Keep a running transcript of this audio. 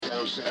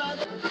This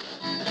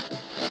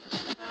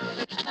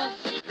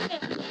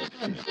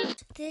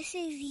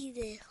is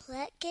the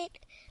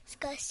Eclectic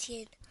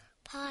Discussion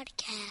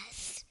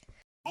Podcast.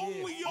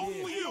 Only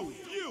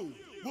you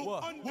will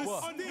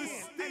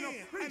understand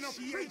and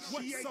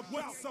appreciate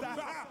what's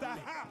about to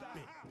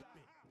happen.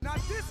 Now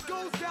this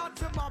goes out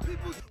to my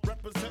people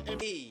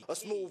representing E, a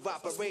smooth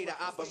operator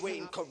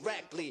operating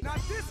correctly. Now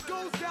this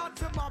goes out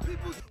to my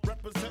people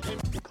representing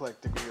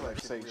eclectic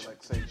relaxation.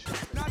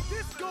 Now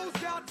this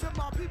goes out to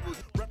my people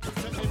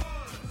representing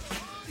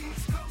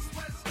East Coast,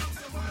 West Coast,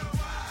 and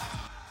worldwide.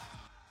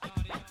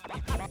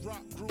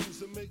 Rock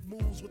grooves and make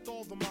moves with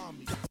all the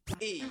mommies.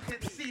 E, you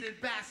conceited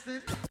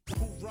bastard.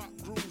 Who rock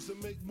grooves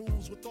and make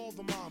moves with all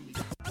the mommies.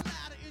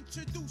 Allow to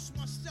introduce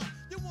myself.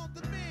 You want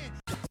the man.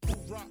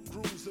 Rock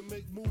grooves and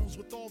make moves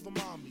with all the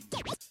mommies.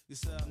 You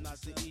say I'm not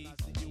the E,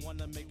 you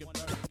wanna make it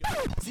burn.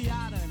 See,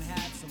 I done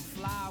had some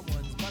fly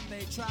ones, but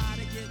they try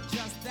to get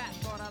just that.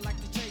 Thought I'd like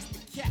to chase the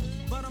cat,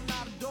 but I'm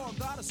not a dog,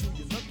 goddess who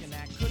you looking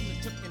at. Couldn't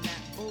have taken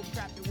that bull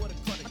crap, you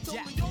would've cut a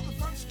jack. I told you you're the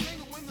first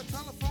stringer when the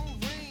telephone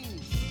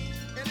rings.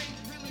 It ain't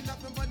really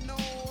nothing but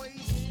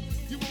noise.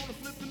 You wanna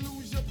flip and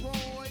lose your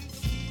poise.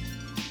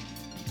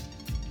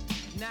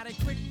 Now they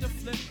quick to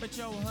flip, but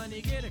yo,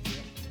 honey, get a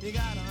grip. You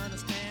gotta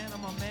understand,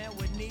 I'm a man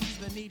with needs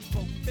that need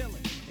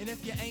fulfilling. And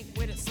if you ain't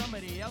with it,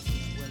 somebody else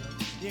is willing.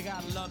 You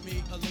gotta love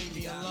me or leave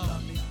me alone.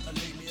 Love me or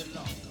leave me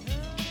alone.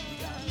 You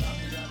gotta love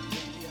me or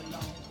leave me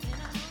alone.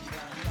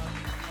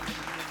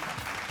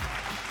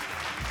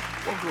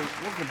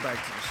 Welcome back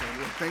to the show.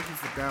 Well, thank you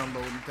for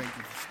downloading, thank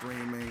you for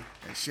streaming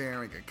and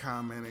sharing and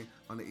commenting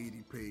on the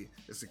EDP.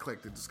 It's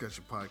Eclectic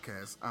Discussion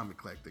Podcast. I'm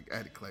Eclectic,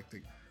 at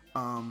Eclectic.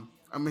 I'm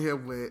here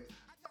with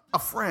a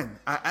friend,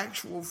 an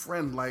actual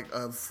friend, like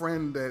a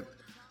friend that,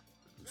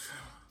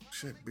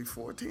 shit,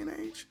 before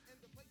teenage?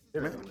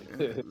 Yeah.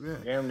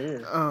 Damn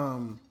near.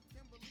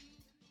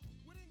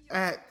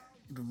 At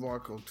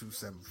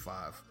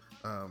DeVarco275.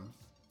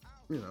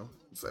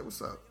 Say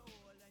what's up.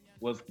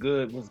 What's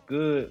good?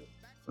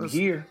 I'm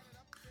here.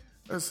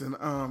 Listen,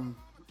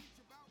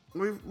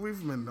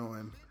 we've been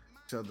knowing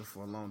each other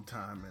for a long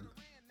time,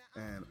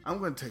 and I'm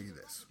going to tell you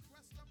this.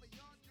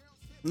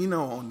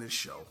 On this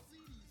show,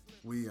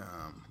 we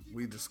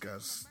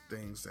discuss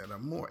things that are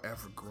more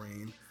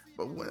evergreen,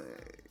 but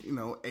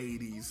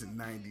 80s and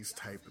 90s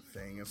type of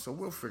thing, and so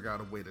we'll figure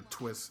out a way to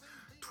twist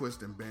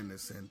and bend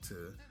this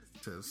into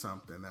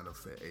something that'll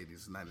fit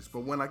 80s and 90s.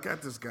 But when I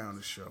got this guy on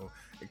the show,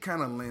 it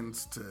kind of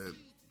lends to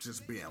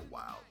just being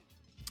wild.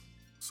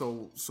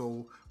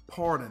 So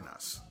pardon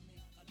us.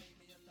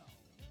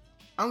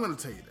 I'm gonna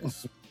tell you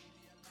this.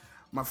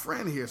 My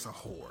friend here is a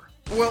whore.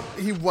 Well,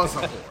 he was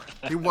a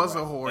whore. He was a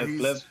whore.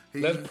 Let's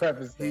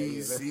preface that.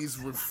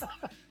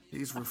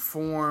 He's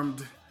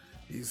reformed.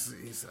 He's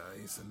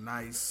a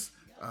nice.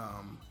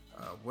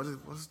 What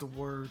is the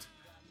word?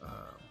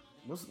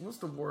 What's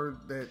the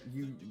word that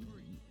you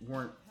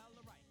weren't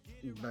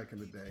back in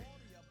the day?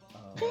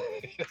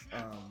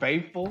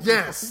 Faithful?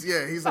 Yes,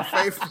 yeah, he's a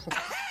faithful.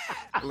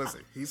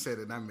 Listen, he said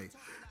it, not me.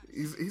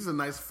 He's a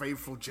nice,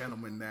 faithful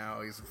gentleman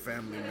now. He's a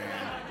family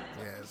man.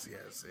 Yes.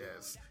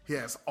 He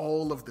has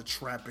all of the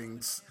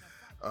trappings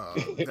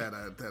that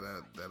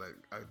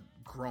a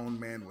grown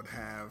man would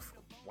have.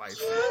 Wife.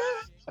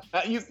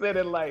 You said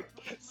it like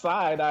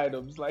side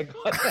items, like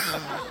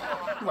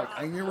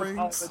onion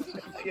rings.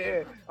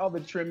 All the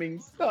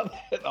trimmings, all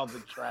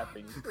the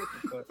trappings.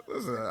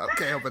 Listen, I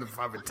can't help it if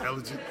I'm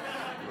intelligent.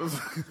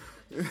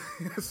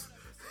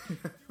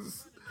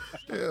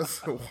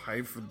 Yes, a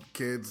wife and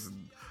kids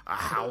and a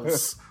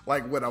house,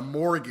 like with a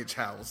mortgage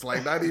house,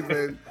 like not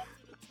even.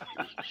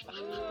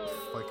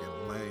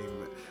 Fucking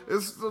lame.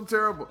 It's so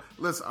terrible.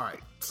 Listen, all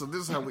right. So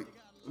this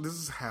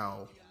is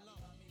how.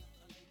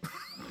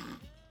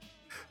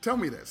 Tell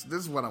me this.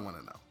 This is what I want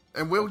to know,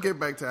 and we'll get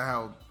back to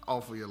how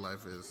awful your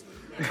life is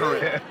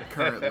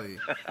currently.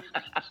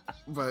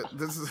 But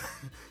this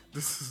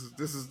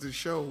is the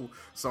show,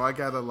 so I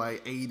gotta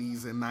like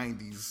 80s and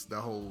 90s, the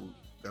whole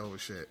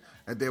shit,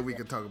 and then we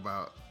can talk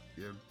about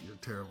your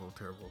terrible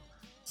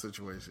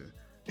situation.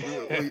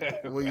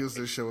 We'll use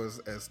this show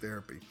as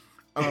therapy.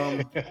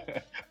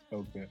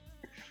 Okay.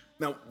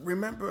 Now,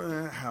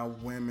 remember how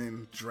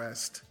women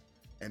dressed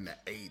in the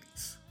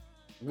 80s?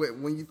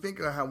 When you think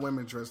of how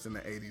women dressed in the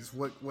 80s,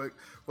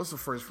 what's the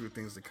first few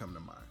things that come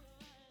to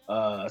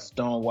mind?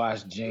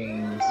 Stonewashed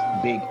jeans,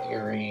 big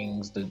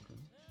earrings, the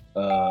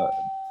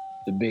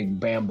big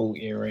bamboo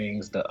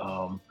earrings,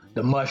 the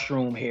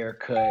mushroom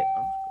haircut,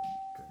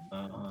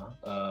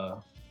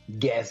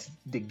 gas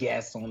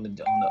on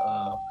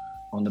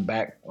the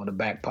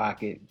back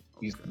pocket.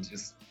 You can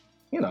just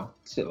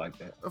shit like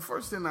that. The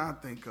first thing I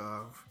think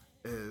of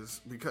is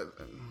because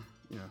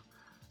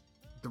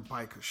the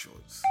biker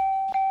shorts.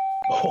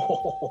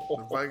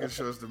 The biker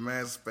shorts, the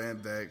mad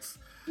spandex.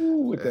 Ooh,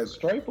 with that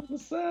stripe on the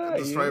side.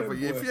 The stripe,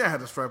 if you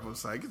had a stripe on the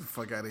side, get the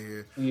fuck out of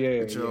here. Yeah,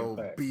 with your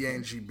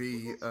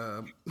BNGB.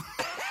 All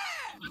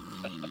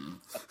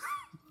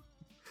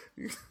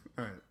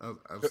right.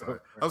 I'm sorry.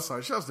 I'm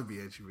sorry. Shouts to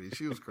BHB.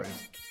 She was crazy.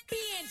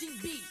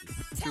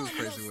 She was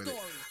crazy with it.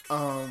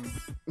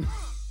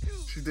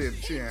 She did.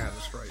 She had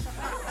us right.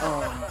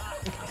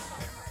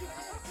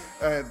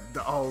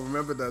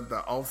 Remember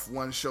the off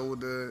one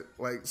shoulder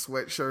like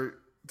sweatshirt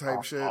type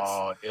shits?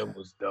 Oh, it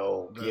was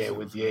dope.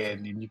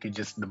 And then you could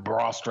just the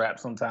bra strap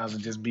sometimes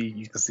would just be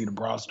you could see the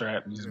bra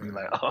strap and just be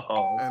like,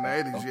 oh. In the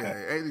 80s,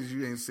 '80s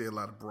you ain't see a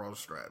lot of bra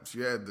straps.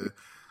 You had to,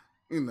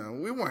 we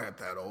weren't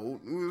that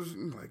old. It was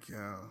like,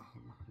 yeah,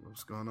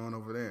 what's going on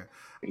over there?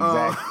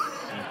 Exactly.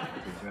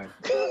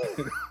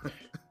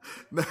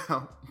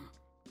 Now,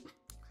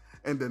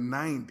 in the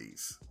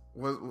 90s,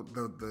 what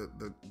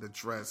the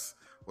dress?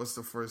 What's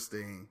the first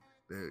thing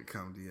that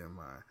come to your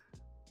mind?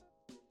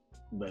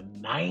 The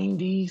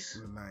 90s?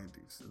 The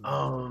 90s.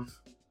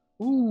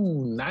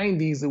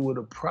 90s, it would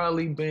have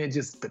probably been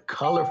just the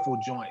colorful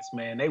joints,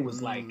 man. They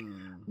was like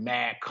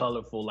mad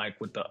colorful, like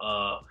with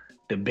the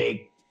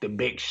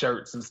big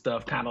shirts and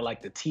stuff, kind of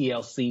like the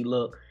TLC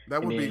look.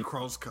 That would be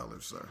cross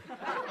colors, sir.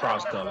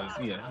 Cross colors,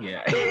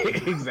 yeah.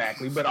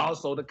 Exactly. But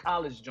also the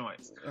college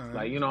joints.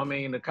 Like, you know what I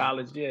mean? The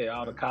college,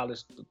 all the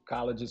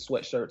colleges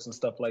sweatshirts and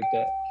stuff like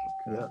that.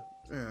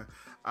 Yeah.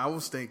 I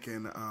was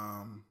thinking the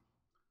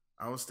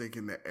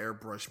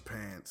airbrush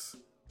pants,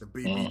 the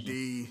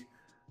BBD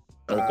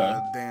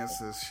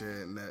dancers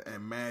shit,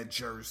 and mad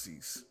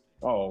jerseys.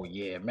 Oh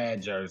yeah,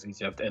 mad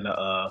jerseys. And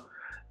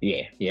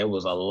it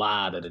was a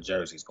lot of the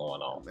jerseys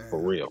going on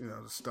for real.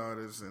 The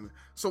starters and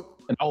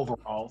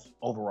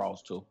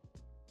overalls too.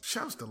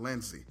 Shouts to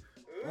Lindsay.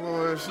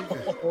 Boy,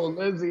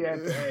 Lindsay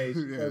at the age.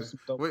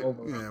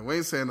 We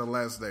ain't saying the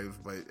last names,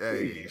 but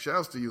hey,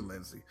 shouts to you,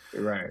 Lindsay.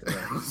 Right.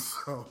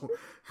 So,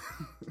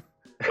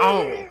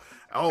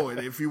 and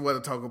if you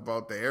want to talk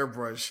about the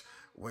airbrush,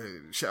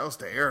 shouts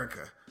to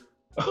Erica.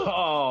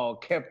 Oh,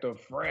 kept her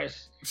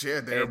fresh. She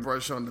had the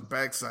airbrush on the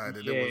backside,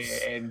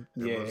 and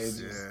the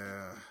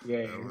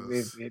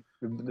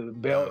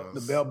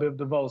Belle Biv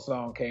DeVoe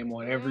song came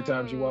on every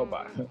time she walked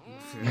by.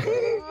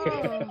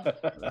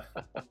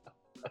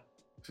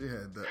 She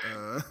had the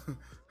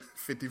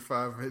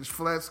 55-inch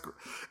flat screen.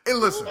 And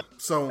listen,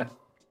 so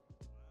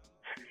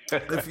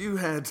if you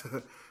had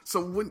to,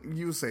 so wouldn't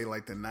you say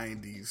like the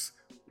 90s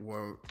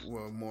were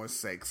more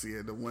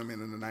sexier? The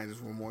women in the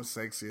 90s were more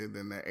sexier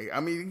than the 80s.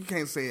 I mean, you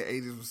can't say the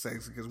 80s was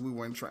sexy because we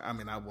weren't trying.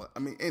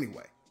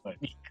 Anyway. Yeah,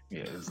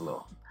 it's a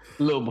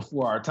little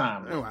before our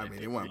time.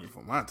 It wasn't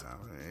before my time.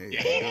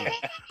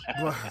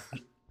 Right.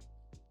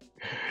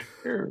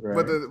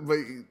 But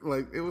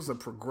it was a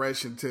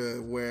progression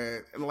to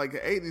where like the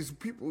 80s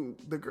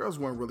the girls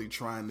weren't really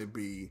trying to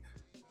be,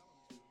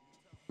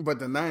 but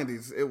the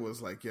 90s it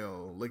was like,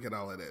 yo, look at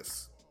all of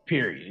this.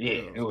 Period.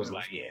 Yeah, it was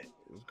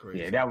crazy.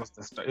 Yeah, that was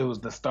the start. It was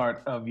the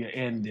start of your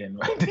ending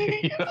right there.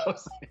 You know what I'm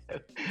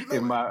saying?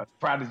 In my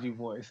prodigy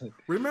voice.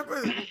 Remember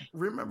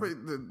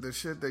the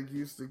shit that you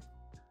used to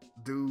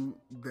do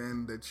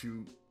then that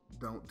you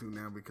don't do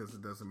now because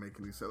it doesn't make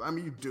any sense. I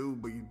mean, you do,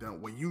 but you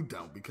don't. Well, you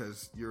don't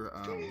because you're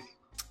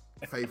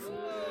faithful.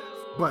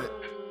 But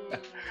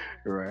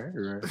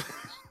right.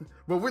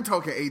 But we're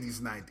talking 80s,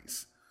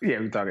 90s. Yeah,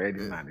 we're talking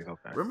 80s, 90s.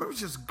 Okay. Remember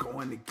just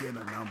going to get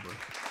a number.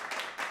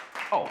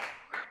 Oh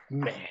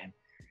man,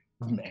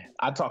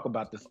 I talk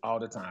about this all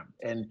the time,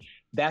 and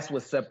that's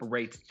what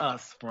separates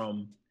us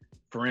from,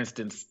 for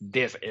instance,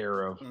 this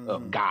era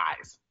of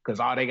guys,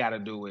 because all they got to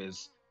do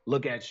is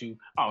look at you.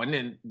 Oh, and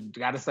then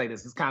got to say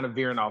this. It's kind of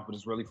veering off, but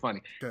it's really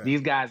funny. Okay.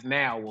 These guys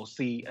now will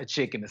see a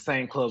chick in the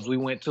same clubs we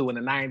went to in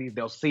the 90s.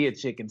 They'll see a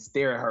chick and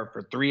stare at her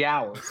for 3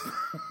 hours.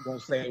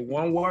 Won't say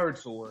one word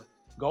to her.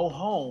 Go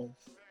home,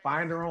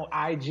 find her on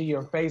IG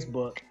or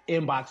Facebook,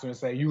 inbox her and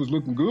say, "You was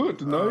looking good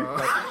tonight."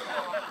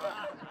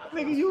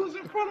 Nigga, you was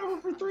in front of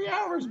her for 3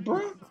 hours,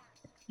 bro.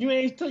 You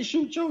ain't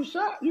shoot your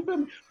shot. You feel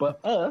me?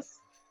 But us,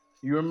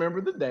 you remember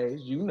the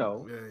days, we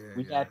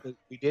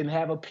didn't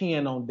have a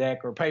pen on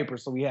deck or paper,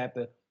 so we had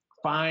to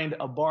find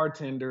a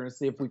bartender and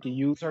see if we could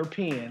use her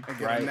pen. And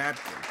get a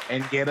napkin.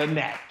 And get a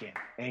napkin.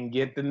 And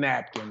get the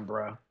napkin,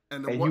 bro.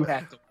 And you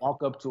had to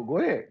walk up to her. Go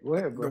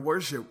ahead, bro.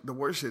 The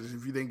worst shit is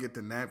if you didn't get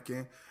the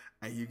napkin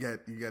and you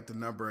got the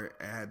number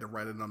and had to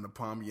write it on the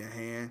palm of your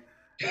hand.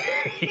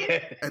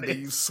 And then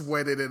you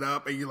sweated it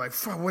up and you're like,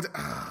 fuck, what?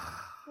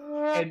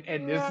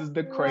 And this is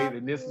the crazy,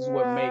 and this is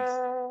what makes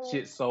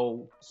shit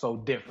so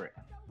different.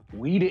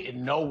 We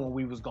didn't know when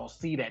we was gonna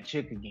see that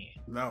chick again.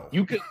 No.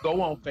 You could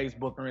go on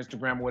Facebook or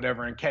Instagram or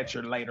whatever and catch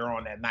her later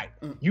on that night.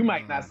 You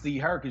might not see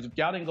her, because if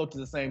y'all didn't go to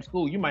the same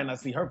school, you might not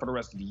see her for the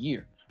rest of the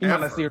year. You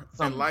might not see her at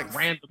some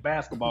random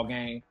basketball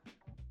game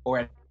or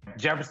at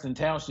Jefferson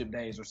Township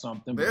days or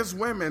something. There's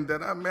women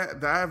that I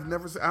met that I've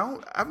never seen.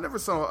 I've never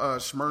saw a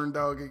Schmern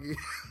dog again.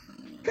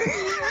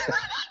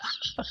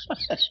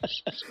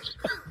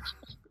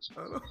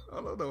 I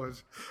don't know.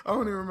 I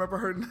don't even remember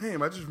her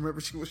name. I just remember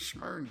she was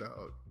Schmern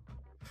dog.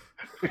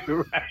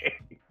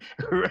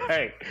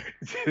 Right.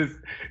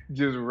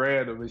 Just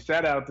random. And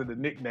shout out to the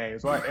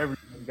nicknames. Why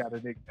everyone got a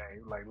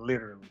nickname, like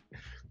literally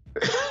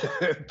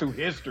through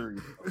history.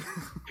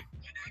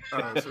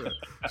 Oh shit!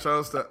 Shout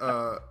out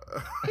to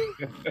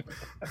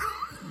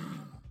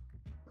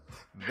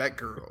that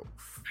girl.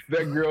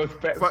 That girl's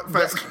fat. I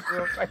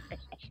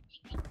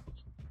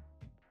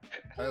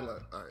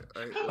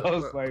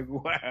was like,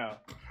 wow.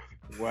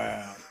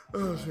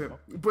 Oh shit!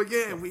 But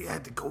yeah, we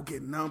had to go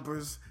get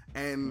numbers,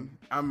 and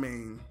I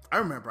mean, I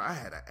remember I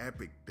had an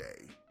epic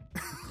day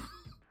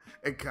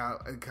in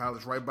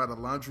college, right by the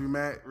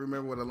laundromat.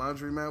 Remember what a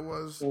laundromat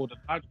was? Oh,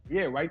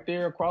 yeah, right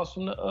there across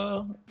from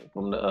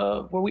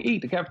the where we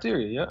eat, the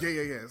cafeteria. Yeah.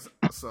 Yeah.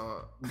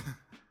 So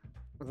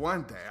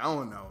one day, I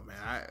don't know,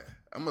 man.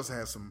 I must have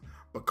had some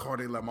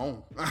Bacardi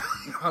Lemon.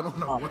 I don't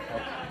know what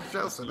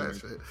shouts to that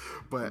shit.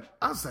 But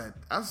I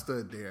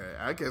stood there.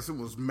 I guess it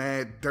was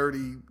mad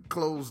dirty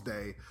clothes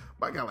day.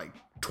 But I got like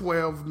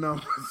 12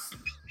 numbers.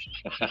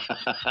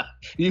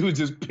 You was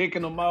just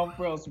picking them out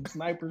for some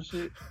sniper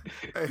shit.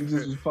 You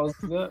just was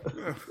posted up.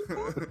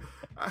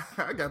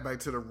 I got back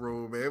to the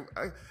room, man.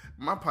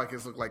 My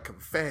pockets looked like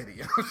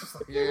confetti. I was just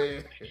like,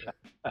 yeah.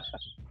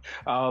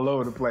 All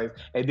over the place.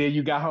 And then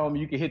you got home,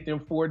 you could hit them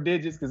 4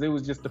 digits because it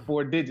was just the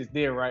 4 digits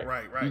there, right?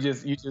 Right. You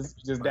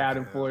just dialed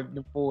in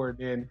four, and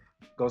then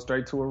go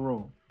straight to a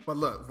room. But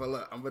look,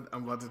 I'm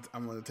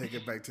gonna take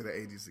it back to the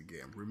 80s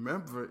again.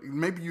 Remember,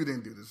 maybe you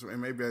didn't do this,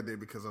 and maybe I did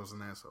because I was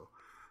an asshole.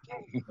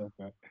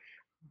 Okay.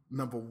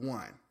 Number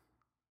one,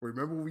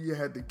 remember when you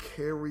had to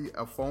carry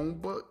a phone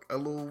book, a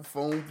little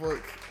phone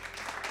book,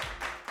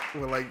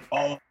 with like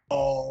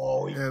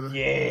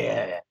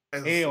yeah.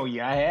 Hell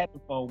yeah, I had the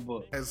phone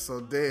book. And so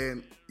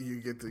then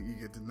you get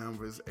the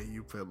numbers, and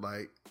you put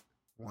like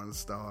 1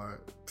 star,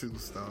 2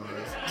 stars.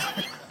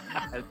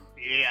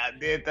 Yeah, I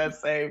did that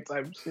same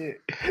type of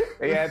shit.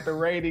 They had the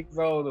ratings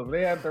on them.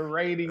 They had the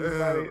ratings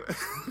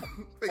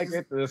like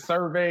at the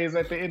surveys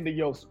at the end of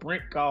your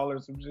Sprint call or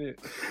some shit.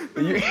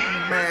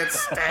 Mad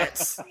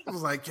stats. It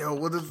was like, yo,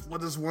 what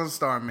is 1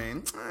 star,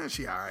 man?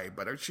 She all right,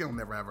 but she'll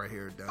never have her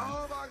hair done.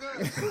 Oh my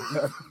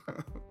God.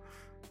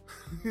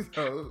 You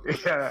know?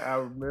 Yeah, I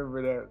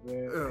remember that,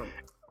 man.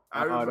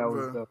 I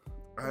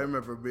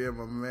remember being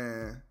my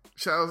man.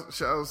 Shouts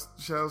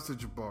to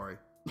Jabari.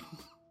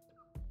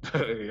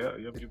 Yeah.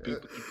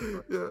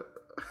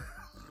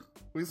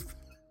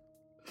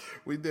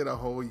 We did a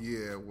whole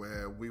year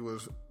where we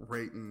was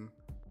rating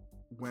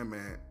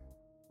women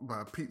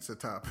by pizza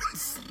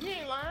toppings. You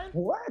ain't lying.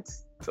 What?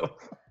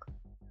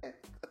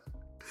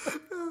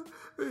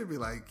 We'd be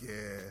like,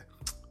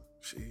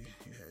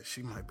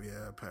 she might be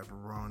a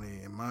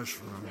pepperoni and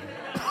mushroom.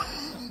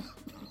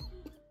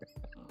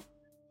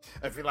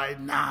 I'd be like,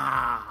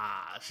 nah,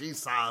 she's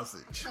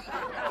sausage.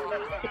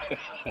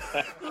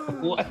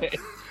 What?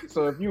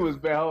 So if you was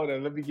bad, hold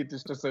on, let me get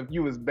this. So if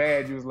you was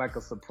bad, you was like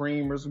a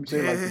Supreme or some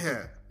shit?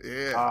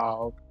 Yeah.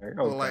 Oh, okay.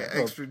 Or like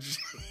extra G.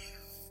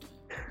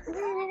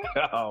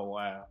 Oh,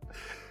 wow.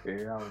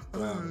 Yeah, I was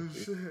clowning. Oh,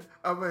 shit.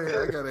 I mean,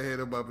 I gotta hit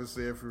him up and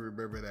see if we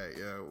remember that.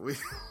 Yeah,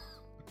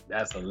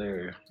 That's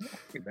hilarious.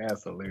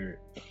 That's hilarious.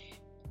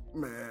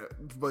 Man,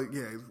 but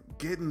yeah,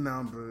 getting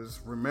numbers,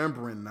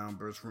 remembering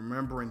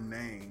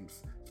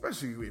names,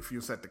 especially if you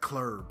was at the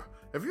club.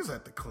 If you was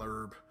at the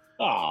club.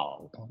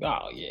 Oh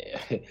yeah.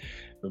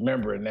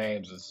 Remembering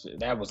names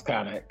that was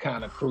kind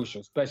of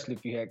crucial, especially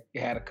if you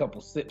had a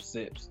couple sips.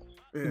 Yeah.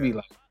 You'd be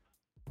like,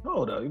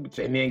 hold up,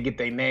 and then get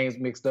their names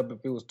mixed up if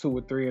it was 2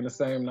 or 3 in the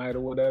same night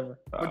or whatever.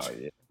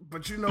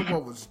 But you know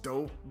what was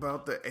dope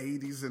about the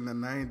 80s and the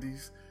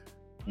 90s?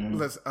 Mm-hmm.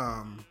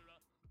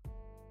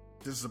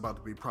 This is about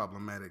to be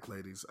problematic,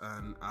 ladies,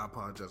 and I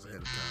apologize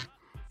ahead of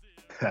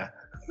time.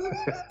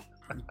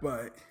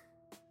 But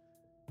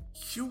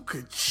you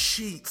could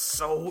cheat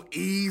so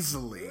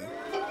easily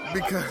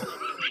because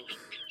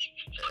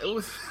it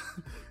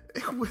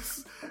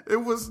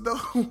was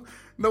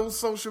no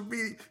social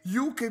media.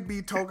 You could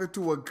be talking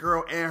to a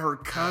girl and her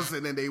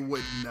cousin and they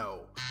wouldn't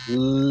know.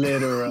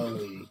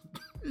 Literally.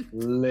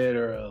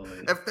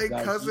 If they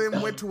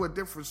cousin went to a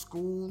different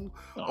school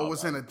or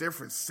was in a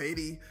different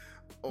city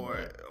or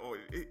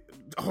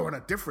in a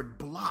different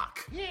block.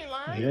 You ain't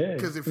lying. Yeah.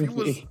 Because if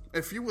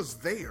you was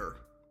there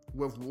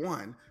with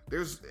one,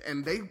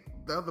 the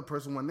other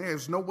person wasn't there.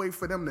 There's no way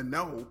for them to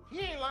know. You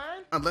ain't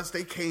lying. Unless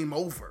they came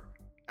over.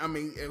 I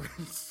mean,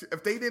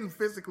 if they didn't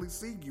physically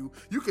see you,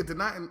 you could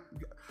deny.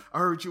 I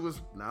heard you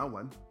was I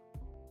wasn't.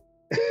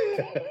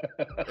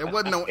 It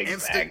wasn't no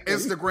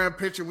Instagram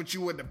picture with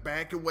you in the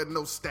back. It wasn't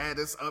no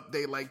status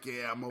update like,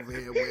 yeah, I'm over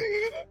here with.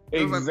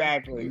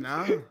 Exactly.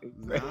 Nah.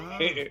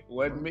 It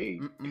wasn't me.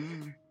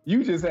 Mm-mm.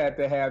 You just had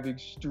to have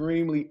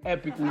extremely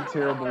epically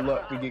terrible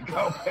luck to get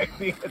caught back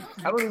then.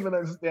 I don't even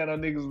understand how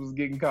niggas was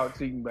getting caught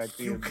cheating back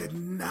then. You could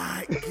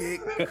not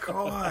get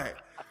caught.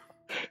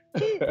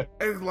 It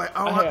was like,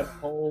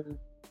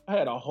 I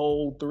had a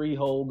whole 3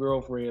 whole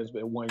girlfriends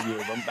in 1 year.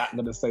 I'm not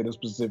gonna say the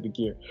specific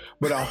year,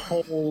 but a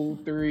whole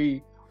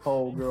 3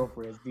 whole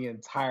girlfriends the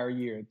entire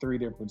year in 3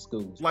 different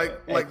schools.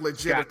 Like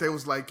legit. If they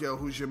was like, yo,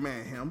 who's your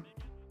man? Him.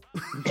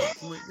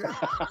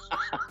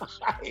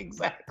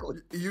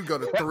 Exactly. You go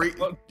to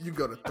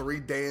 3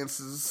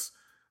 dances.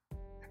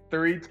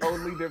 3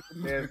 totally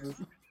different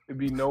dances. It'd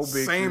be no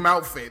big. Same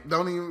outfit.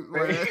 Don't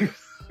even.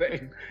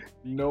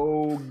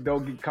 No,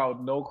 don't get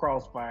caught. No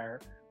crossfire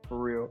for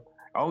real.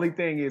 Only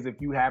thing is, if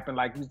you happen,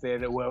 like you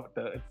said, that well,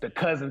 the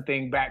cousin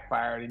thing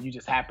backfired, and you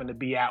just happen to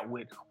be out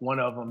with one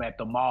of them at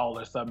the mall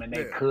or something, and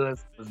their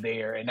cousin was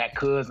there, and that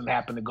cousin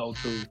happened to go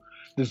to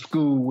the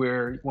school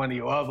where one of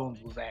your other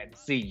ones was at to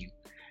see you,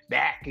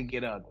 that could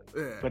get ugly.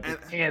 Yeah. But the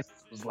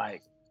chances was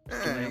like,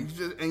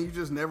 you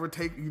just never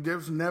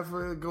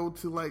go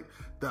to like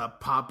the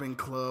popping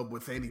club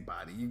with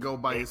anybody. You go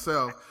by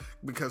yourself,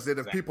 because then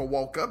if people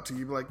walk up to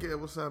you, be like, yeah,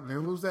 what's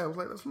happening? Who's that? I was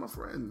like, that's my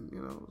friend.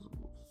 You know,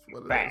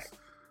 what it is.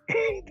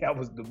 That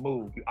was the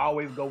move. You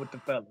always go with the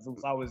fellas. It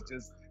was always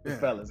just the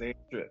fellas. Ain't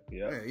trip.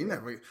 Yeah, you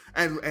never.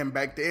 And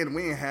back then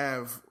we ain't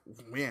had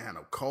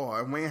no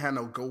car, and we ain't had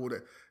no go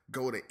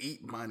to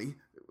eat money.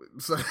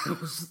 So it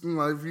was,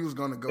 if you was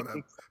gonna go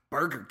to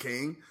Burger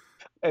King.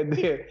 And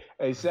then,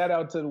 hey, shout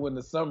out to when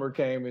the summer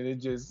came and it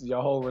just,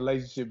 your whole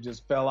relationship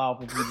just fell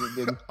off if you just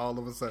didn't all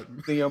of a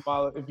sudden see him.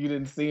 If you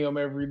didn't see him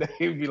every day,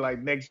 it'd be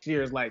like next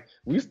year. It's like,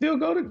 we still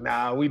go to?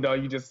 Nah, we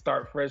don't. You just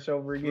start fresh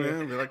over again.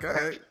 Yeah, be like, all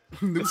right,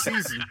 new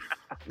season,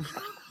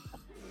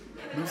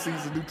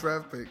 new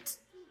draft picks.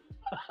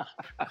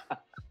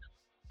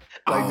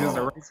 Like just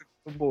a race to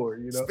the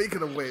board, you know.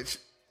 Speaking of which,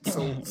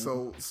 so it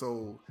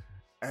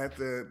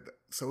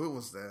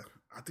was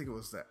I think it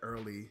was the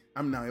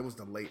it was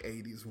the late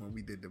 80s when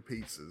we did the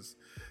pizzas.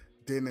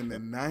 Then in the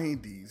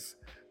 90s,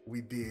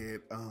 we did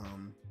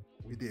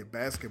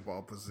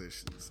basketball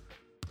positions.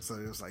 So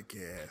it was like,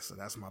 yeah, so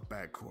that's my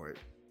backcourt.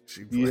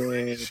 She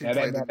played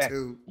it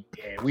too.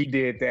 Yeah, we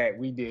did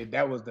that.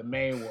 That was the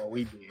main one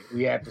we did.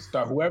 We had to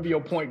start, whoever your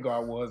point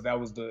guard was, that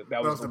was the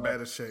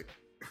baddest chick.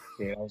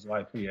 Yeah, I was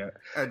like, yeah.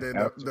 And then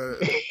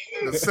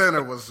the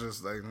center was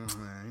just like,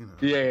 man, you know.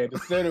 Yeah, the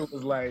center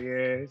was like,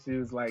 yeah, she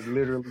was like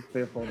literally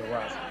fifth on the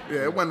roster.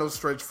 Yeah, it wasn't no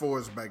stretch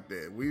fours back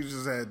then. We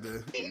just had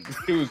to.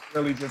 It was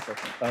really just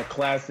a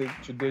classic,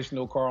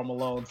 traditional Karl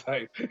Malone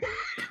type.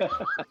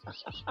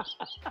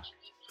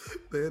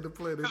 They had to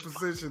play their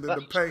position in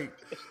the paint.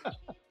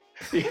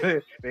 Yeah,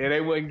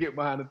 they wouldn't get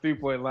behind the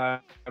 3-point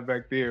line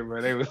back there,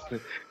 bro. They was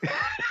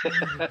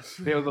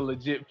a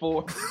legit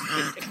four.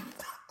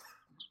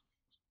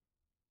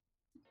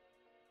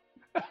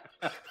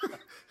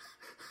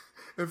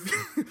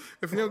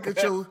 If you don't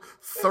get your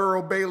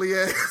thorough Bailey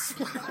ass.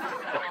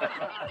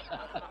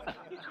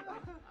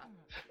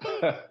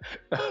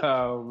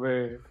 Oh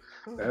man,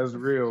 that's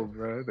real,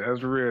 bro.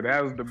 That's real.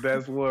 That was the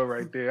best one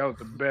right there. That was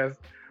the best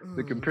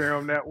to compare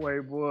them that way,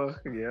 boy.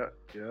 Yeah.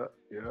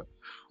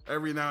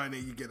 Every now and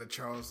then you get a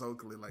Charles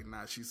Oakley, like,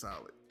 nah, she's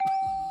solid.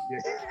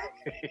 Yeah,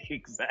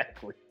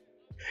 exactly.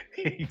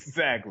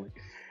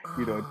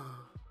 You know,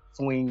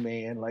 swing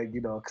man, like,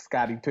 you know,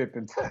 Scottie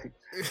Pippen type.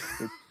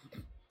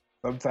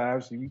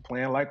 Sometimes she be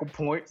playing like a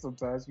point.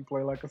 Sometimes she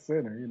play like a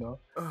center. You know.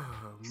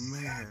 Oh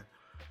man,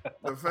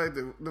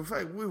 the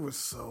fact we were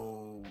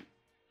so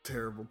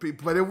terrible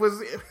people, but it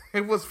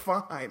was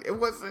fine. It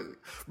wasn't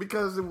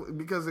because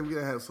we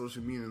didn't have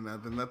social media and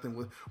nothing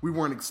was. We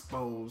weren't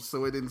exposed,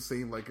 so it didn't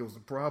seem like it was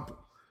a problem.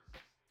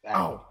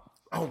 Oh,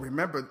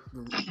 remember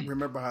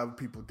how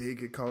people did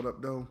get caught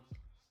up though?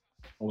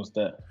 What's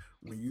that?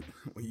 When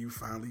you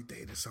finally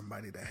dated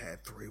somebody that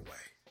had 3-way.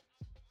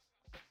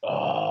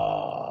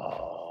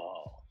 Oh.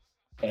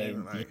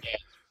 And like,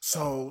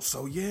 so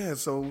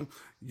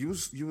you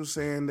were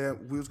saying that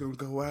we was gonna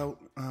go out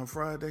on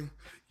Friday?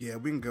 Yeah,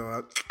 we can go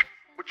out.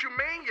 What you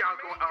mean y'all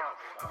going out?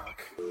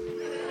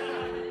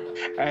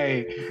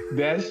 Hey,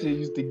 that shit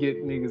used to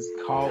get niggas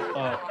caught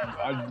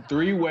up.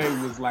 3-way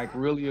was like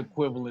really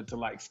equivalent to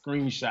like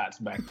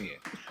screenshots back then.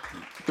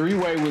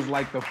 3-way was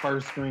like the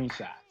first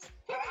screenshots.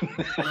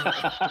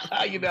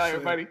 You know,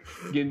 everybody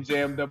getting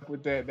jammed up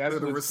with that. That's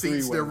the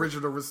receipts, the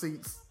original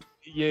receipts.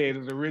 Yeah,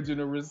 the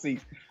original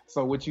receipts.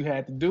 So what you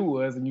had to do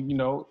was, and you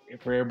know,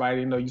 for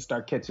everybody to know, you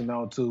start catching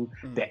on to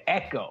the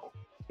echo.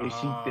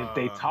 If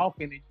they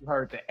talking and you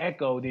heard the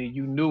echo, then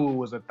you knew it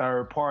was a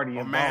third party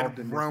involved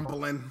in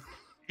rumbling.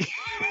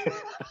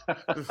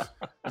 It's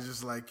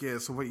just like, yeah,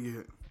 so what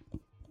you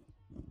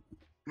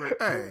like,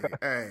 hey.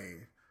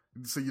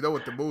 So you know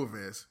what the move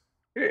is?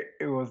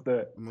 It was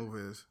the move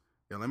is,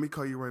 yeah, let me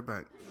call you right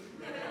back.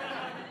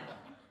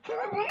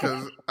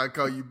 Because I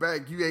call you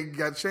back, you ain't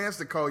got a chance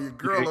to call your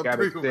girl up.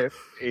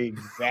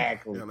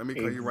 Exactly. Yeah, let me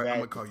call you right. I'm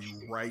gonna call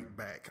you right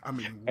back. I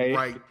mean,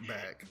 right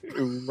back.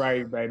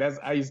 Right back. That's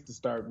I used to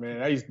start,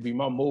 man. I used to be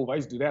my move. I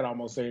used to do that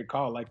almost every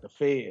call, like the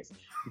feds.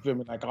 You feel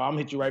me? Like, oh, I'm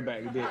gonna hit you right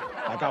back.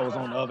 Like I was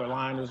on the other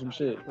line or some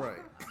shit. Right.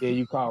 Yeah,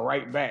 you call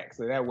right back,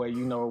 so that way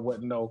you know it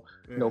wasn't no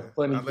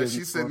funny. Unless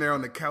she's sitting there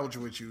on the couch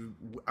with you,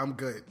 I'm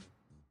good.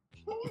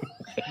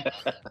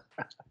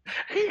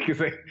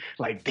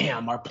 Like,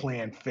 damn, our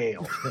plan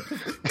failed.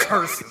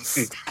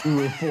 Curses. We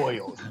were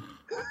foiled.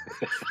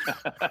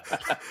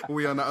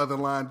 We on the other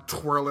line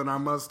twirling our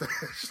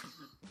mustache.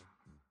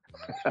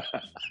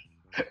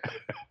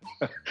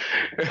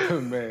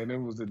 Man,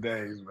 them was the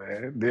days,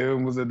 man.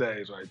 Them was the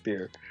days right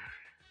there.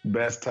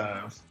 Best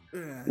times.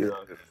 Yeah. You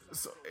know.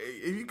 So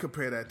if you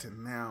compare that to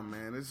now,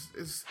 man,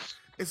 it's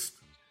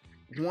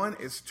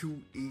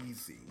too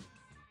easy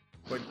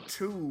but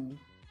two,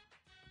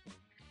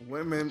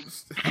 women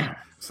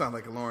sound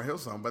like a Lauryn Hill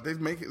song, but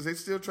they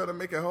still try to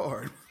make it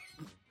hard.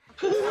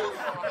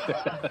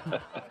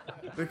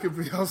 It could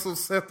be also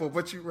simple,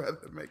 but you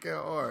rather make it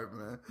hard,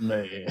 man.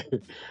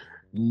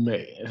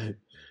 Man,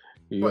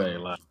 you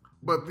ain't lying.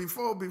 But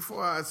before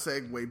I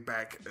segue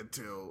back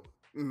until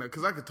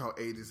because I could talk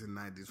 80s and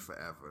 90s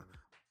forever.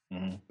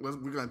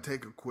 Mm-hmm. We're gonna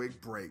take a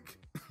quick break,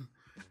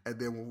 and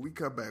then when we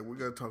come back, we're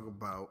gonna talk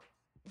about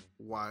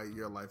why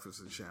your life is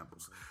in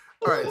shambles.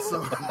 All right,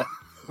 so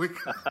we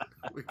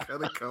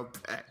gotta come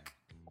back.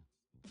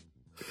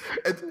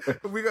 And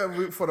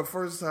for the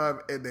first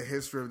time in the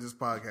history of this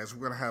podcast,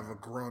 we're gonna have a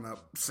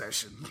grown-up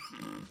session.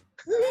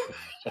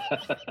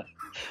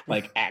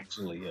 Like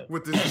actually, yeah.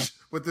 With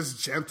this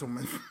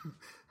gentleman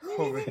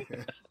over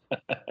here.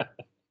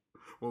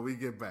 When we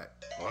get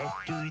back.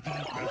 After these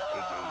messages,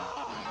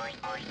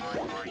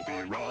 we'll be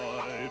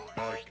right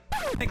back.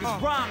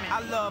 Niggas rhyming. I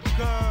love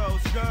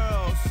girls.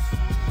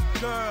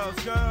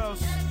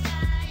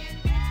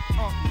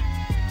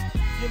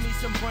 Give me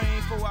some brain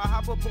before I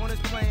hop up on this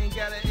plane.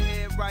 Gotta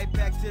head right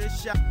back to the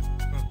shop.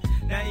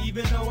 Now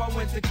even though I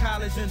went to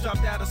college and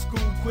dropped out of school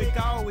quick,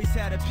 I always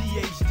had a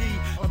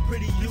PhD, a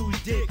pretty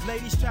huge dick.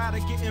 Ladies try to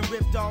get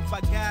ripped off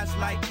by guys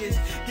like this.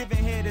 Giving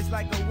head is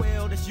like a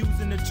whale that's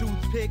using a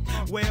toothpick.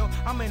 Well,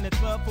 I'm in the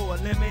club for a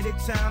limited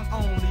time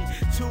only.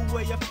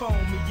 Two-way you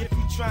phone me if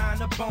you trying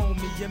to bone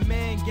me. Your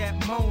man got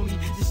money,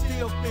 you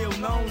still feel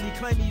lonely.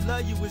 Claim he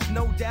love you is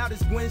no doubt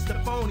it's Gwen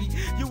Stefani.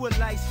 You a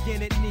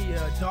light-skinned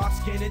Nia,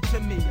 dark-skinned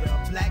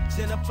Tamia, black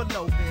Jennifer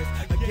Lopez,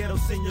 a ghetto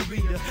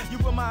senorita. You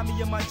remind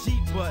me of my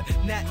Jeep, but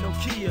not no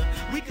Kia.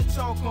 We could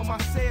talk on my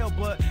cell,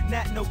 but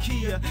not no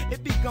Kia.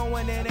 It be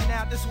going in and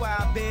out, that's why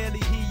I barely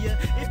hear ya.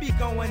 It be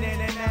going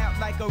in and out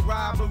like a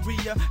robbery.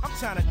 I'm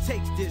trying to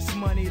take this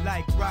money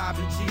like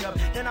Robin G up.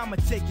 Then I'ma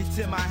take it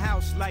to my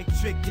house like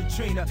Trick and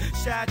Trina.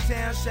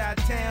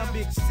 Chi-town,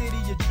 big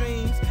city of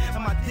dreams.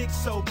 And my dick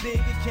so big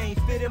it can't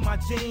fit in my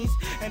jeans.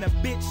 And a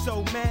bitch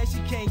so mad she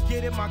can't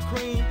get in my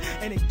cream.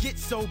 And it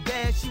gets so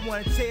bad she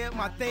wanna tear up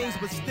my things,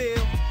 but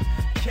still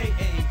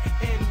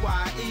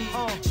K-A-N-Y-E,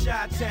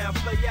 Chi-town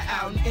player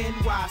out in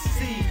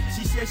NYC.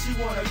 She said she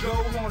wanna go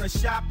on a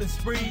shopping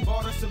spree.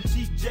 Bought her some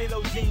cheap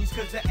J-Lo jeans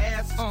cause the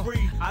ass is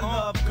free. I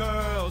love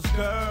girls.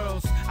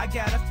 I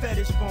got a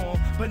fetish for 'em,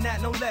 but not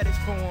no letters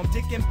for 'em.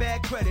 Dick and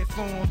bad credit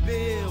for 'em.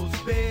 Bills.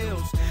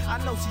 I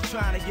know she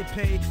trying to get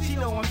paid. She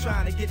know I'm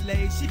trying to get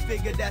laid. She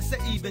figured that's an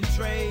even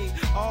trade.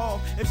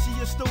 Oh, if she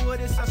a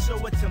stewardess, I show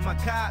her to my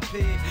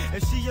cockpit.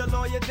 If she a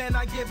lawyer, then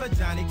I give her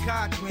Johnny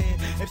Cochran.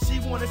 If she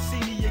wanna see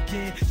me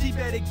again, she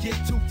better get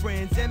 2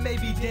 friends, and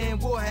maybe then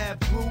we'll have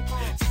group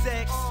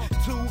sex,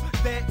 2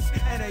 vets,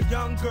 and a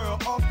young girl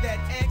off that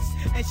X,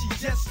 and she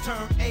just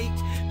turned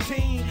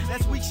 18.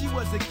 Last week she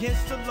was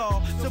against the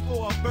law, so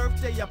for her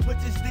birthday I put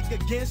this dick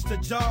against the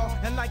jaw,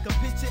 and like a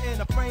picture in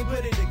a frame,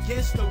 put it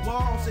against the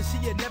wall. Said she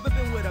had never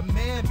been with a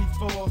man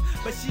before,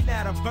 but she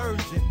not a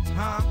virgin,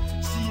 huh?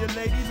 She a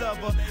lady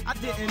lover. I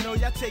didn't know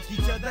y'all take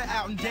each other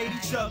out and date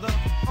each other.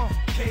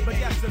 But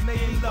that's a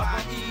lady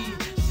lover.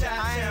 I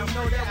ain't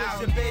know that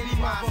was your baby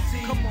mama.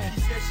 Come on.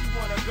 She said she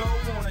wanna go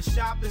on a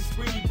shopping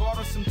spree. Bought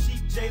her some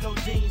cheap J-Lo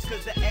jeans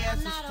cause the ass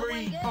is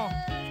free.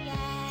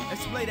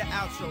 Let's play the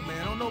outro,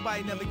 man. Don't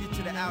nobody never get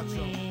to the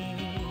outro.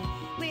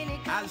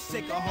 I'll just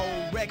take a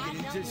whole record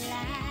and just...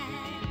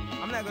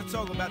 I'm not gonna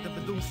talk about the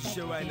producer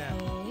shit right now.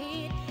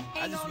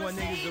 I just want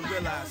niggas to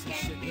realize some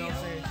shit, you know what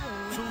I'm saying?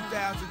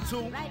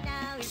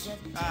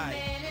 2002. Alright.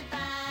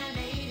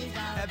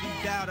 Heavy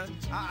Doubter.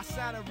 I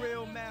signed a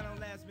real man on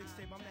last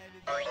mixtape. I'm not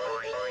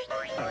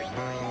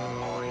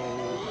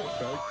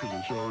Back to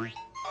the show.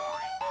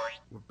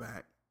 We're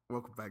back.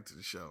 Welcome back to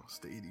the show. It's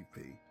the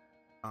EDP.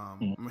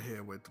 I'm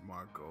here with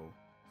Marco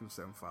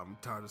 275. I'm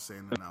tired of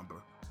saying the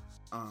number.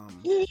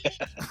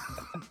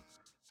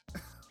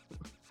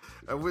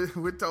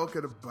 We're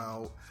talking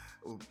about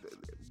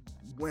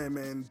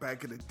women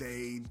back in the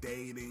day,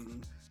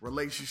 dating,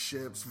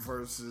 relationships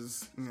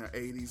versus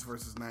 80s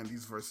versus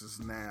 90s versus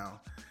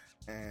now.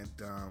 And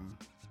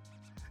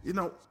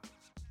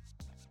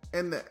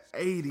in the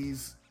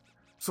 80s,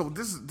 so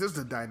this is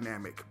the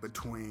dynamic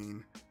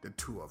between the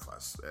two of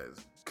us,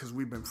 because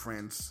we've been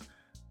friends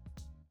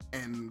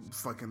in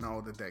fucking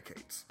all the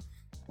decades.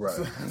 Right.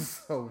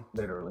 So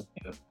literally.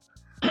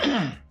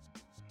 Yeah.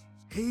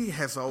 He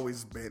has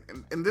always been,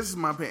 and this is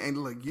my opinion. And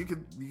look, you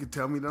could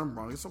tell me that I'm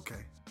wrong. It's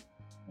okay,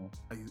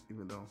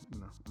 even though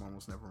I'm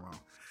almost never wrong.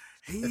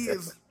 He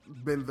has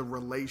been the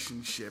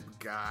relationship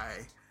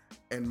guy.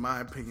 In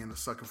my opinion, a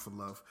sucker for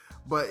love.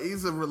 But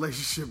he's a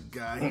relationship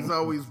guy. He's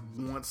always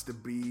wants to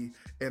be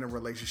in a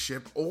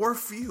relationship or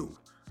few.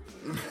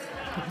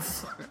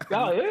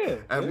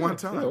 At one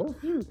time.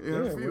 Few.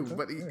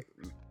 But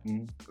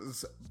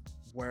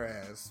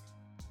whereas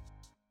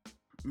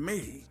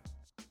me,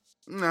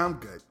 I'm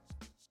good.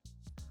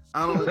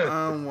 I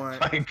don't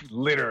want. Like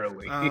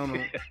literally.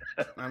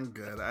 I'm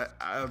good.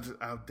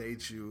 I'll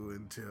date you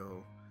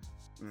until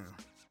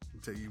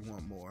you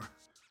want more.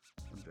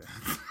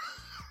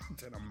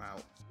 and I'm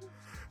out.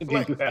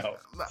 Get you out.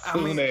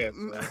 Soon as,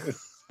 man.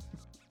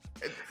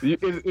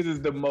 It is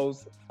the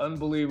most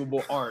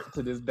unbelievable art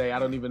to this day. I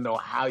don't even know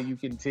how you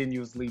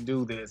continuously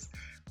do this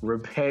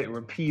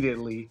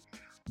repeatedly,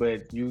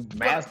 but you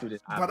mastered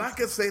it. But I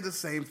could say the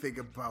same thing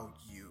about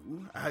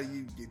you. How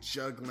you get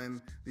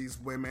juggling these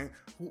women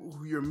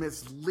who you're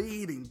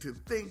misleading to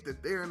think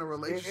that they're in a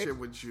relationship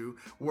with you,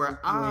 where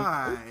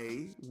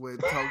I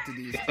would talk to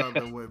these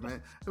other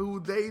women who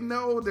they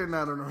know they're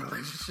not in a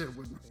relationship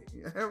with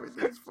me.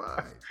 Everything's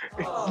fine.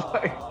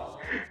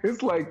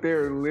 It's like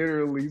they're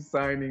literally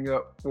signing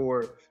up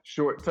for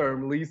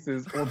short-term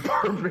leases on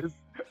purpose,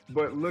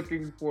 but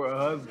looking for a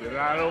husband.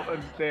 I don't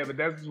understand, but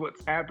that's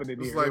what's happening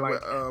it's here.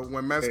 Like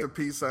when Master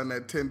P signed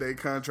that 10-day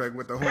contract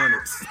with the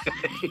Hornets.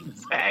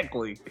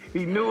 Exactly.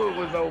 He knew it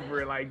was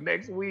over. Like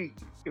next week,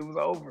 it was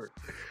over.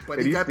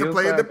 But he got to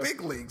play in the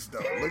big leagues, though.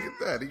 Look at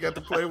that. He got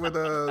to play with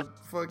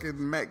fucking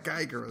Matt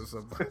Geiger or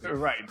something.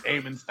 Right.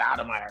 Damon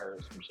Stoudemire or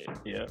some shit.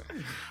 Yeah.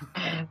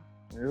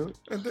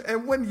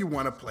 And when you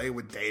want to play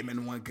with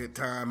Damon one good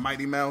time,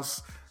 Mighty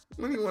Mouse,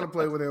 when you want to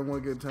play with him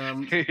one good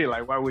time,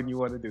 like why wouldn't you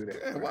want to do that?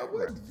 Yeah, why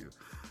wouldn't you?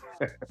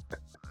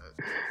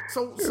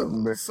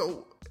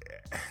 So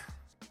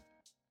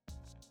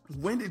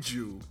when did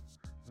you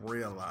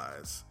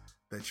realize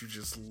that you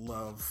just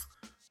love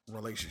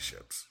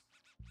relationships?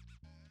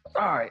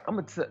 All right, I'm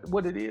gonna tell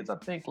what it is. I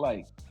think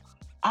I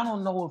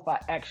don't know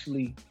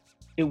if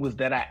it was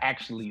that I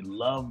actually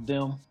loved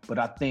them, but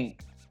I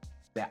think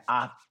that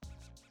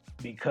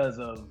because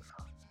of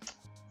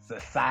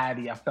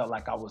society, I felt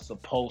like I was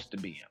supposed to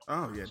be in.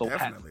 Oh yeah, so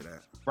definitely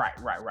that.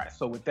 Right.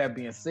 So with that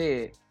being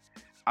said,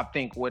 I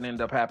think what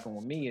ended up happening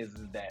with me is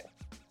that,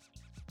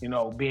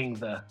 being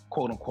the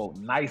quote unquote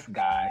nice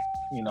guy,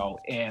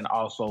 and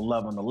also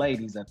loving the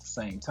ladies at the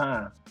same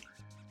time,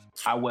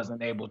 I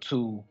wasn't able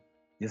to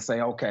just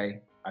say, okay,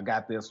 I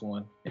got this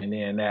one, and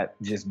then that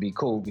just be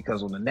cool,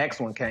 because when the next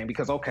one came,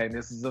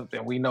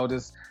 and we know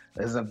this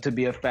is to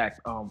be a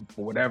fact,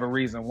 for whatever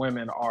reason,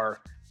 women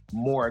are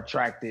more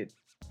attracted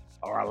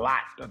or a lot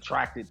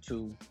attracted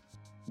to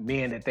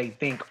men that they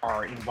think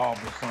are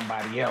involved with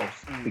somebody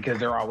else, because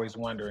they're always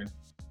wondering,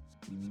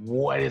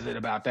 what is it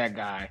about that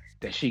guy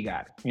that she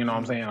got? You know what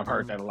I'm saying? I've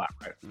heard that a lot,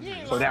 right?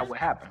 Yeah. So that would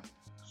happen.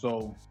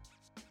 So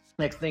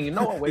next thing you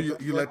know,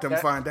 you let them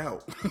find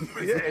out.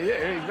 yeah,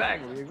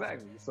 exactly.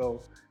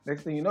 So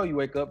next thing you know, you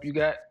wake up, you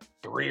got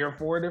 3 or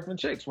 4 different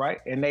chicks, right?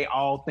 And they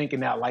all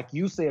thinking out, like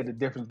you said, the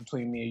difference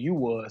between me and you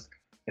was,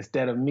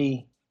 instead of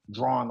me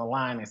drawing the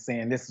line and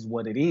saying this is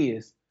what it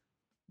is,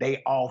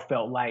 they all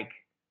felt like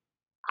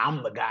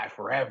I'm the guy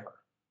forever.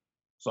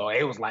 So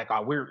it was like,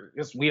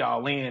 we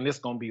all in, this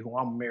gonna be who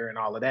I'm marrying,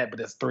 all of that, but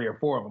it's 3 or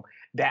 4 of them.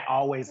 That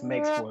always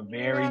makes for a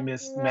very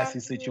messy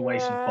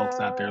situation, folks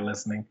out there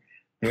listening.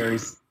 Very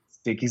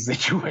sticky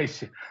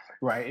situation,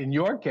 right? In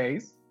your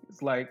case,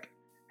 it's like,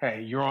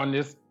 hey, you're on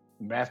this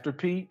Master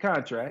P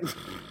contract.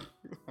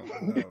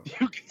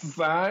 You can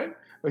sign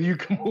or you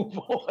can move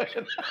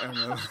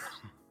on.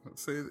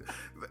 See,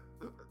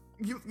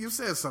 you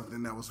said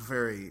something that was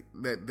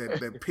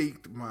that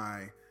piqued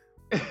my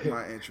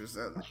interest,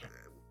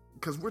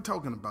 because we're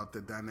talking about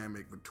the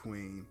dynamic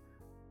between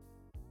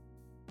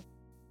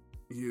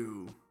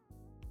you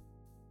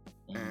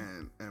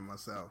and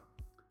myself.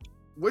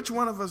 Which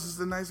one of us is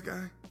the nice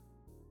guy?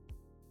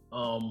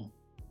 I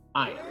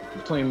am.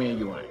 Between me and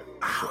you, I am.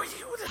 How are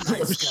you the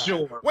nice guy?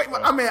 Sure. Wait,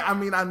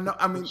 I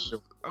know.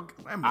 Sure. Okay,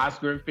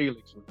 Oscar and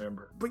Felix,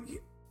 remember? But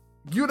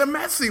you're the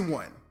messy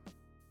one.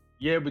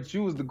 Yeah, but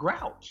you was the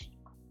grouch.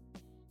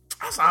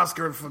 That's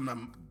Oscar from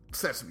the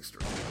Sesame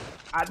Street.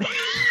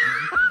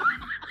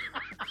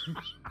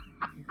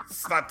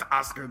 It's not the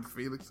Oscar and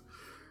Felix.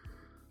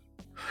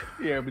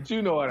 Yeah, but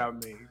you know what I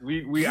mean.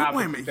 We wait a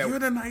minute, you're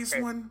the nice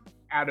one?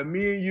 Out of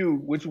me and you,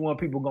 which one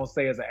people gonna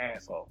say is an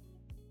asshole?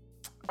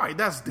 All right,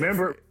 that's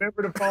different.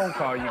 Remember the phone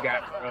call you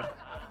got,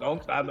 bro.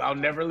 I'll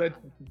never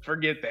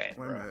forget that.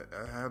 Wait a minute,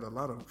 I had a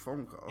lot of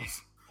phone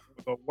calls.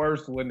 The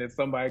worst one that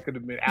somebody could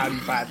have been Audi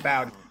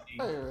 5000.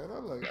 Hey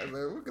man,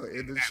 we're gonna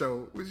end the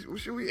show.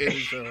 Should we end the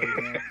show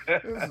right now?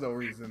 There's no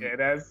reason. Yeah,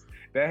 that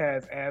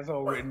has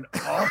asshole written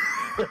all.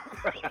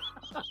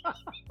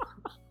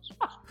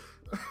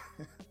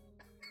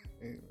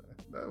 Hey, man,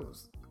 that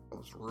was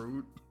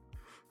rude.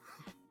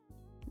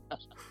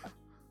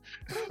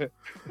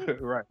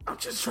 Right. I'm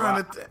just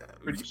trying to.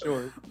 Pretty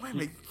sure. Wait a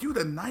minute, you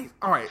the nice.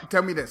 All right,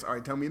 tell me this.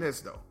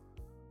 Though.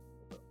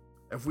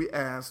 If we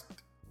asked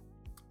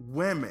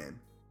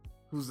women,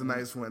 who's the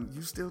nice one,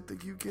 you still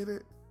think you get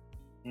it?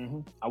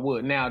 Mm-hmm. I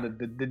would. Now the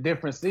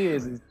difference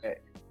is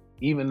that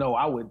even though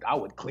I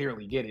would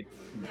clearly get it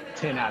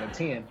 10 out of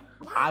 10,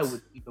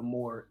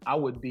 what? I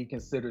would be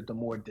considered the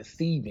more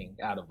deceiving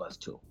out of us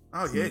two.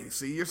 Oh yeah,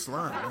 see, you're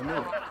slime. I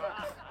know it.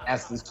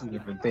 That's just 2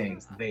 different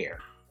things there,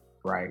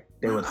 right?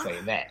 They would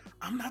say that.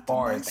 I'm not the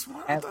nice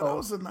one. I thought I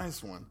was a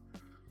nice one.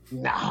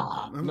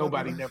 Nah,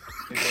 nobody never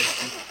said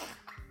that.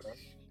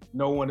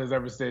 No one has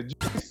ever said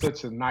you're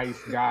such a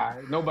nice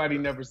guy. Nobody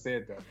never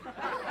said that.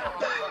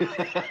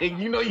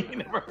 You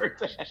never heard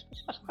that.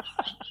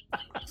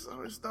 I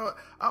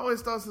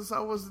always thought since I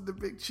wasn't the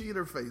big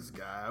cheater face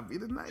guy, I'd be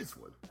the nice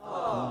one.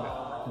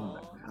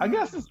 I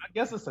guess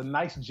it's a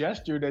nice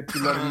gesture that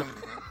you let them know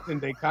in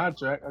their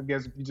contract. I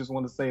guess if you just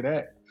want to say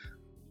that.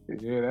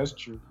 Yeah, that's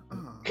true.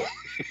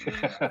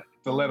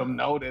 To let them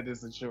know that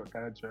it's a short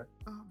contract.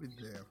 I'll be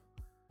damned.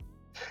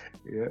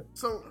 Yeah.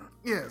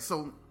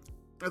 So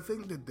I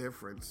think the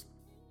difference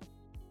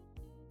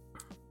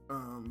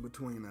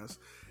between us,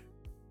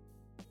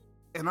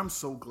 and I'm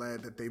so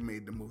glad that they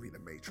made the movie The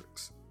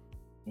Matrix.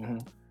 Mm-hmm.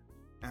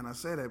 And I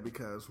say that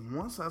because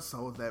once I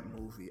saw that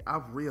movie,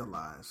 I've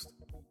realized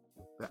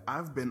that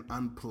I've been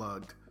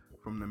unplugged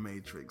from The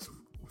Matrix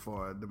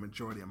for the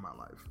majority of my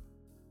life.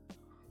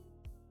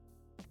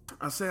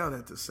 I say all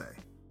that to say,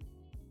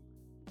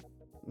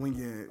 when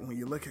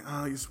you look at,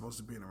 you're supposed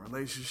to be in a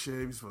relationship,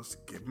 you're supposed to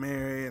get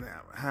married,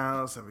 have a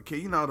house, have a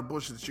kid, all the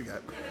bullshit that you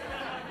got.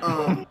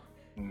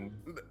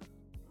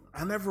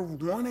 I never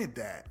wanted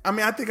that. I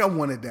mean, I think I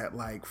wanted that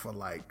for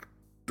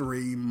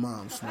 3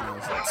 months when I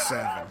was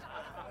 7.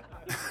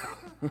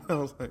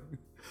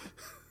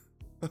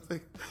 I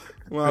think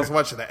when I was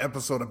watching the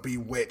episode of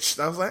Bewitched,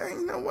 I was like, hey,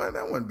 you know what?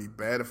 That wouldn't be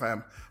bad if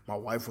my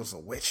wife was a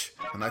witch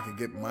and I could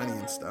get money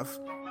and stuff.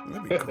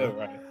 That'd be cool.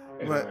 Right.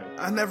 But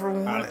I never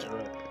wanted,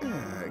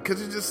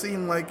 because it just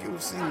seemed like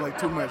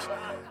too much.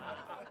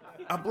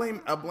 I blame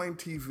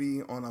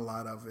TV on a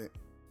lot of it.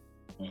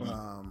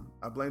 Mm-hmm.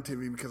 I blame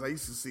TV because I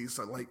used to see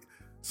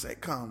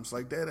sitcoms,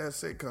 like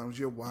dead-ass sitcoms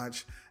you'll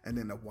watch, and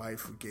then the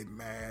wife would get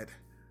mad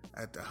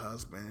at the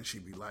husband, and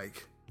she'd be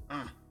like,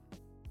 "You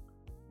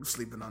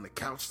sleeping on the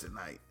couch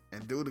tonight,"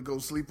 and dude would go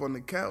sleep on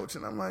the couch,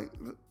 and I'm like,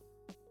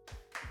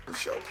 "The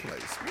show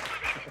place.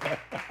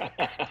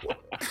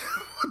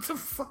 What the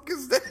fuck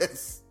is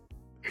this?"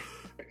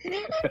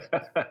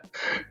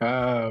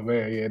 Oh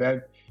man, yeah,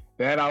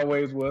 that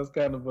always was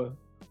kind of a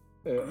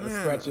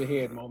scratch your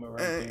head moment,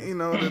 right?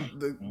 And,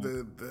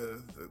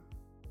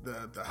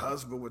 the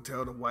husband would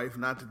tell the wife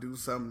not to do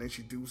something, then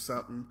she do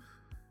something,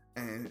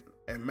 and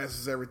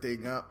messes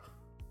everything up.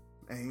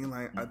 And he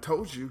like, I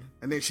told you.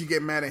 And then she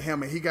get mad at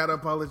him, and he got to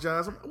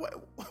apologize. I'm like,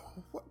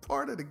 what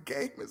part of the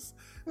game is?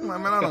 I'm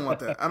like, man, I don't want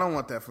that. I don't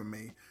want that for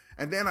me.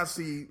 And then I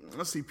see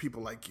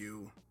people like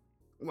you,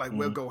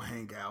 we'll go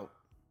hang out.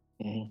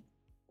 Mm-hmm.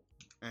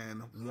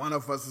 And one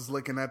of us is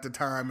looking at the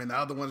time, and the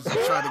other one's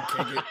just trying to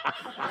kick it.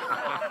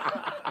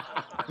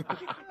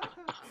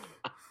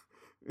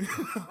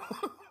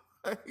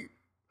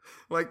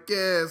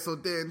 Yeah. So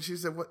then she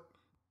said, "What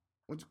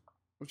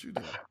you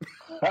doing?"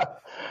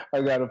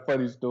 I got a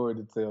funny story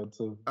to tell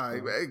too. All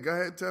right, hey, go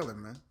ahead, tell it,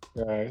 man.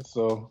 All right,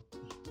 so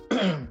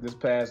this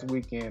past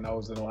weekend I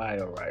was in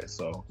Ohio, right?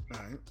 So, all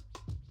right.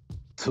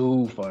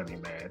 Too funny,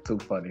 man. Too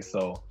funny.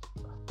 So,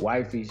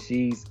 wifey,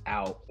 she's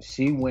out.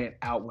 She went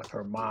out with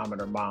her mom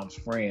and her mom's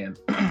friend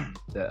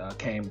that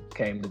came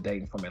to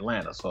Dayton from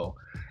Atlanta. So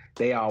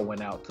they all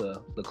went out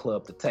to the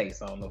club to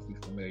Taste. I don't know if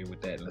you're familiar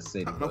with that in the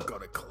city. I don't go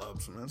to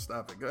clubs, man.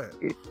 Stop it. Go ahead.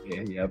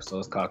 Yeah. So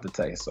it's called the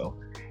Taste. So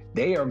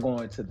they are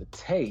going to the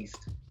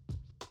Taste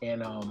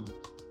and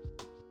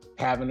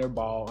having their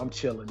ball. I'm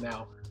chilling.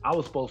 Now, I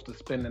was supposed to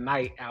spend the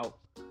night out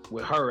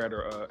with her at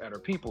her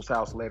people's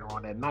house later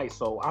on that night.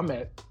 So I'm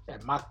at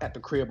the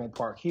crib on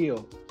Park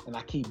Hill, and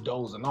I keep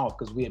dozing off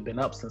because we had been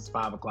up since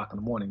 5 o'clock in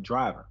the morning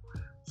driving.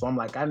 So I'm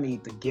like, I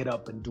need to get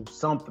up and do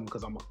something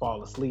because I'm gonna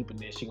fall asleep, and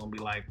then she's gonna be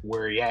like,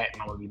 "Where are you at?"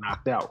 and I'm gonna be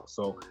knocked out.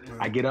 So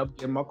I get up,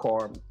 get in the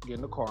car,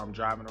 I'm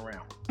driving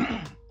around.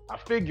 I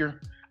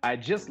figure I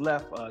just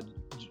left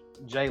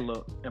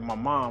Jayla and my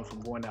mom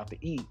from going out to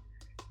eat,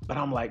 but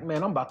I'm like,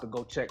 man, I'm about to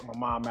go check my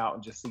mom out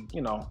and just see,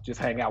 just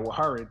hang out with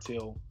her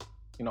until,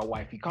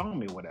 wifey call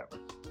me or whatever.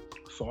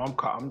 So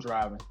I'm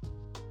driving.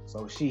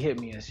 So she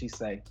hit me and she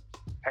say,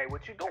 "Hey,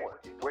 what you doing?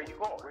 Where you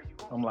going?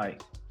 I'm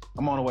like,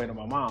 I'm on the way to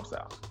my mom's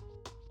house.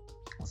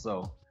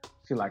 So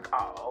she like,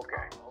 "Oh,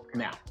 okay.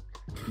 Now,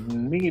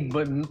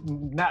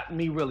 not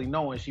me really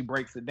knowing, she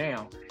breaks it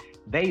down.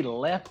 They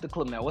left the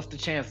club. Now, what's the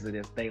chances of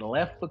this? They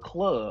left the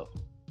club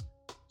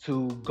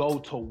to go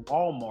to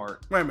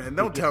Walmart. Wait a minute,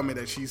 don't tell me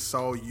that she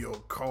saw your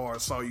car,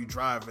 saw you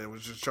driving, and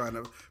was just trying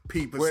to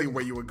peep and see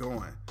where you were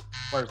going.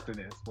 Worse than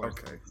this.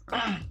 Okay.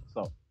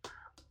 So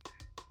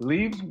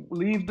leaves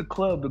the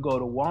club to go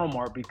to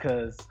Walmart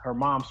because her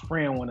mom's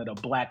friend wanted a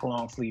black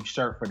long sleeve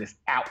shirt for this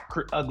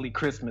ugly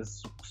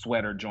Christmas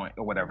sweater joint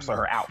or whatever, so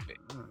her outfit.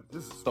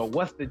 So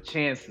what's the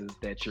chances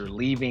that you're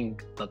leaving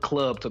the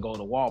club to go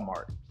to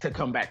Walmart to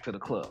come back to the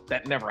club?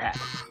 That never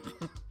happens.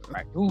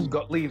 Right?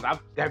 Leaves?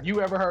 Have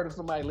you ever heard of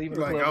somebody leaving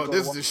the club? Oh,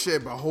 this is the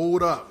shit, but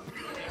hold up.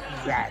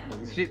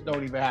 Exactly. Shit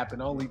don't even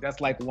happen. That's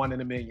like 1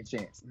 in a million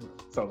chance.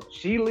 So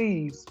she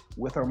leaves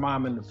with her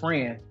mom and the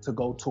friend to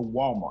go to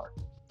Walmart.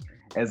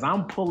 As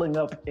I'm pulling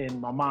up in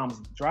my mom's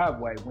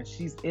driveway, when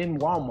she's in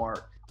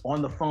Walmart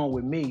on the phone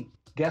with me,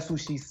 guess who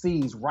she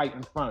sees right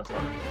in front of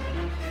her?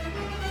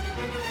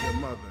 Your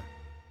mother.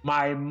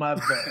 My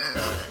mother.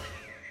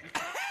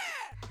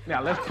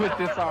 Now let's put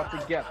this all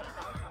together.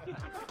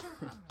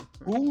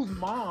 Whose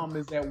mom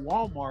is at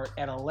Walmart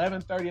at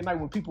 11:30 at night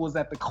when people was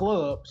at the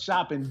club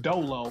shopping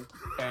Dolo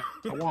at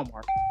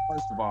Walmart?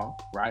 First of all,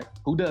 right?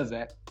 Who does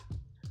that?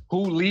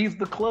 Who leaves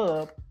the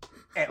club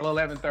at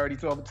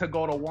 11:30 to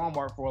go to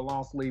Walmart for a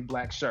long sleeve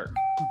black shirt?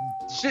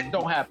 Shit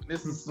don't happen.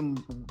 This is some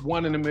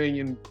 1 in a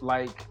million,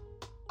 like,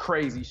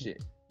 crazy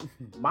shit.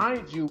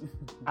 Mind you,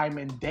 I'm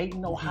in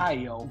Dayton,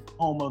 Ohio,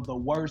 home of the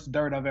worst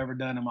dirt I've ever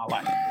done in my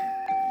life.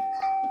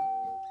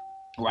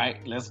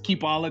 Right? Let's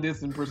keep all of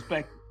this in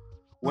perspective.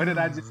 Where did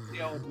I just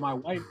tell my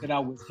wife that I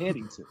was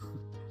heading to?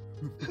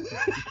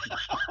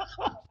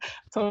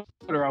 Told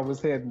her I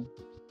was heading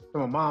to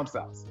my mom's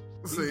house.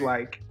 She's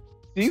like,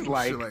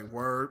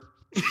 word.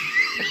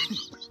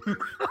 Oh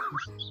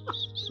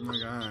my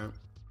God.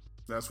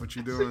 That's what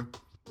you doing?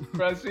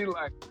 Bro, she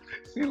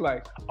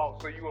like, oh,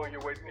 so you on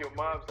your way to your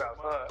mom's house,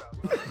 huh?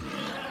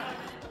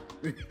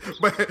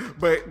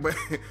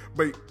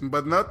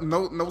 but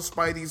no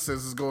Spidey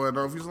says it's going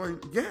off. He's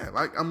like, yeah,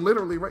 like I'm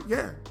literally right.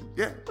 Yeah.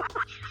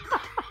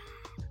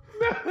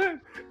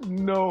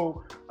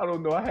 No, I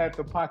don't know. I had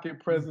the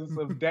pocket presence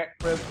of Dak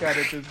Prescott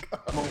at this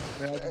moment.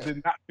 Man. I just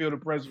did not feel the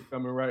pressure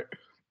coming, right?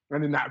 I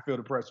did not feel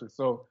the pressure.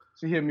 So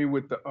she hit me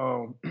with the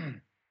well,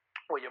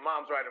 your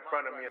mom's right in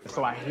front of me.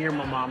 So I hear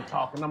my mom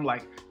talking. I'm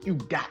like, you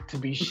got to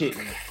be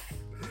shitting.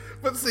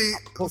 But see,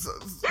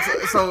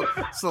 so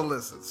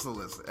listen.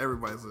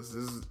 Everybody's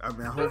listening.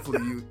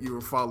 Hopefully you were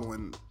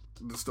following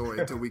the story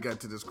until we got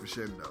to this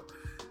crescendo.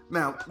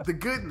 Now, the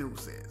good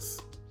news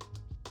is,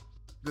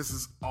 this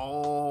is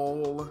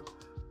all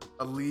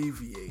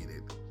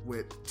alleviated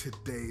with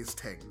today's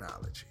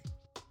technology.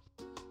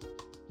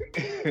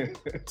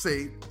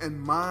 See,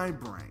 in my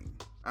brain,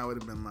 I would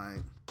have been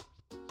like,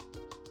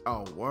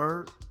 oh,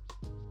 word?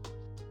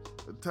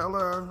 Tell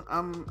her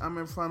I'm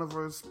in front of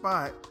her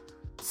spot.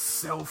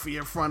 Selfie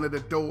in front of the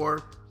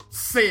door.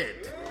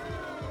 Send.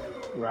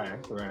 Right.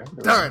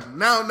 Done.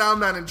 Now I'm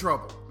not in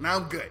trouble. Now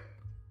I'm good.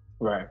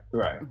 Right.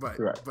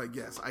 But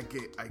yes, I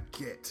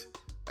get.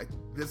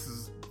 This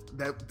is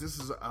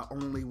a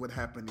only what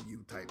happened to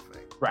you type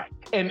thing. Right.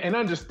 And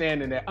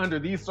understanding that under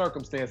these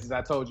circumstances,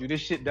 I told you,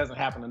 this shit doesn't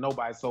happen to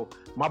nobody. So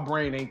my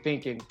brain ain't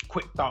thinking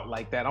quick thought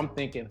like that. I'm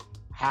thinking,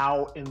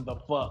 how in the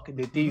fuck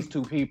did these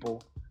two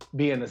people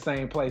be in the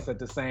same place at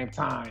the same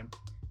time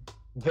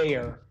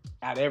there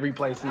at every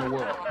place in the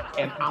world?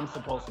 And I'm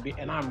supposed to be,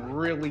 and I'm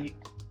really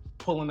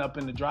pulling up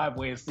in the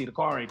driveway and see the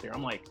car ain't there.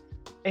 I'm like,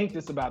 ain't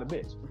this about a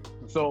bitch?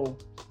 So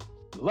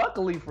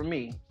luckily for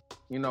me,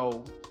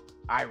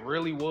 I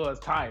really was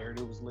tired.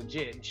 It was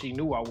legit. And she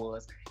knew I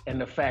was. And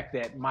the fact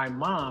that my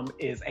mom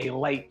is a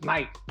late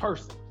night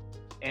person,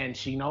 and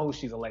she knows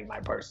she's a late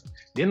night person.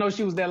 Didn't know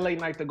she was that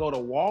late night to go to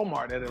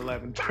Walmart at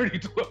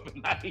 11:30, 12 at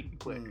night.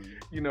 But,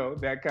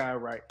 that kind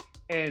of right.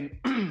 And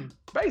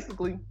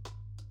basically,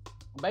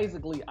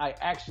 I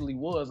actually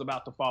was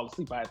about to fall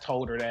asleep. I had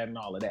told her that and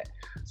all of that.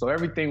 So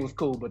everything was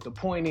cool. But the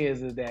point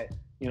is that,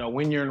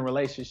 when you're in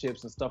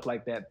relationships and stuff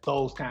like that,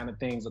 those kind of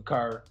things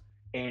occur,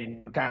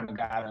 and you kind of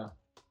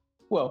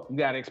you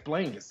gotta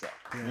explain yourself.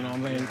 You know what I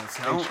mean?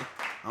 I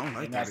don't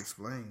like that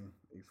explain.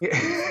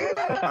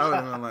 I would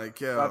have been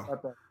like, yo,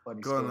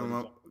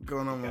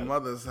 going to my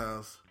mother's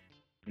house.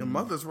 Your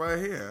mother's right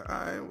here.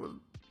 I would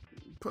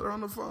put her on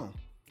the phone.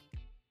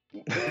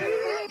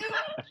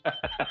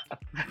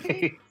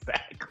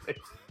 Exactly.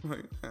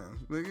 Like,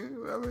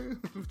 nigga,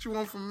 what you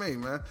want from me,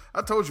 man?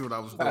 I told you what I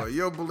was doing.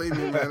 You don't believe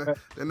me, man?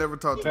 They never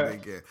talk to me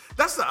again.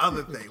 That's the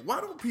other thing.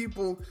 Why don't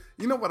people?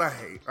 You know what I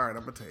hate? All right,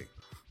 I'm gonna tell you.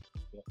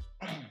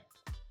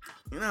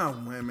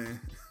 Women.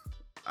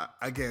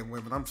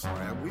 Women. I'm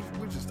sorry.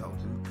 We're just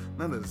talking.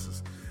 None of this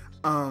is.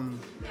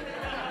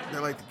 They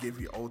like to give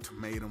you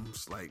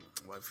ultimatums, like,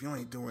 well, if you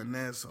ain't doing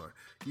this, or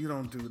you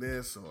don't do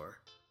this, or.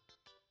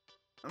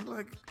 I'm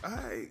like,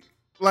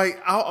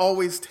 I'll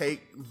always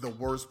take the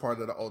worst part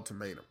of the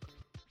ultimatum.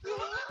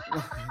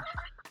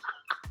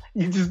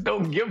 You just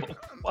don't give them.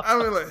 I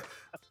mean, like,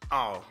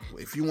 oh,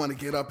 if you want to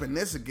get up in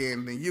this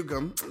again, then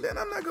then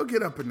I'm not gonna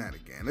get up in that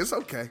again. It's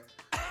okay.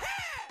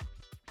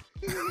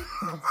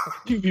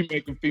 You be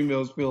making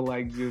females feel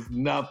like just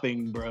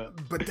nothing, bro.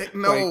 But they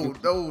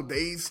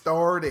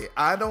started.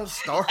 I don't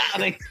start.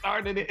 They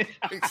started it.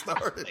 They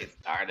started it.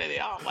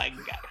 Oh my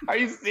God. Are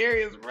you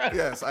serious, bro?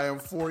 Yes, I am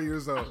 4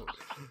 years old.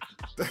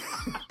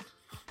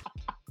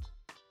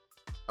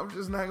 I'm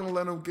just not gonna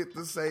let them get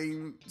the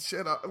same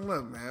shit up.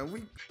 Look,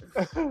 man,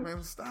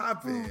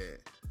 stop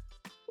it.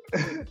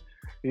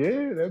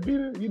 Yeah, that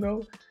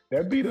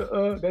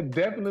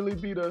definitely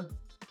be the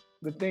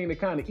thing that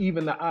kind of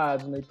even the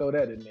odds when they throw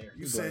that in there.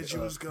 You said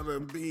you was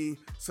gonna be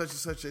such and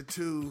such a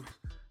 2,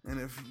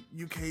 and if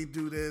you can't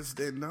do this,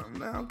 then no,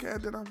 okay,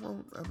 then I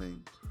won't. I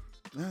mean,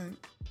 all right.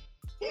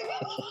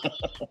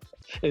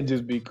 And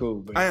just be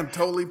cool, man. I am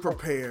totally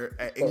prepared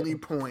at any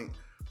point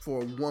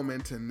for a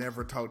woman to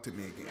never talk to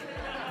me again.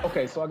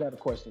 Okay, so I got a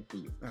question for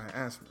you. All right,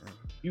 ask me.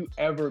 You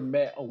ever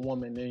met a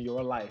woman in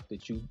your life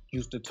that you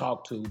used to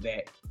talk to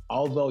that,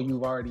 although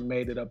you've already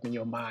made it up in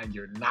your mind,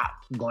 you're not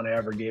going to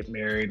ever get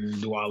married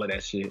and do all of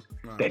that shit,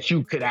 right, that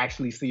you could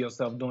actually see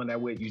yourself doing that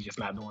with, you just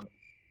not doing it?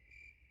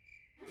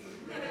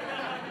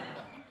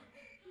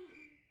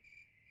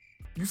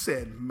 You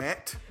said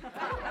met?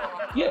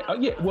 Yeah,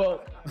 yeah.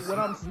 Well, what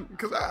I'm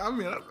Because I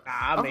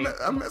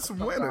met some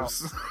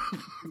winners.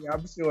 Yeah,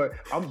 I'm sure.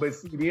 But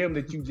see them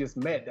that you just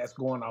met, that's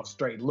going off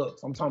straight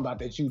looks. I'm talking about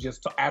that you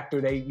just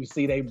after you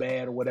see they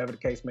bad or whatever the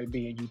case may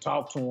be, and you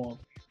talk to them,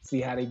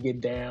 see how they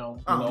get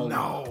down. You know? No.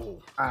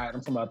 All right,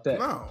 I'm talking about that.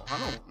 No,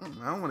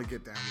 I don't want to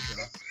get down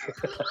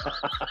with them.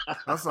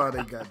 I saw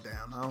they got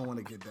down. I don't want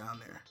to get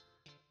down there.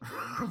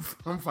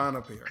 I'm fine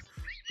up here.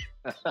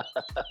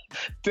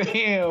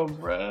 Damn,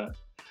 bruh.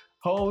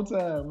 Whole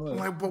time. Look.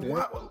 Like, but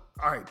what?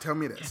 All right, tell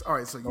me this. All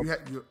right, so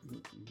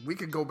we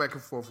could go back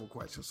and forth with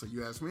questions. So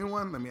you ask me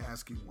one, let me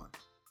ask you one.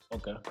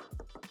 Okay.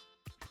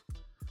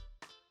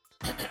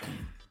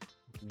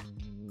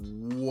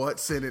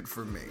 What's in it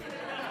for me?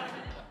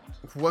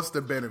 What's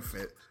the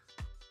benefit?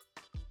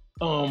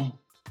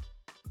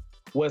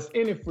 What's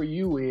in it for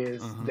you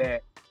is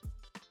that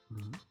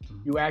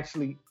you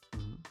actually,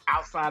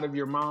 outside of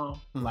your mom,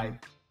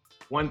 like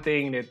one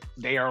thing that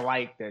they are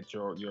like, that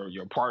your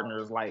partner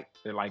is like,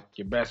 they're like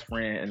your best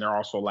friend, and they're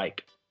also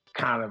like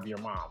kind of your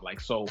mom. Like,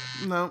 so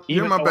no,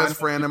 you're my best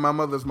friend, and my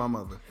mother's my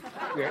mother.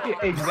 Yeah,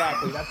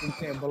 exactly. That's what I'm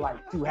saying. But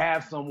like to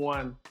have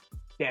someone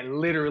that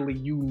literally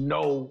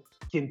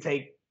can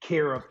take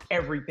care of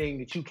everything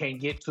that you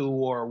can't get to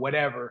or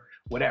whatever.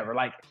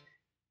 Like,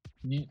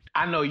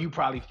 I know you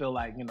probably feel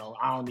like,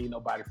 I don't need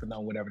nobody for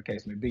nothing, whatever the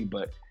case may be.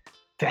 But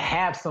to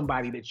have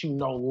somebody that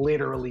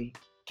literally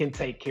can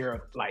take care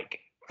of, like,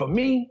 for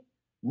me,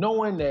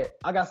 knowing that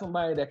I got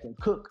somebody that can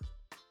cook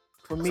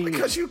for me.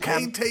 Because you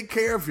can't take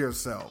care of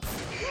yourself.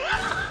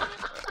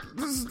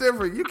 This is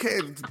different. You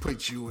can't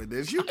put you in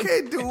this. You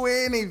can't do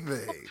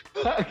anything.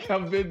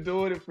 I've been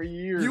doing it for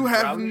years. You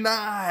have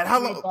not.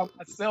 How long? By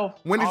myself.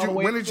 When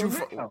did you?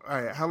 All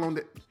right. How long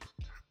did?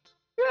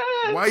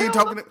 Why are you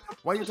talking?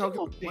 Why are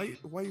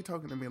you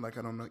talking to me like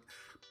I don't know?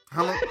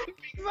 How long?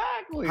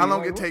 Exactly. How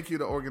long did it take you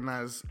to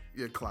organize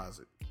your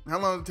closet? How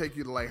long did it take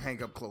you to like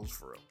hang up clothes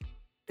for real?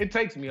 It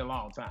takes me a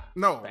long time.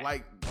 No,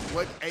 like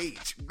what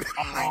age?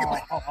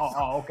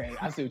 Okay.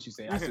 I see what you're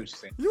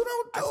saying. You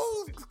don't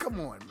do. Come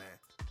on, man.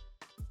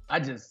 I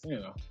just,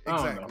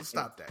 Exactly.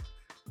 Stop that.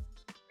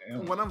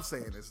 Damn. What I'm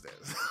saying is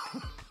this.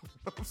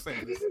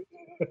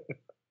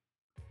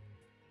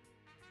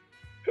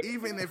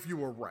 Even if you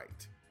were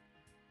right,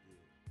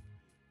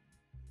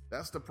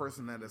 that's the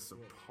person that is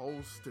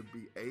supposed to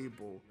be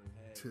able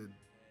to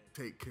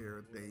take care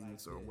of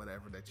things or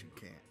whatever that you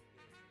can't.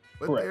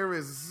 But Correct. There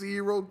is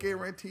zero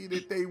guarantee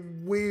that they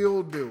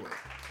will do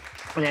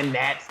it. And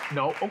that's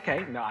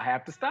I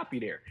have to stop you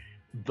there.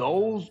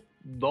 Those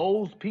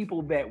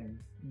people that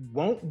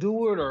won't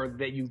do it or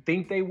that you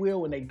think they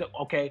will and they do,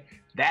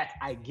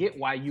 I get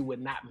why you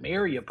would not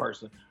marry a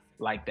person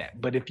like that.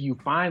 But if you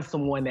find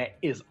someone that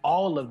is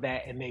all of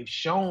that and they've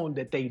shown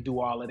that they do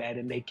all of that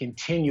and they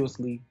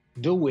continuously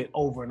do it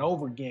over and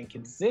over again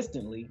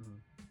consistently,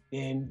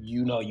 then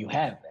you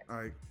have that. All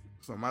right,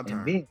 so my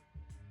turn.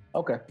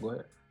 Okay, go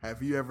ahead.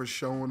 Have you ever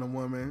shown a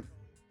woman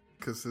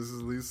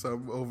consistently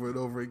something over and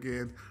over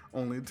again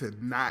only to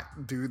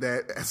not do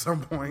that at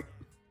some point?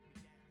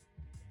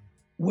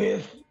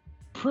 With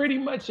pretty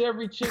much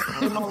every chick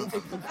in my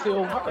life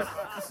until her.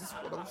 This is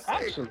what I'm saying.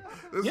 Actually,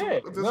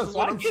 this is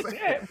what I'm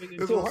saying.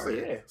 Until her,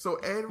 yeah. So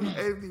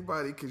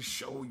anybody can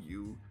show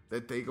you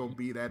that they gonna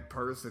be that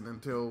person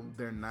until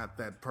they're not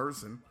that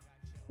person.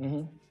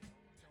 Mm-hmm.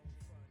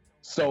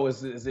 So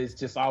it's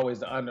just always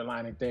the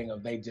underlining thing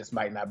of they just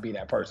might not be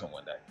that person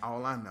one day.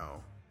 All I know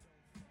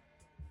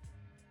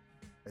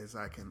is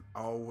I can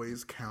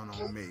always count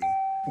on me,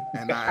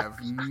 and I have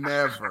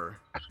never,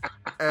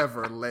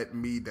 ever let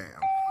me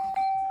down.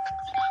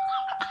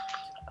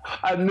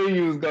 I knew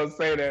you was gonna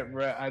say that,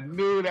 bro. I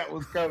knew that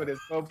was coming at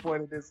some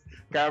point in this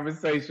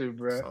conversation,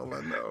 bro. That's all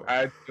I know.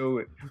 I knew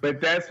it.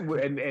 But that's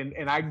what,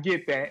 and I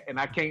get that, and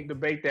I can't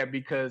debate that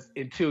because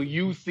until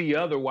you see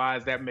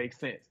otherwise, that makes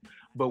sense.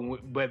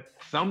 But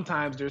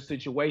sometimes there's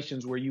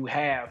situations where you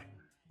have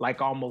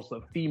like almost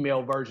a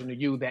female version of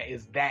you that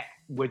is that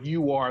what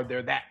you are.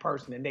 They're that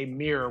person, and they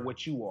mirror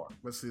what you are.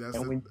 But see, that's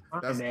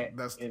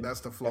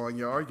the flaw in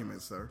your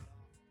argument, sir.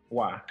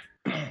 Why?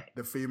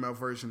 The female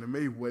version of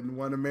me wouldn't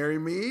want to marry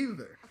me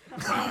either.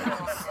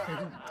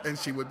 And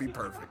she would be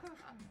perfect.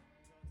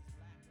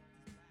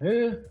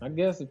 Yeah, I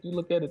guess if you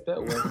look at it that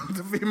way.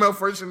 The female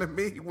version of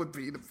me would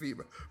be the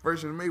female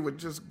version of me with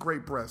just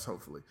great breasts,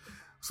 hopefully.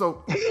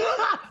 So,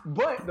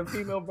 but the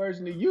female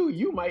version of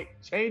you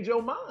might change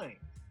your mind.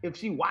 If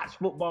she watched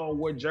football and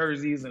wore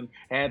jerseys and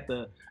had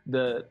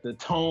the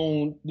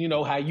tone,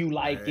 how you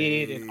like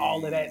it and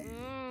all of that,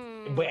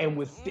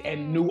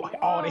 and knew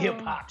all the hip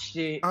hop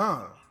shit.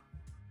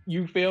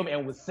 You feel me?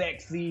 And was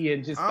sexy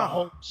and just the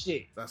whole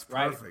shit. That's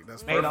perfect. Right?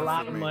 That's made perfect a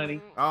lot of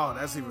money. Oh,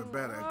 that's even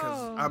better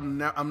because I'm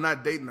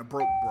not dating a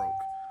broke.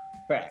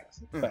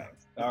 Facts.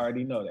 I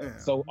already know that. Yeah.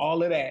 So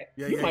all of that,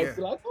 you might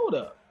be like, hold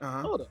up.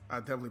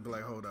 I'd definitely be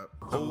like, hold up.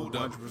 Hold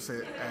up.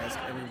 100% ask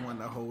everyone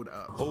to hold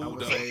up.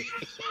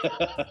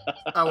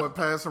 I would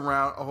pass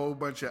around a whole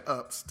bunch of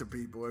ups to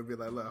people and be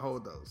like, look,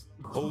 hold those.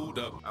 Hold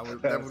up. I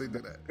would definitely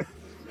do that.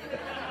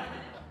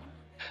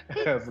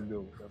 That's a good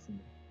one.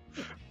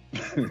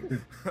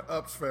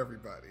 Ups for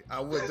everybody. I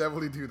would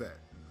definitely do that.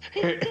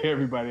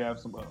 Everybody have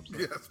some ups.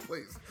 Yes,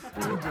 please.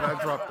 Do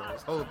not drop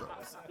those. Hold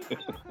those.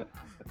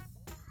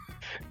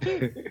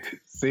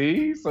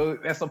 See? So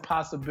that's a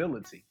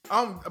possibility.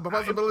 A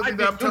possibility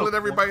that I'm telling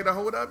everybody to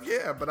hold up?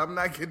 Yeah, but I'm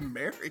not getting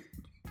married.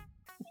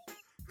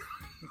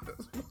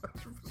 That's 100%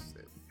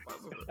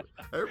 possible.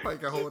 Everybody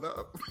can hold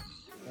up.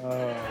 Oh,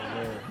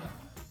 man.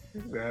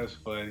 That's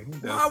funny.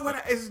 Why would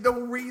I? There's no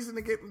reason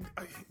to get.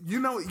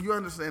 You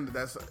understand that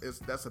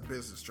that's a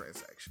business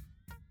transaction.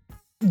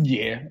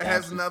 Yeah, it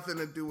has nothing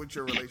to do with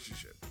your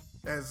relationship.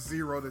 It has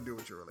zero to do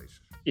with your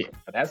relationship. Yeah,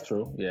 that's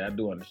true. Yeah, I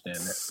do understand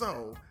that.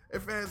 So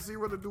if it has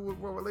zero to do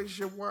with our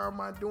relationship, why am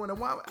I doing it?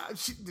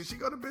 Did she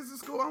go to business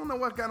school? I don't know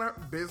what kind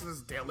of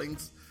business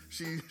dealings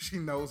she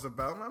knows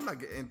about. I'm not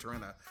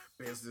entering a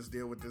business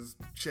deal with this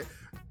chick.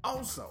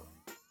 Also,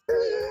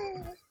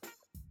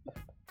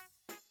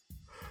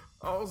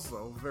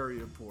 very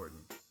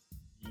important.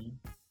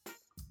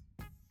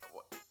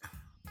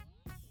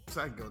 So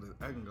I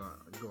can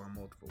go on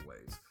multiple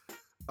ways.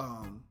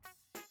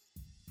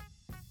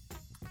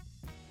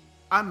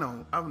 I've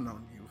known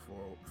you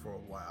for a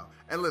while,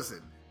 and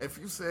listen, if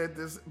you said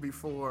this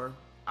before,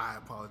 I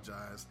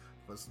apologize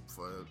for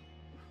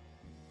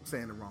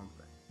saying the wrong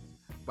thing.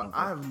 But okay.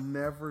 I've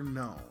never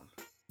known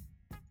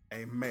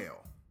a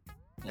male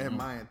in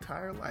my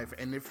entire life,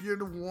 and if you're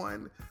the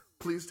one,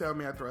 please tell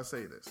me after I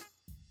say this.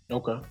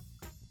 Okay.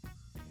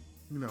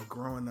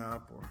 Growing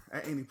up or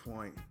at any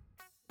point,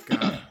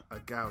 a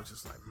guy was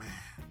just like, man,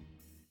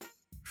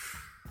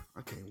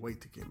 I can't wait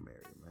to get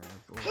married, man.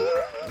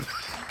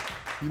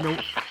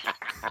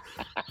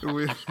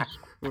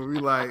 when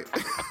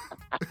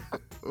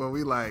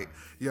we like,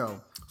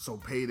 yo, so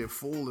paid in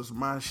full is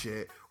my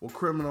shit, or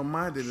criminal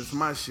minded is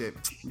my shit.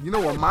 You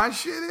know what my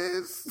shit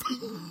is?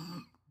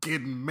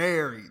 Getting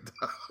married.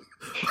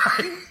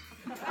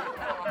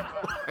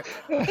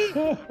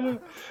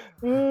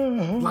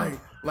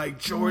 like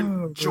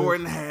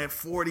Jordan had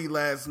 40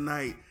 last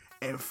night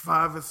and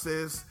 5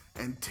 assists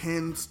and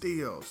 10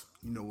 steals.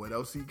 You know what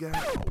else he got?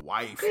 A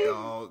wife,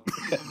 dog.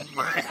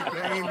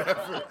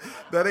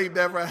 that ain't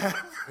never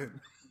happened.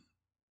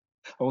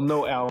 Oh,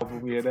 no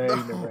album, yeah, that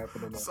ain't never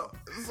happened.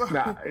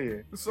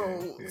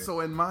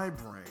 So in my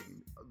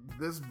brain,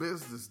 this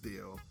business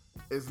deal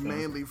is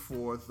mainly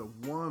for the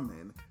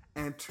woman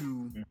and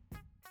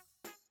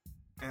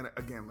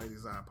again,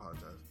 ladies, I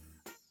apologize,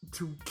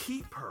 to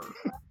keep her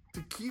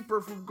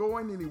from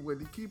going anywhere,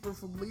 to keep her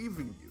from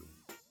leaving you.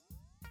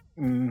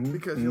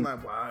 Because you're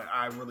like, well,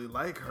 I really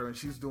like her, and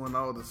she's doing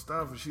all the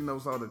stuff, and she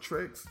knows all the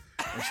tricks,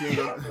 and she ain't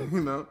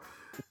gonna,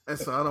 and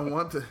so I don't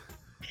want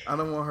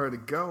her to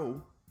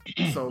go.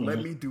 So let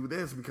me do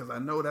this because I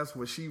know that's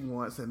what she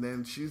wants, and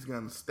then she's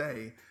gonna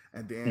stay,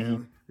 and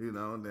then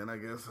then I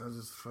guess I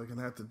just fucking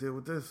have to deal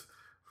with this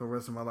for the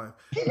rest of my life.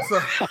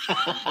 So,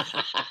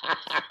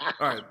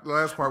 all right, the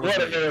last part was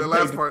me. The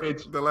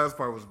last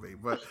part was me,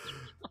 but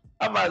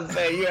I'm about to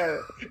say, yeah.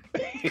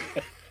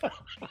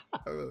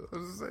 I'm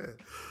just saying.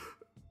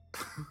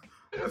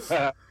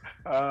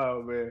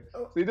 Oh man!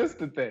 See, this is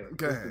the thing.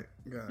 Go ahead.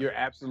 You're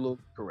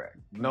absolutely correct.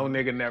 No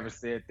nigga never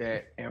said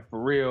that, and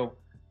for real,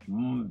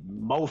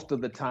 most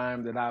of the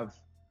time that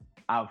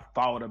I've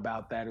thought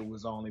about that, it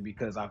was only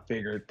because I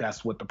figured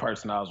that's what the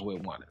person I was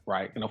with wanted,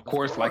 right? And of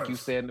course, like you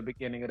said in the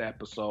beginning of the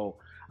episode,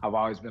 I've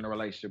always been a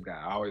relationship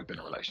guy. I've always been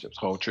in relationships,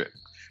 whole trip,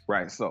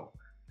 right? So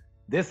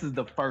this is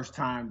the first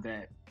time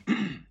that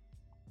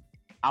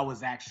I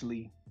was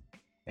actually,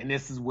 and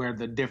this is where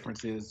the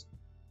difference is.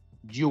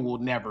 You will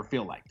never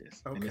feel like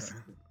this. Okay.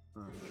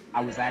 And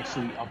I was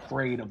actually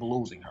afraid of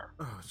losing her.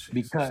 Oh,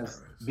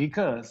 because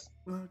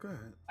well, go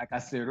ahead. Like I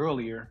said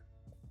earlier,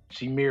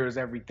 she mirrors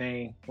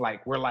everything.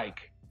 Like we're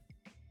like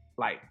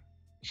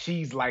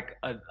she's like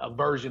a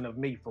version of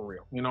me for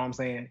real. You know what I'm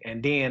saying?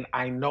 And then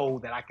I know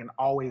that I can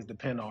always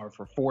depend on her.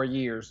 For 4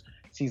 years,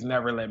 she's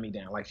never let me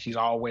down. Like she's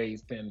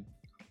always been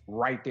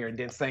right there. And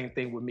then same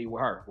thing with me with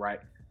her, right?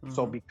 Mm-hmm.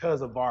 So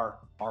because of our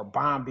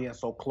bond being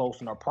so close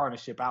and our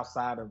partnership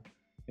outside of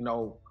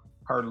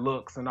her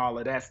looks and all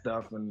of that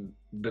stuff and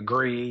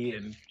degree,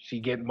 and she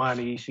get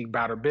money, she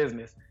about her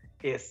business.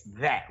 It's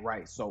that,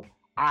 right? So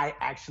I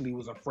actually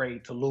was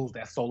afraid to lose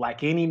that. So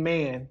like any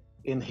man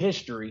in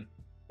history,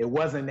 it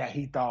wasn't that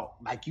he thought,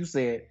 like you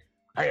said,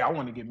 hey, I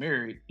want to get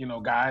married.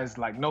 Guys,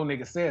 like no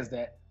nigga says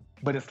that.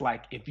 But it's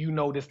like, if you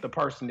know this the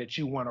person that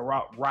you want to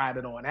ride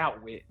it on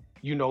out with,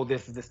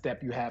 this is the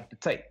step you have to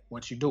take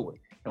once you do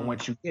it. And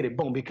once you get it,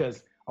 boom,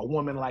 because a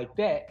woman like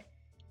that,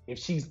 if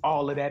she's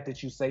all of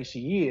that you say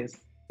she is,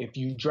 if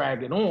you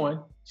drag it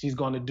on, she's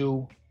going to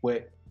do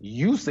what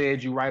you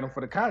said you write them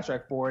for the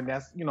contract for, and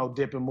that's,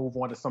 dip and move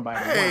on to somebody.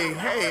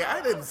 Hey, I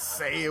didn't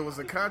say it was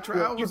a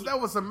contract. That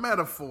was a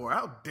metaphor.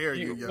 How dare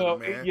you, young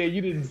man? Yeah,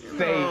 you didn't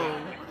say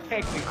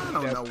technically. I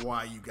don't know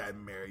why you got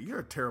married. You're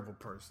a terrible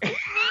person.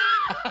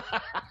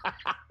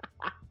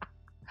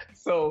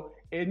 So,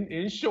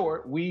 in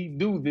short, we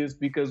do this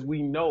because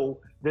we know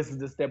this is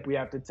the step we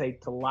have to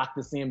take to lock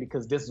this in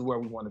because this is where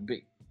we want to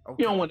be.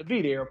 You don't want to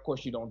be there, of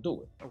course you don't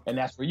do it. Okay. And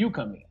that's where you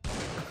come in.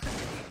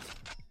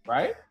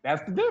 Right?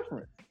 That's the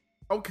difference.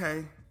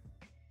 Okay.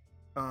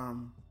 I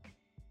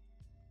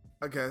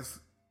guess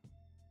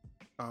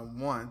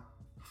one.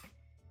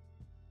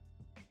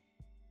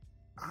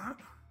 I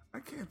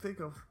can't think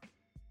of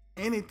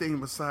anything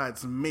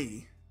besides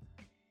me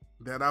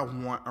that I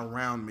want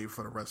around me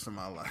for the rest of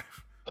my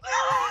life.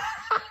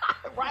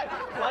 Right?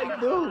 Like,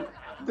 dude,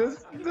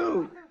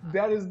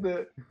 that is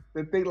the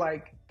thing.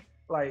 Like,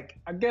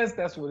 I guess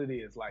that's what it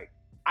is. Like,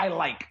 I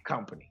like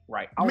company,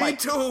 right? Me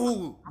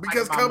too,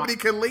 because company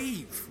can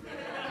leave.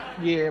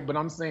 Yeah, but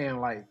I'm saying,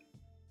 like,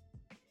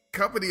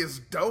 company is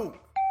dope.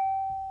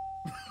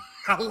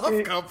 I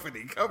love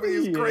company. Company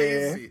is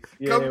crazy.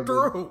 Come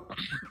through.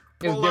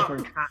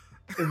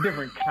 It's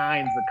different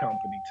kinds of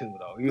company too,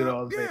 though. You know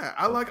what I'm saying? Yeah,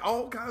 I like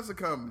all kinds of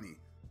company.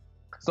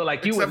 So,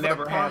 like, you would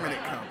never have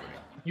permanent company.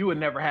 You would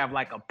never have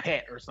like a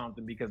pet or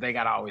something because they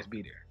gotta always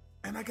be there.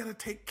 And I gotta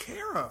take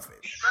care of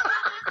it.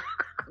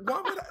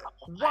 Why would I?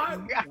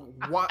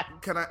 Why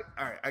can I?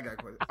 All right, I got a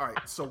question. All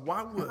right, so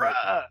why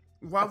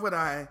would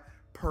I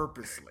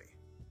purposely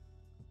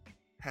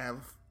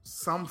have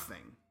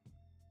something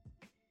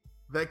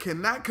that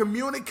cannot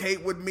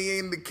communicate with me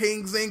in the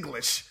King's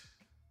English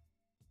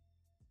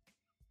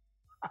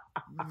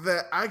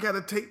that I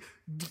gotta take?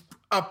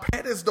 A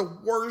pet is the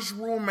worst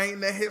roommate in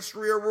the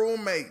history of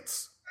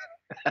roommates.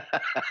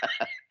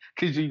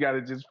 Because you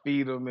gotta just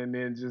feed them and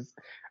then just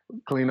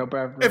clean up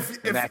after them.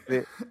 That's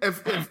it.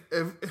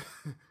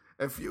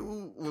 If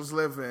you was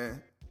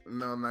living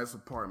in a nice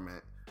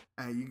apartment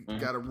and you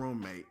got a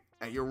roommate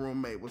and your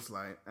roommate was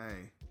like,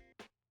 "Hey,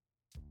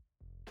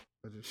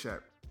 I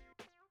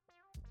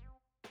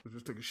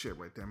just took a shit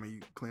right there. Man,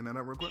 you clean that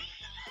up real quick."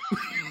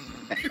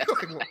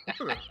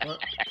 What?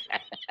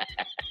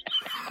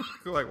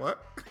 You're like,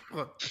 what?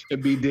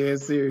 It'd be dead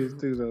serious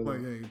too, though.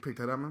 Like, yeah, you picked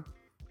that up, man.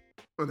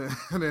 And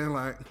then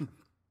like,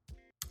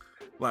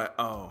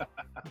 oh,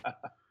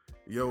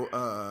 your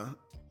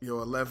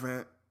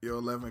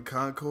 11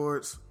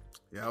 Concords.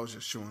 Yeah, I was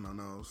just chewing on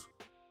those.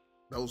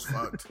 Those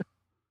fucked.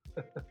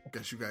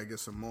 Guess you gotta get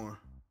some more.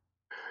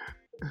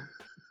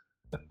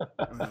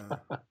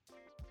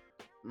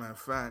 Matter of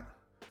fact,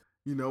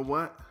 you know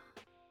what?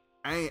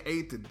 I ain't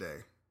ate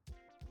today.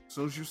 As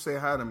soon as you say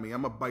hi to me,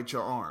 I'm gonna bite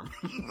your arm.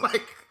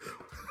 Like,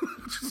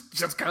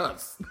 just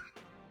cuz.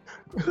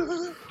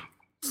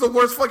 It's the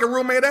worst fucking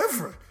roommate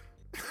ever.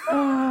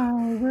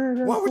 Oh,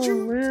 man, why would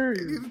you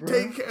hilarious,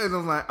 take care? And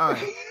I'm like, all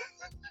right,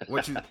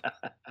 what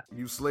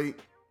you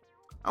sleep?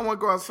 I want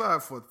to go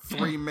outside for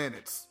 3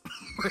 minutes.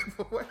 Like,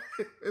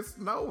 it's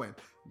snowing.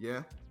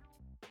 Yeah,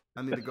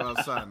 I need to go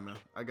outside, man.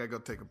 I gotta go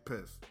take a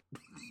piss.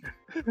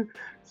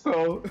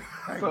 So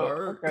I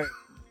got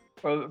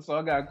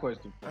a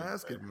question for you.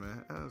 Ask it,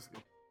 man. Ask it.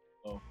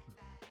 So,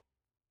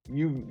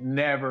 you've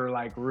never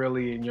like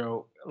really in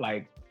your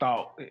like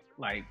thought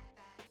like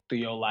through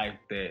your life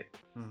that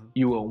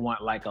you would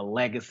want like a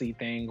legacy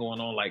thing going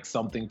on, like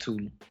something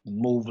to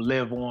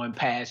live on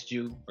past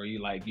you, or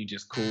you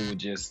just cool with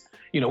just,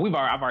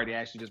 I've already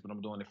asked you this, but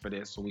I'm doing it for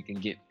this so we can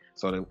get,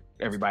 so that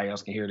everybody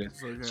else can hear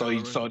this, so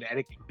that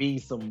it can be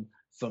some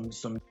for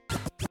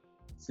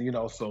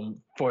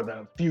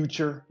the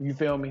future, you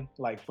feel me?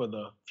 Like for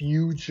the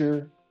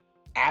future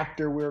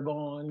after we're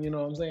gone, you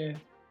know what I'm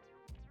saying?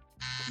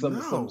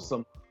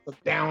 Some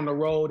down the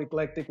road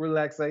eclectic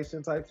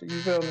relaxation type shit,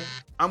 you feel me?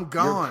 I'm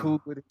gone. You're cool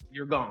with it.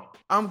 You're gone.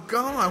 I'm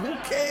gone. Who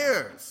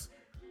cares?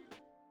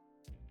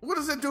 What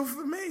does it do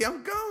for me?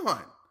 I'm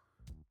gone.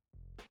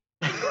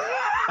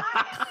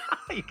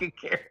 You can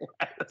care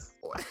less.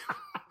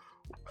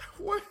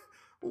 What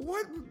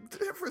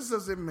difference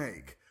does it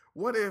make?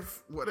 What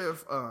if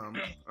I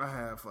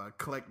have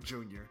Kleck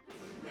Jr.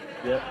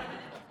 Yep.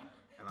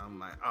 And I'm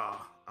like,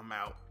 oh, I'm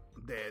out.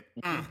 I'm dead.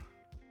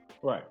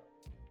 Right.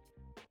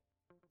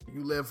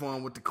 You live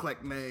on with the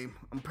Kleck name.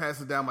 I'm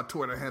passing down my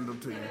Twitter handle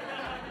to you.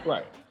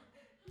 Right.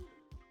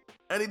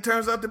 And he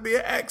turns out to be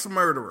an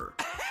ex-murderer.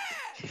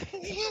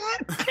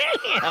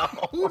 Damn.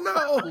 Who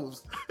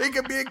knows? He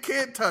could be a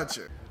kid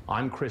toucher.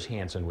 I'm Chris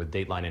Hansen with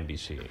Dateline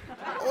NBC.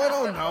 Oh, I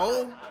don't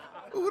know.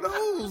 Who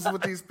knows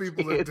what these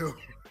people are doing?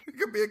 He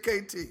could be a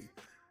KT.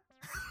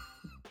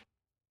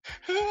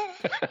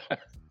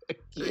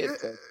 Yeah.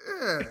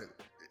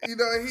 He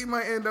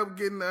might end up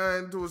getting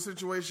into a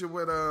situation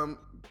with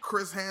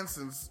Chris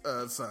Hansen's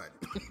son.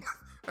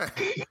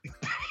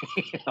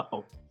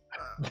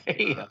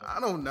 Damn. I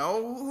don't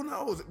know. Who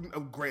knows?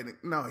 Great.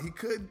 No, he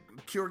could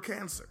cure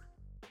cancer.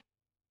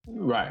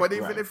 Right. But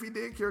even if he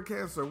did cure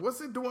cancer, what's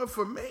it doing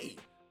for me?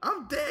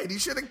 I'm dead. He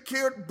should have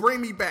cured.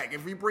 Bring me back.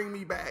 If he bring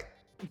me back,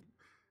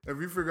 if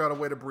you figure out a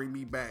way to bring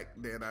me back,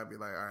 then I'd be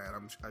like, all right,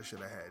 I should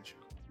have had you.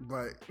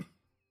 But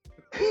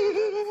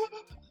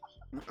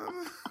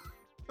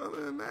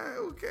other than that,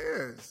 who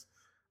cares?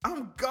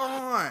 I'm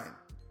gone.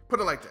 Put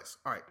it like this.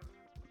 All right.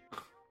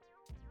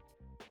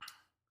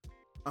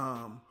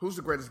 Who's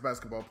the greatest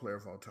basketball player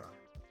of all time?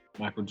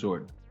 Michael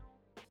Jordan.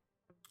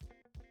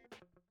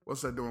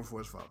 What's that doing for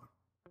his father?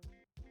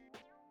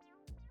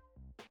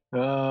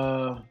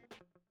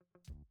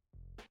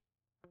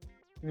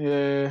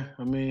 Yeah,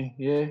 I mean,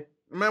 yeah.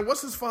 Man,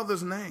 what's his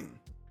father's name?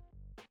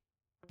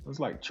 It's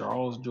like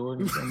Charles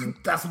Jordan. Or something.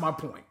 That's my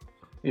point.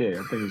 Yeah,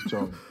 I think it's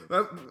Charles.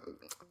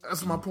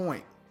 That's my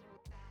point.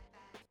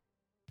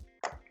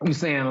 You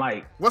saying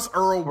like what's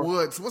Earl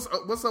Woods? What's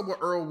up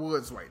with Earl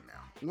Woods right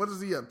now? What is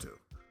he up to?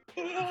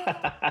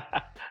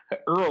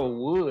 Earl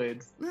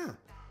Woods? Yeah.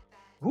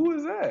 Who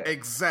is that?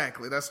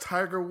 Exactly. That's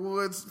Tiger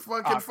Woods'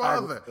 fucking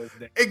father.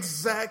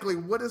 Exactly.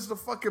 What is the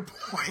fucking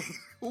point?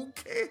 Who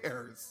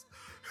cares?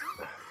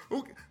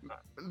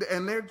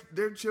 And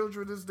their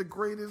children is the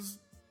greatest,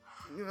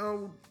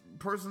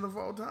 person of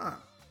all time.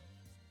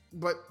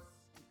 But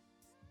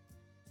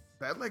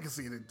that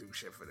legacy didn't do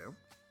shit for them.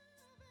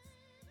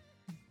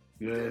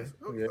 Yeah.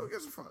 Who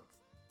gives a fuck?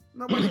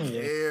 Nobody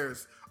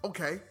cares.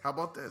 Okay, how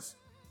about this?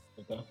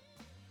 Okay.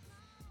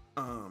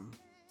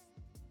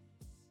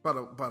 By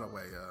the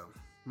way,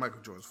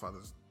 Michael Jordan's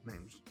father's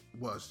name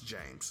was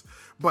James.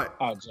 But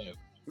James.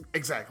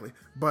 Exactly.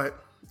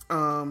 But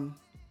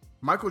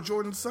Michael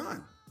Jordan's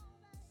son.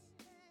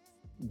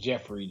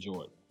 Jeffrey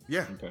Jordan.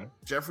 Yeah. Okay.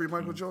 Jeffrey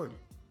Michael Jordan.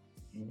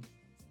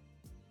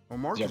 Or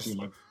Marcus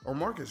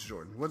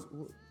Jordan.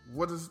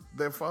 What is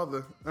their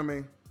father? I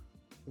mean,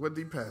 what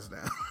did he pass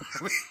down?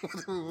 I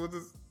mean,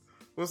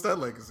 what's that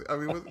legacy? I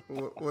mean,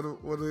 what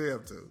do they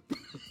have to?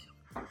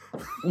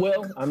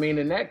 Well, I mean,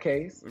 in that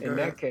case,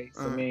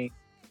 I mean,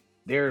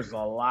 there's a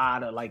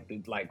lot of like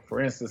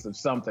for instance, if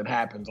something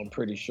happens, I'm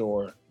pretty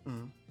sure, I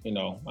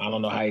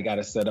don't know how he got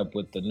it set up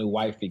with the new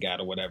wife he got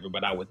or whatever,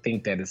 but I would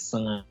think that his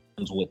sons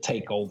would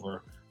take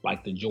over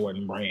like the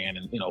Jordan brand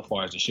and, as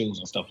far as the shoes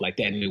and stuff like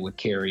that, and they would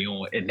carry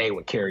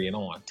it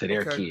on to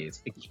their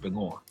kids. It keep it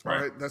going. Right?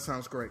 All right, that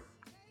sounds great.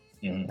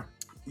 Mm-hmm.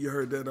 You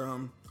heard that,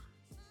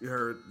 you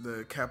heard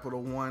the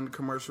Capital One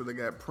commercial that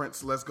got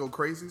Prince Let's Go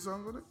Crazy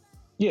song with it?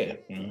 Yeah.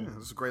 Yeah,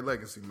 it's a great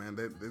legacy, man.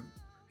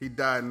 He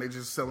died and they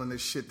just selling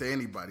this shit to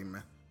anybody,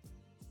 man.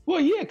 Well,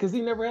 yeah, because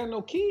he never had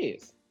no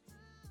kids.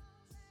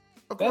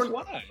 That's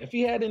why. If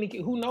he had any,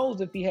 who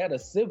knows if he had a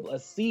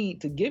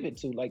seed to give it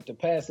to, like to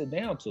pass it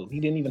down to.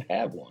 He didn't even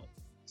have one.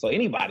 So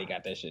anybody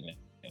got that shit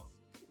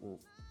now.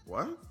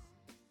 What?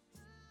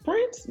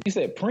 Prince? You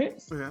said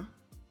Prince? Yeah.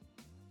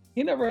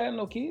 He never had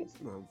no kids?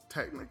 Well,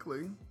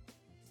 technically.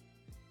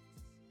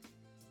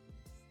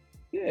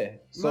 Yeah.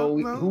 So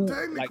no,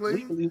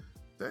 technically.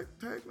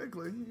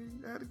 Technically,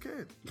 he had a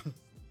kid.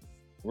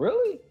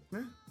 Really?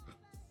 Yeah.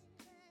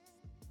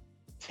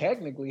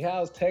 Technically,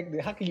 how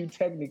can you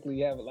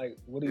technically have it? Like,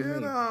 what do you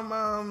mean?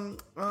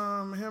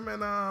 Him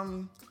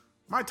and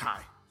Mai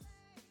Tai.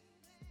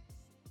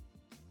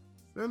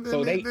 Didn't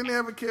they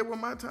have a kid with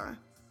Mai Tai?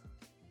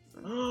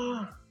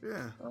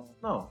 Yeah.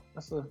 No,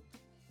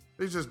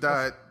 He just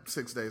died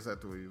 6 days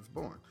after he was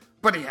born,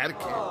 but he had a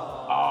kid.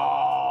 Oh,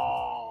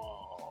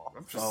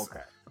 I'm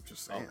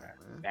just saying. Okay.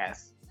 Man.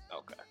 That's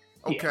okay.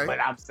 Okay, yeah, but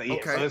I'm saying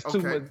so there's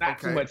too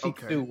much he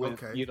can do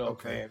with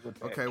Okay.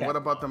 What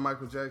about the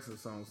Michael Jackson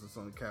songs that's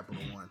on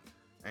Capital One?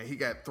 And he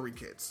got 3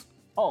 kids.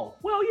 Oh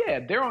well,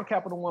 yeah, they're on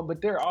Capital One,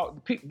 but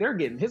they're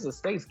getting his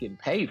estate's getting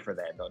paid for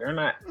that though. They're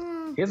not.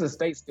 His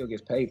estate still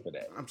gets paid for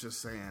that. I'm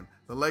just saying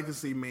the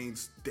legacy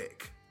means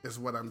dick is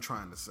what I'm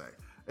trying to say.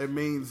 It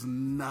means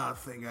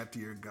nothing after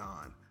you're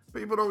gone.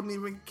 People don't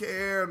even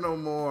care no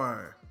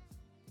more.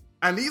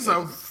 And these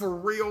are for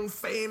real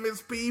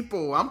famous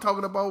people. I'm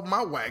talking about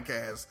my whack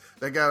ass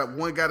that got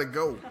to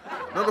go.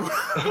 None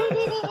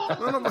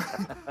of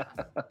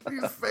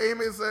these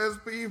famous ass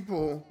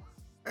people.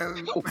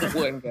 And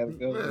one got to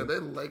go. Yeah,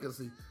 their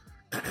legacy.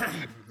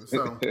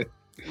 So,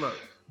 look,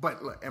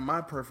 in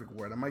my perfect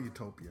world, in my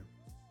utopia,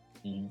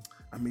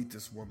 I meet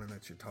this woman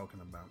that you're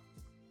talking about.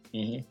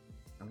 Mm-hmm.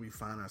 And we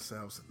find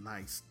ourselves a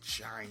nice,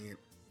 giant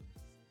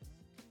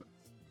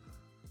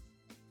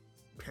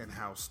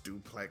penthouse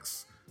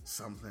duplex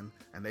something,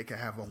 and they can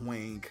have a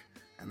wing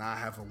and I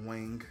have a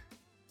wing,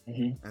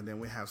 and then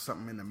we have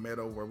something in the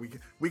middle where we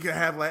can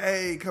have like,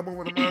 hey, come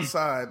over to my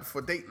side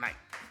for date night.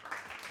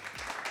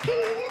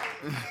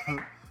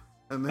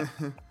 And then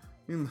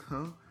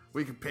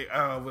we can pick,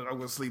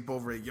 we'll sleep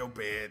over in your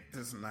bed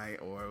this night,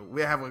 or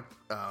we have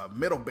a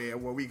middle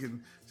bed where we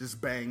can just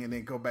bang and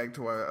then go back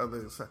to our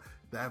other side.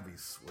 That'd be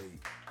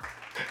sweet.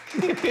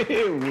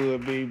 It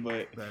would be,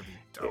 but that'd be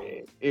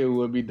dope. It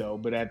would be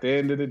dope, but at the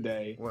end of the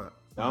day, what?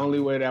 The only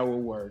way that would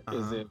work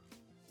is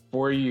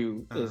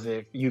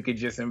if you could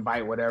just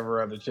invite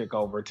whatever other chick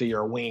over to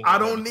your wing. I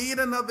don't need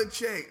another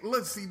chick.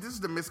 Look, see, this is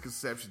the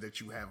misconception that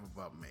you have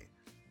about me.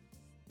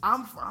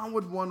 I'm fine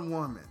with one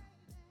woman.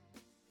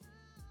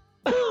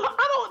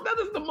 That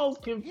is the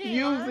most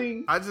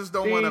confusing. I just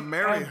don't want to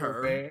marry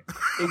her. Man.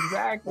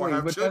 Exactly. Or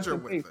have but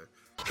children with her.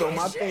 So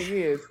my thing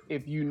is,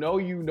 if you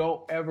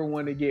don't ever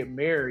want to get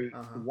married,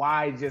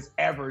 why just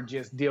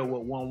deal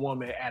with one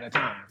woman at a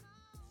time?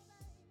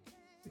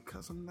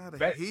 Because I'm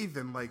not a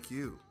heathen like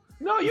you.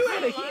 No, you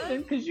ain't a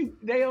heathen because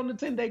they on the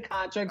 10-day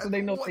contract, so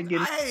they know they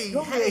get it.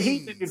 You're a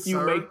heathen if you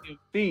make them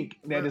think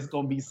that it's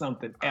gonna be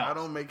something else. I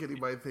don't make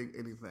anybody think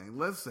anything.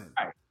 Listen.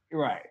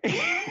 Right.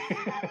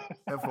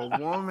 If a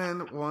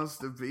woman wants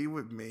to be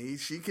with me,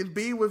 she can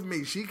be with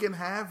me. She can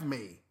have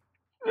me.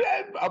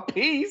 A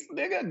piece,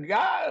 nigga.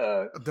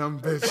 God. A dumb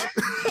bitch.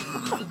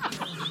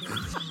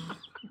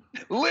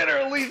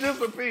 Literally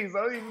just a piece.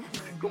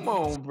 Come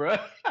on, bro.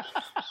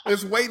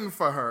 It's waiting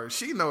for her.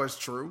 She know it's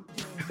true.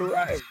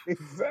 Right.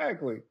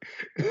 Exactly.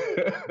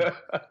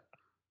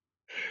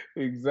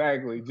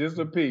 Exactly. Just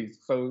a piece.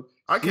 So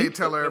I can't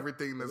tell her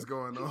everything that's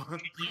going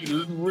on.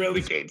 You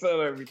really can't tell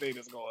her everything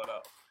that's going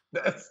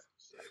on.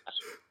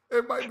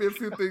 There might be a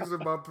few things in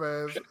my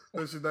past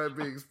that should not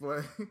be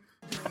explained.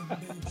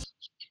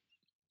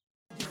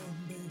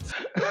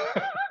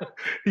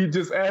 You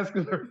just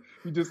asking her.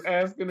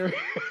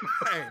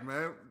 Hey,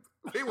 man,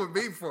 be with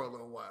me for a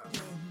little while.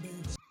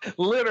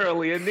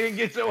 Literally, and then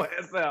get your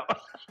ass out.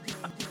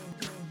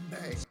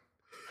 Hey,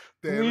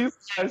 please,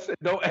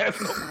 don't ask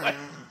no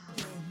questions.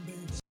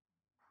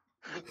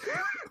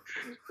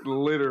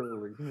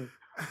 Literally.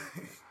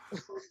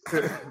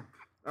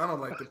 I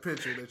don't like the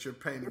picture that you're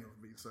painting of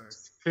me, sir.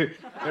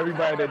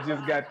 Everybody that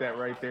just got that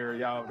right there,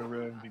 y'all the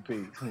real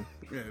MVP.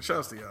 Yeah,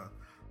 shouts to y'all.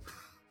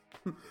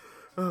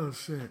 Oh,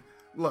 shit.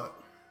 Look,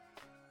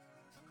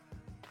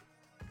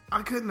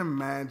 I couldn't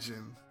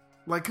imagine.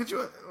 Like, could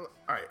you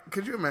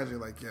imagine,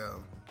 like,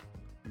 yo,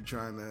 you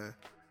trying to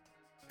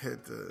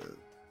hit the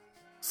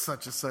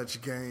such and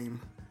such game?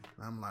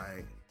 And I'm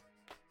like,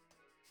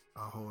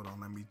 oh, hold on,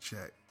 let me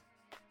check.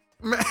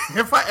 Man,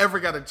 if I ever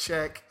got to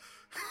check,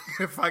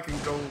 if I can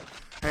go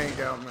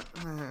hang out,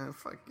 man,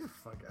 get the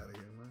fuck out of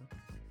here, man.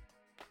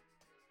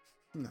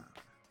 No,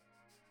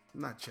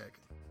 I'm not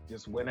checking.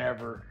 Just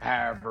whenever,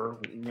 however,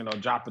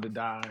 drop of the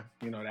dime,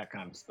 that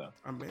kind of stuff.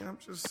 I mean, I'm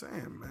just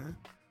saying, man.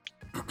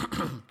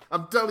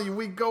 I'm telling you,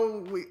 we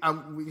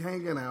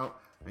hanging out,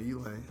 and you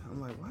like, I'm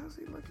like, why is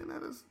he looking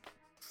at his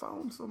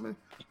phone so many?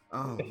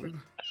 Oh,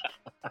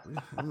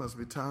 it must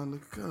be time to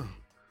go.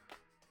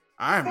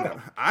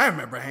 I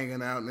remember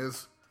hanging out in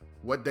this.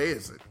 What day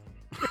is it?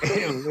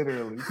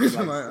 Literally.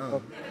 Coming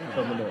up.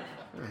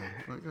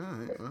 Like, all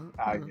right, well,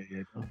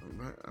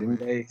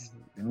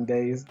 them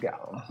days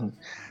gone.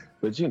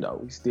 But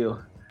we still,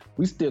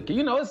 it's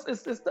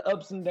the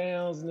ups and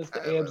downs and it's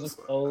the ebbs and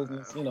flows, and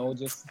it's,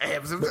 just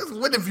ebbs.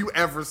 When have you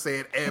ever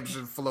said ebbs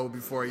and flow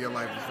before in your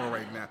life before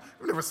right now?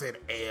 You've never said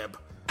ebb.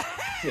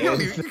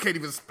 You can't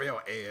even spell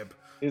ebb.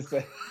 It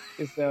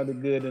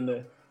sounded good in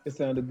the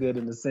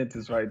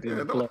sentence right there.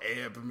 Yeah, don't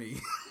ebb me.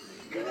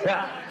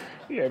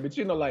 Yeah, but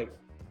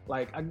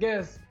like I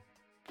guess,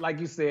 like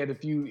you said,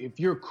 if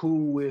you're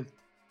cool with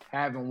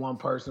having one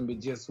person, but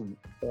just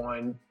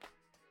on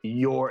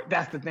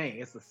that's the thing.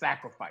 It's a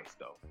sacrifice,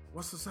 though.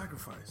 What's the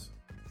sacrifice?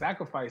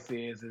 Sacrifice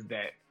is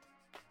that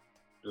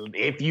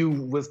if you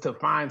was to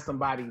find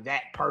somebody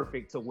that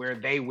perfect to where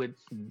they would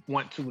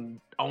want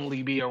to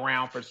only be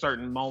around for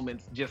certain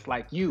moments, just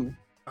like you,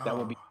 that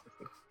would be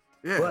perfect.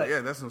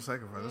 Yeah, that's no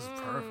sacrifice.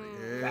 That's perfect.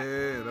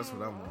 Yeah, that's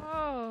what I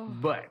want.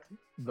 But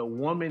the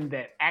woman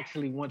that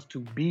actually wants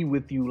to be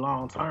with you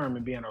long term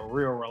and be in a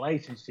real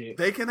relationship,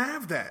 they can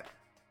have that.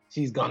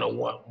 She's gonna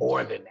want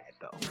more than that,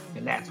 though,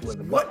 and that's where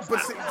the what?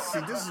 But see,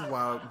 this is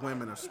why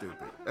women are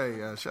stupid. Hey,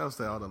 shouts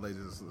to all the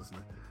ladies that's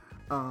listening.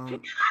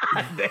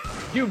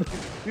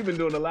 You've been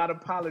doing a lot of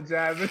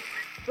apologizing.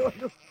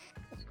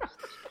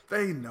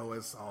 They know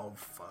it's all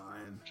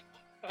fun.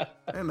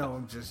 They know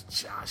I'm just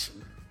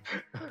joshing.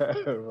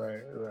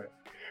 Right.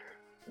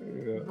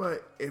 Yeah.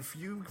 But if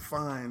you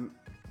find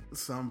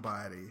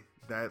somebody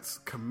that's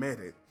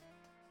committed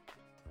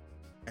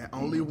and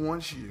only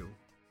wants you,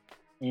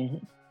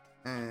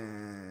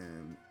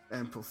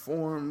 and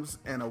performs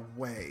in a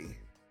way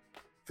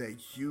that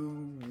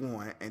you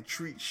want and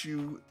treats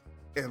you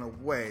in a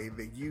way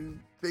that you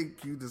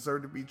think you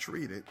deserve to be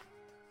treated,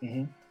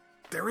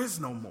 there is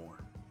no more.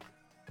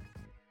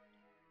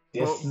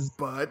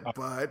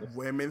 But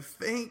women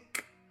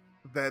think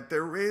that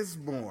there is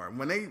more.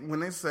 When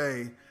they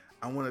say,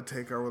 I want to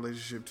take our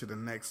relationship to the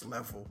next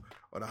level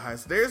or the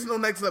highest, there's no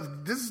next level.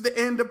 This is the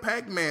end of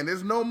Pac-Man.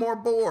 There's no more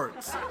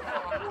boards.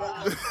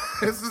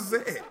 This is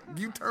it.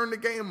 You turn the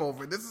game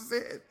over. This is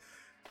it.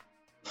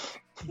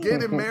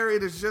 Getting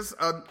married is just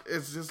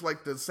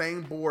like the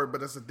same board,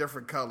 but it's a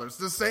different color. It's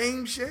the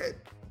same shit,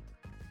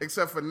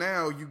 except for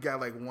now you got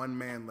like one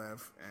man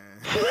left,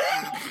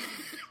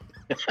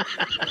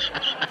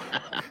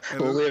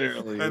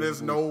 and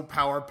there's no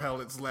power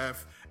pellets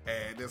left,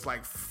 and there's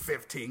like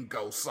 15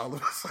 ghosts all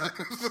of a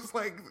sudden. It's just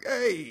like,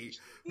 hey,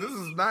 this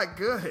is not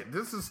good.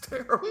 This is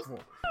terrible.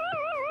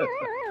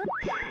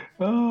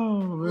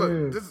 Oh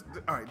man! Look,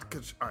 all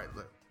right.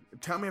 Look,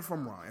 tell me if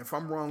I'm wrong. If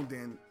I'm wrong,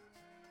 then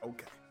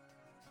okay.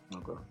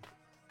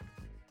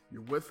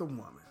 You're with a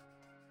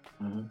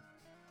woman.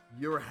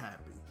 You're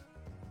happy.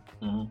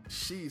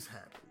 She's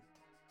happy.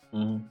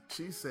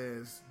 She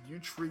says, you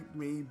treat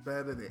me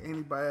better than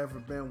anybody I've ever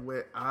been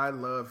with. I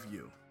love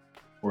you.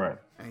 Right.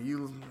 And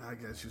I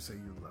guess you say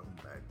you love him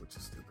back, which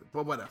is stupid,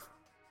 but whatever.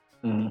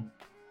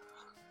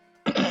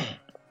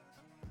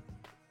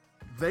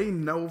 They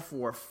know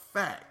for a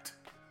fact,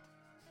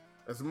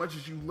 as much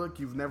as you look,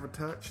 you've never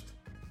touched,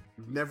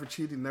 you've never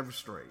cheated, never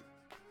strayed.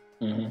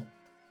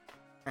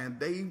 And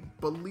they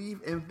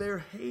believe in their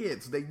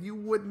heads that you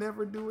would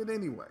never do it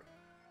anyway.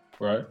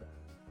 Right.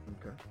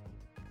 Okay.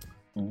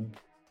 Mm-hmm.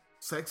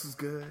 Sex is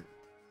good.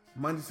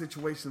 Money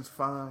situation's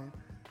fine.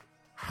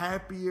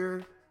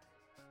 Happier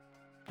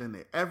than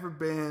they ever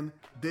been.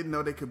 Didn't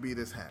know they could be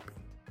this happy.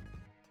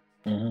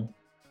 Mm-hmm.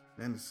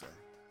 Then they say,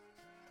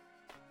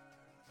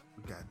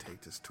 we gotta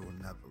take this to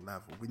another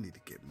level. We need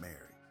to get married.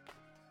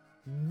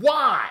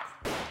 Why?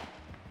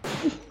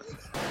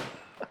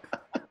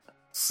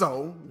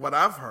 So what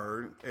I've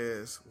heard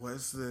is,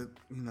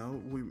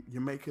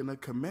 you're making a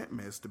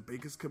commitment. It's the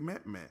biggest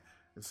commitment.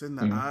 It's in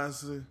the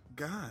eyes of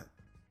God.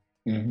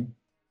 Mm-hmm.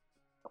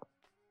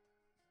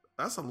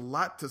 That's a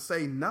lot to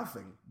say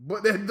nothing,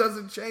 but that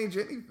doesn't change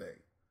anything.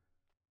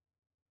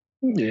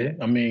 Yeah,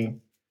 I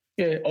mean,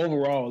 yeah,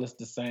 overall it's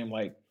the same.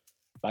 Like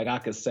I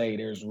could say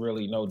there's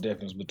really no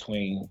difference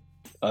between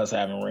us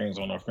having rings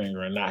on our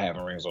finger and not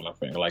having rings on our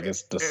finger. Like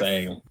it's the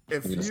same.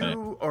 If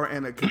you are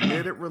in a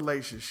committed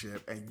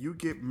relationship and you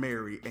get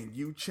married and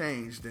you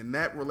change, then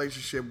that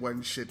relationship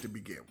wasn't shit to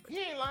begin with. You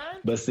ain't lying.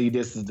 But see,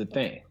 this is the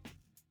thing.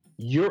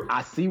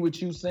 I see what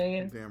you're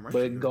saying, Right,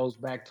 but it goes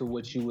back to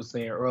what you were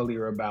saying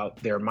earlier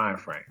about their mind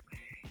frame.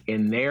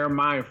 In their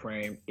mind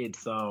frame,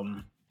 it's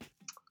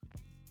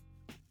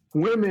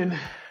women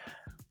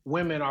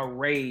are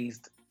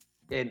raised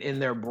and in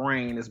their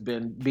brain it's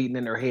been beaten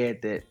in their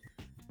head that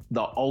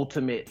the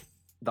ultimate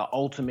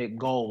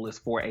goal is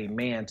for a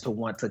man to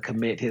want to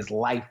commit his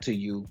life to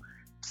you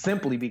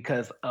simply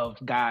because of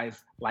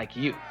guys like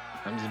you.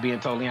 I'm just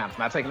being totally honest.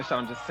 Not taking a shot,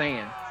 I'm just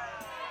saying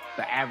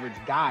the average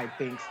guy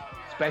thinks,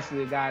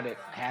 especially a guy that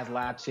has a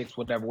lot of chicks,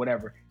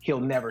 whatever, he'll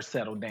never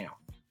settle down.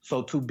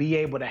 So to be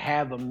able to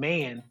have a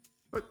man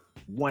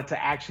want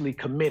to actually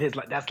commit his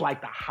life, that's like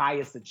the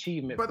highest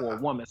achievement for a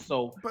woman.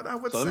 But I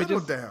would settle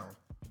down.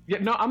 Yeah,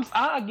 no,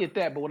 I get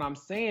that, but what I'm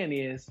saying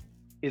is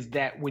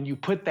that when you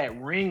put that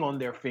ring on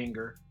their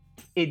finger,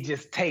 it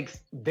just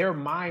takes their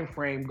mind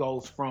frame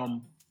goes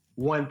from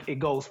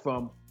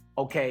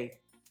okay,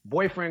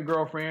 boyfriend,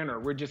 girlfriend, or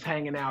we're just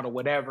hanging out or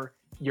whatever.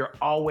 You're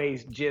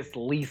always just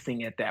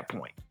leasing at that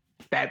point.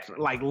 That's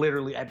like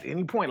literally at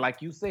any point,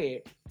 like you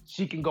said,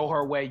 she can go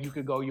her way, you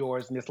could go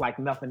yours, and it's like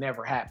nothing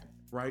ever happened.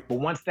 Right. But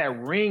once that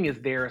ring is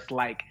there, it's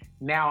like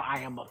now I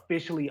am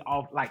officially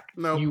off. Like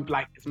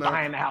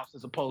buying the house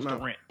as opposed to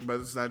rent. But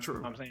it's not true.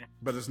 You know what I'm saying.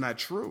 But it's not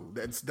true.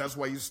 That's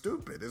why you're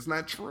stupid. It's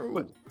not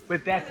true.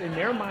 But that's in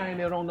their mind.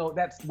 They don't know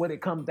that's what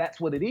it comes.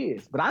 That's what it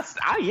is. But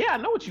I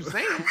know what you're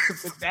saying.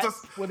 But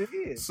that's what it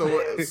is.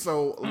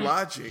 So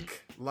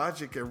logic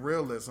and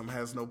realism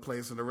has no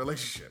place in a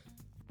relationship.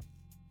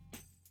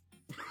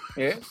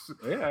 Yeah,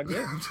 I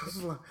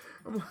guess.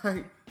 I'm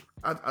like,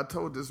 I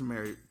told this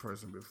married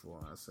person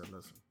before. I said,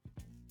 listen,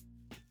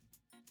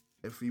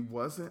 if he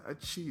wasn't a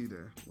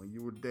cheater when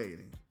you were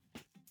dating,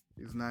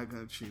 he's not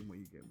gonna cheat when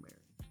you get married.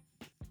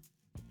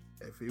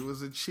 If he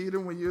was a cheater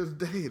when you was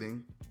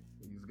dating,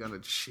 he's gonna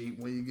cheat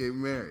when you get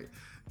married.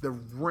 The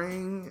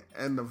ring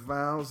and the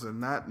vows are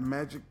not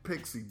magic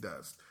pixie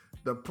dust.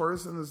 The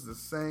person is the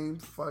same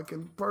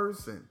fucking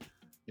person.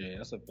 Yeah,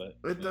 that's a fact.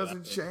 It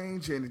doesn't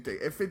change anything.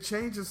 If it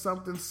changes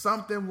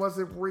something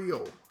wasn't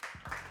real.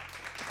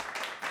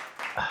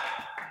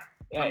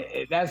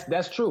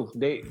 That's true.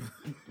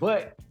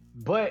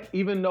 But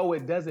even though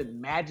it doesn't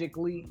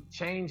magically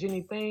change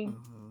anything,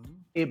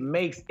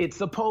 it's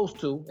supposed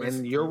to,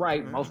 and you're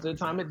right, most of the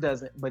time it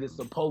doesn't, but it's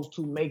supposed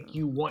to make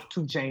you want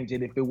to change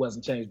it if it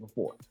wasn't changed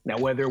before. Now,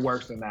 whether it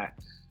works or not,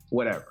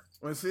 whatever.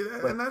 Well, see,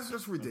 and that's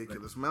just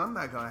ridiculous, man. I'm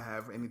not gonna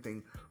have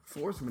anything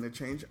force me to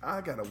change. I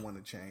gotta want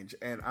to change,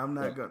 and I'm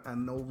not gonna. I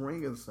know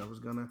ring and stuff is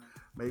gonna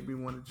make me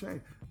want to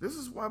change. This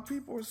is why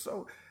people are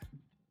so.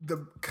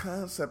 The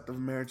concept of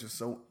marriage is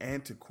so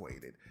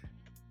antiquated.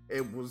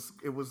 It was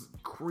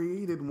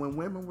created when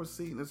women were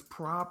seen as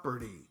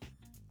property,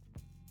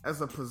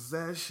 as a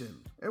possession.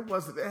 It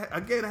wasn't.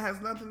 Again, it has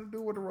nothing to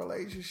do with a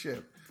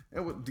relationship.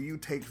 Do you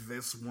take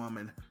this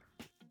woman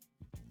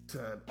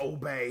to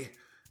obey?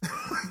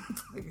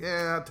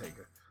 Yeah, I'll take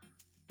her.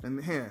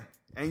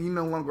 And you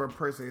no longer a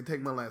person. You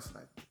take my last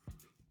name.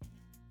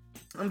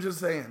 I'm just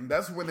saying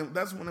that's when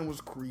it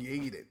was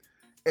created.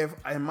 If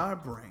in my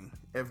brain,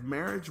 if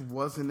marriage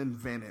wasn't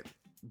invented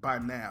by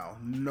now,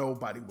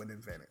 nobody would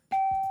invent it.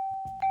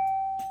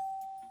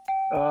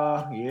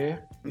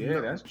 Yeah,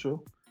 that's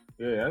true.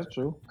 Yeah, that's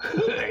true.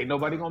 Ain't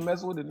nobody gonna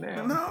mess with it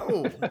now.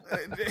 No,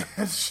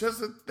 it's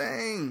just a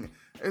thing.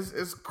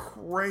 It's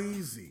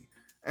crazy.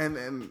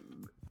 And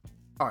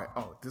all right.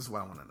 Oh, this is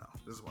what I want to know.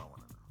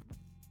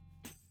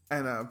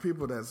 And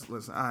people that's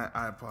listen,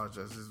 I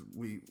apologize.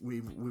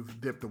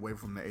 We've dipped away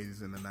from the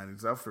 80s and the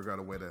 90s. I'll figure out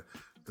a way to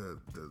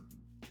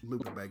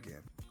loop it back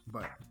in.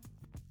 But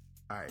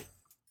all right,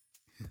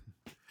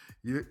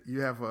 you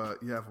have a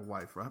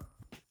wife, right?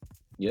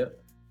 Yep.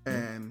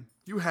 And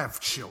you have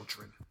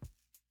children,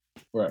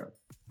 right?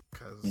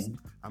 Because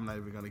I'm not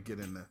even gonna get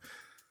into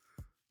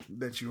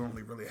that. You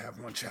only really have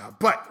one child,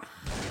 but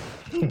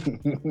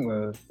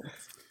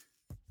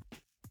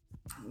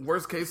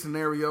worst case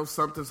scenario,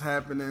 something's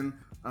happening.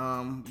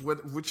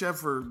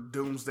 Whichever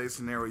doomsday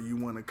scenario you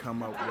want to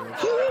come up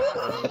with.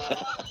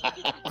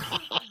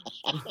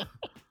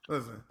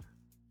 Listen,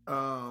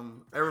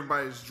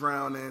 Everybody's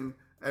drowning.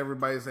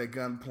 Everybody's at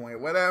gunpoint.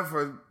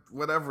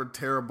 Whatever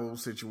terrible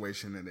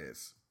situation it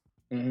is.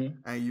 Mm-hmm.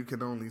 And you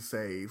can only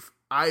save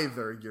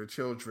either your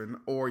children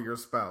or your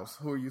spouse.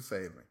 Who are you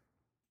saving?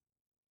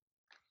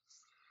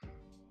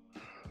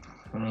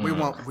 We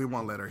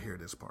won't let her hear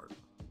this part.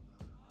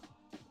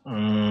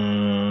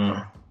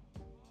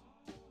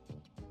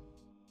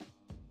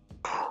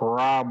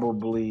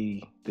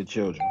 Probably the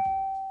children.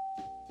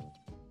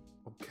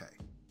 Okay.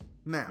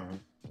 Now,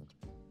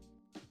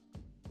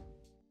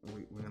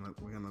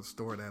 we're gonna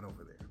store that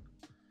over there.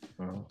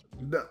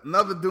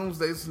 Another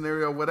doomsday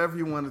scenario, whatever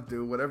you want to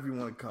do, whatever you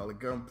want to call it,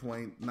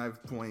 gunpoint,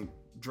 knife point,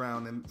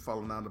 drowning,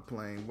 falling out of the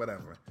plane,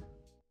 whatever.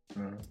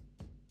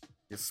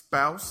 Your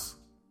spouse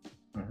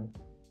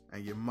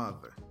and your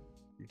mother.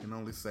 You can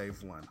only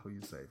save one. Who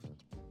you saving?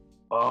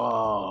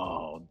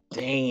 Oh,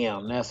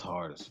 damn, that's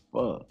hard as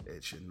fuck.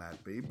 It should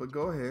not be, but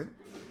go ahead.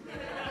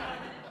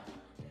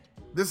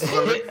 This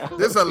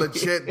is a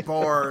legit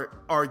bar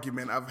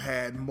argument I've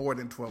had more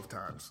than 12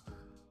 times.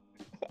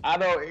 I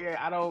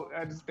don't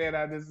understand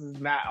how this is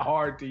not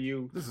hard to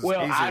you. This is easy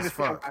as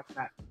fuck.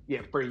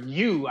 For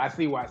you, I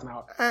see why it's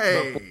not.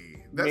 Hey,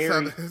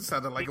 that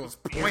sounded like it was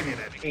pointed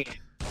at me.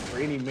 For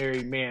any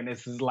married man,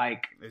 this is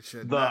like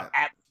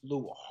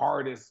absolute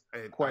hardest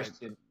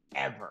question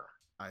ever.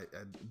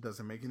 It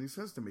doesn't make any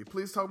sense to me.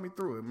 Please talk me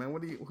through it, man.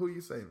 Who are you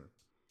saving?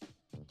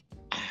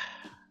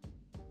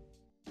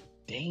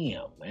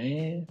 Damn,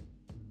 man.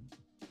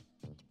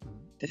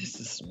 This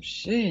is some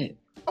shit.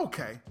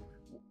 Okay.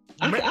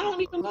 I don't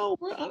even know,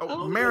 bro.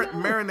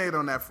 Marinate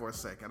on that for a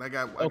second. I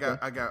got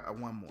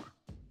one more.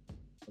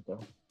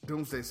 Okay.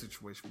 Doomsday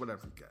situation,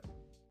 whatever you got.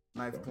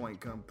 Knife point,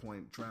 gun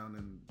point,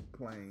 drowning,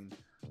 plane,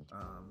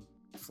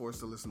 forced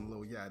to listen to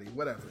Lil Yachty,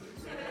 whatever it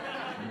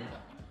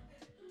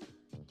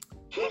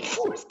is.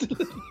 Forced to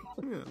listen.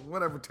 Yeah,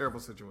 whatever terrible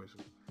situation.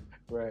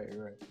 Right.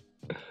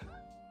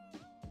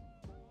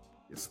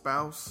 Your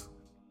spouse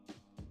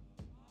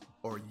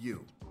or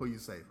you? Who you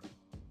saving?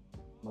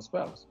 My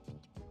spouse.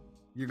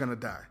 You're gonna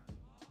die.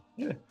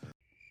 Yeah.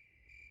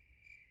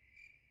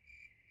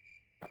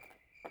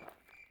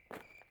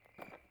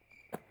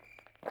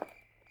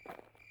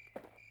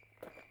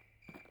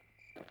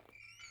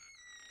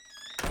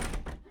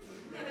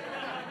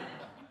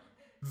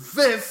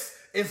 This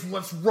is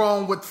what's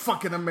wrong with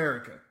fucking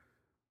America.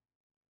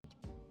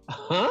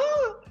 Huh?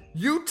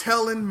 You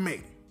telling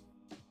me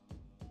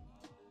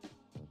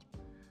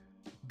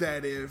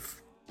that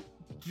if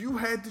you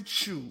had to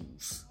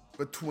choose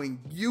between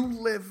you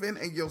living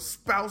and your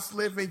spouse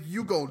living,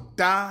 you gonna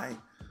die?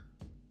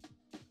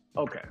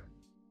 Okay.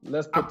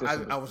 Let's put this I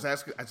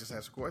just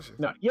asked a question.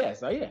 No,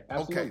 yes, yeah,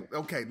 absolutely.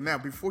 Okay. Now,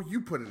 before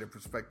you put it in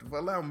perspective,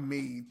 allow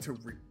me to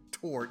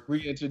retort.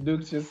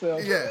 Reintroduce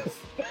yourself? Yes.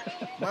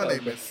 My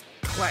name is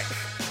Clack.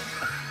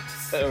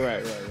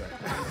 Right.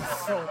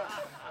 So,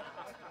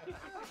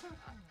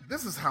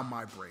 this is how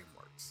my brain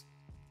works.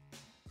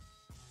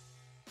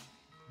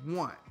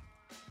 One,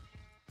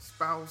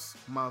 spouse,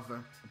 mother,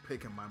 I'm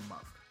picking my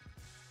mother.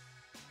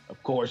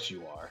 Of course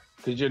you are.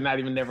 Because you're not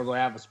even never going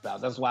to have a spouse.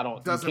 That's why I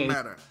don't... Doesn't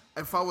matter.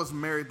 If I was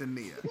married to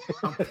Nia,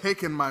 I'm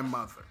picking my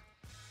mother.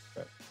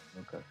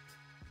 Okay.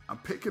 I'm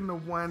picking the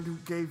one who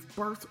gave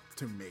birth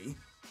to me,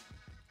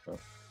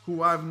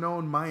 who I've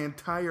known my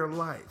entire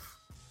life.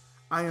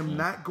 I am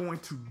not going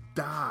to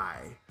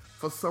die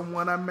for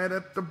someone I met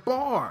at the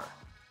bar.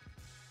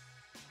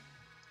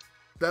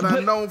 That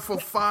I've known for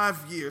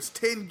 5 years,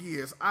 10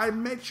 years. I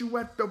met you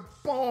at the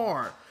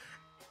bar.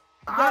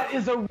 That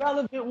is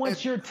irrelevant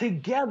once you're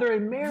together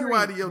and married. You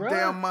out of your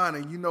damn mind,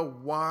 and you know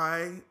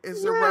why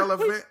it's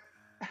irrelevant?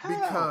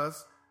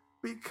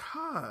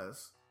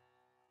 Because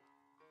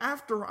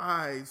after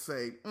I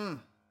say,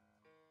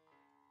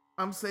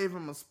 I'm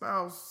saving my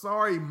spouse.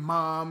 Sorry,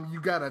 Mom, you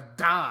gotta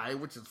die,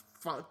 which is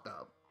fucked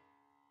up.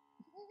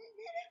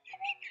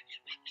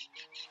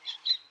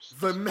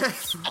 The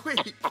next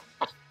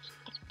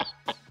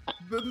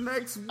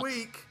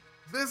week,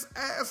 this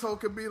asshole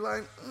could be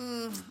like,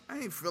 I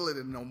ain't feeling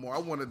it no more. I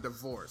want a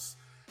divorce.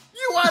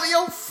 You out of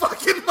your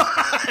fucking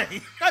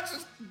mind. I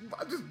just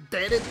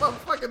dated my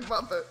fucking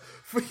mother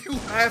for you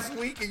last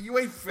week and you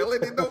ain't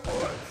feeling it no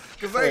more.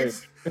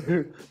 Because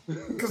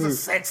the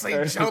sex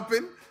ain't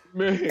jumping.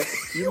 Man,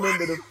 you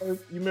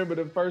remember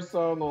the first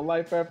song on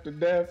Life After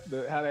Death?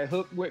 How that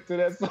hook went to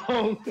that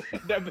song?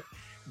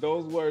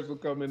 Those words will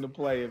come into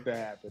play if that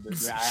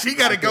happens. She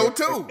got to go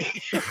too.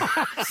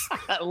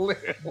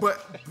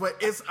 but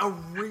it's a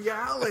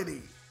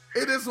reality.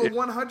 It is a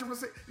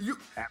 100%. You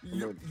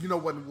know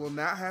what will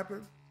not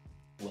happen?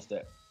 What's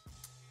that?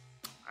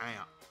 I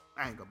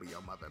ain't gonna be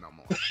your mother no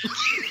more.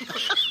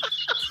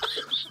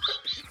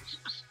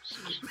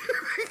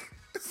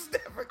 It's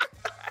never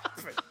gonna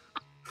happen.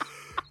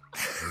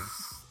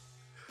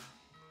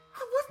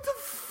 What the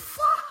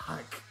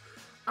fuck?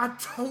 I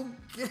don't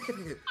get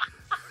it.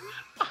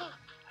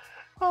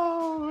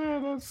 Oh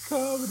man, that's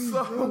comedy.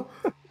 So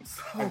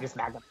I'm just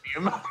not gonna be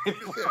your mother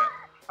anymore.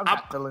 I'm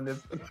not feeling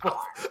this anymore.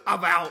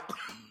 I'm out.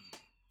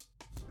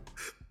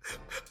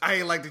 I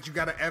ain't like that you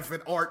got an F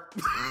in art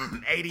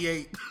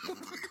 88.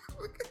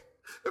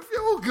 If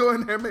y'all go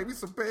in there, maybe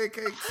some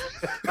pancakes.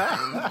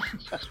 I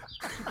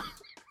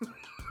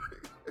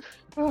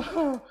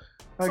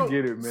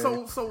get it,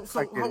 man. So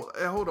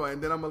hold on,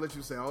 and then I'm gonna let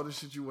you say all the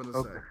shit you want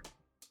to say.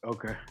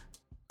 Okay.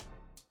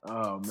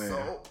 Oh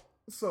man.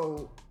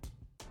 So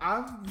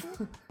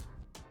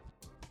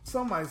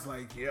somebody's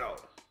like, yo,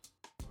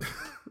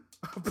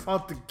 I'm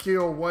about to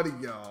kill one of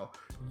y'all.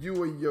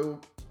 You and your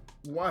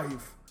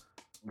wife,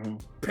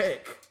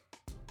 Peck.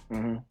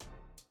 Mm-hmm.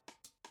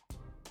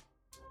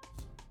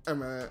 Hey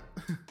man,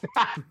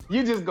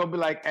 you just gonna be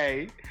like,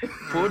 hey,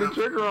 pull the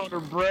trigger on her,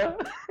 bruh.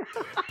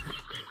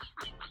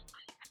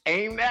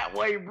 Aim that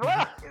way,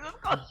 bruh.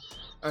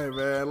 Hey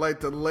man, like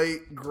the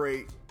late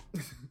great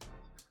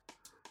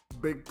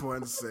Big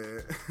Pun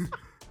said,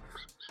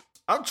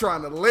 I'm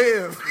trying to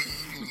live.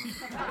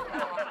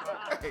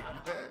 Hey,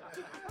 man.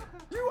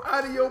 You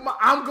out of your mind.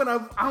 I'm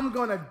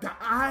gonna die.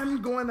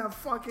 I'm gonna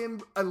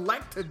fucking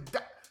elect to die,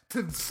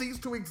 to cease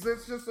to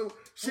exist just so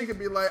she can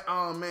be like,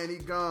 oh man, he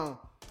gone.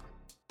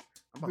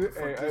 I'm about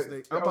to fuck this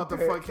nigga. I'm about to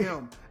fuck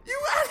him. You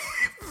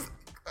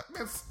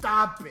man,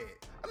 stop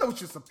it. I know what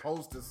you're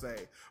supposed to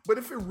say, but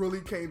if it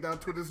really came down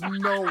to it, there's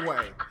no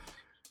way.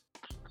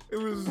 It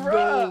was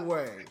no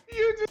way.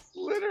 You just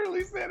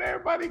literally said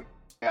everybody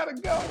gotta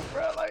go,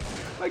 bro. Like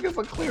it's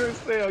a clearance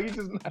sale. You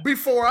just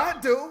before I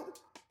do.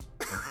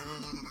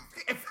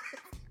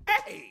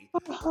 Hey.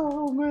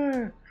 Oh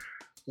man.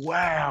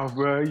 Wow,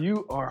 bro.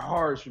 You are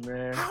harsh,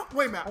 man.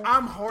 Wait a minute.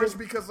 I'm harsh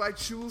because I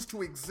choose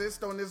to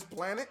exist on this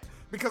planet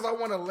because I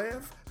want to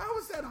live. How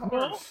is that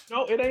harsh?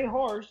 No, it ain't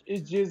harsh.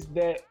 It's just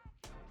that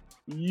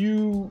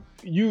you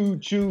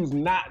choose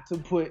not to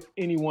put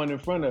anyone in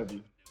front of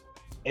you.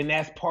 And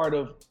that's part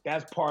of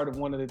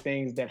one of the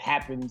things that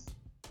happens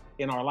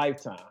in our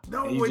lifetime.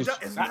 No,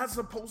 it's not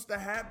supposed to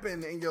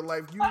happen in your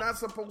life. You're not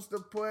supposed to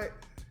put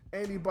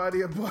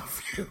anybody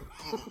above you.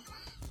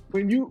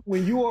 When you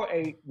are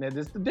now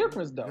this is the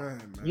difference though.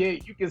 Man. Yeah,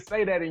 you can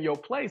say that in your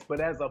place, but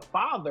as a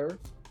father,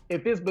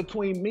 if it's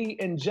between me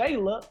and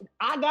Jayla,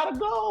 I gotta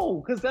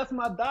go because that's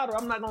my daughter.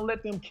 I'm not gonna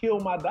let them kill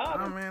my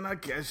daughter. I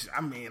guess.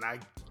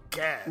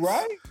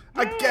 Right?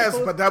 I guess,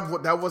 but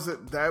that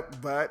wasn't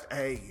that. But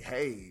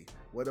hey,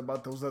 what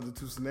about those other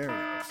two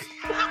scenarios?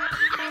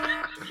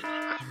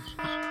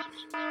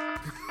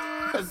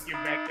 Let's get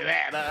back to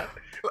that,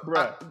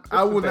 bro.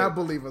 I would not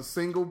believe a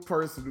single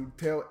person who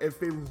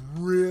if it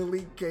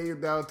really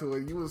came down to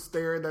it, you were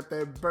staring at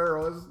that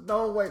barrel. There's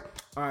no way.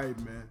 All right,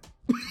 man.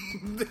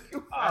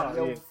 You out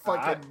your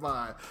fucking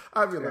mind.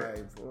 I'd be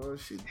like, boy,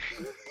 she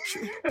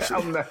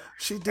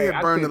did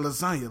burn the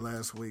lasagna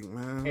last week,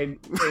 man.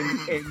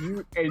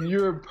 And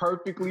you're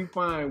perfectly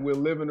fine with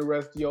living the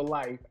rest of your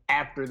life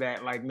after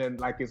that, like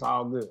it's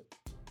all good.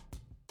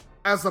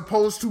 As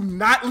opposed to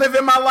not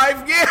living my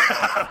life, yeah.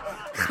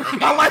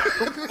 My life.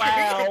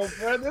 Wow,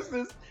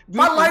 bro,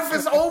 my life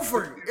is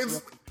over.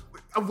 It's.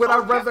 Would I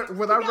rather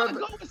go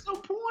at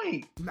some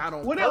point? Not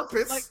on what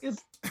purpose. Else? Like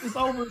it's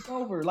over. It's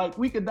over. Like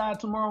we could die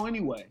tomorrow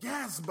anyway.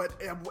 Yes, but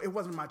it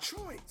wasn't my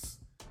choice.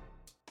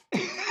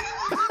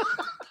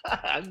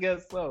 I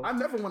guess so. I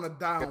never want to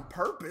die on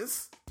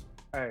purpose.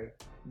 Hey,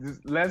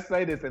 let's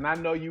say this, and I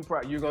know you're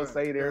gonna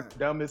say there's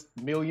dumbest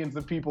millions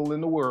of people in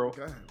the world,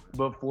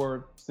 but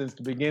since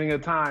the beginning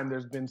of time,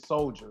 there's been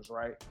soldiers,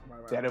 right,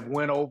 that have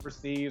went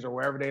overseas or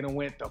wherever they done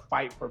went to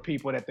fight for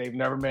people that they've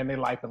never met in their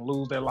life and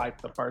lose their life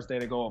the first day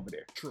they go over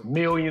there. True.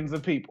 Millions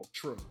of people.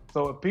 True.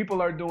 So if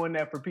people are doing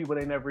that for people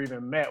they never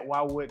even met,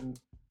 why wouldn't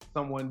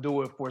someone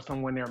do it for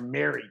someone they're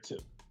married to?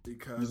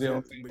 Because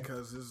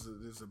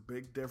there's a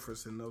big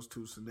difference in those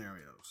two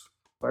scenarios.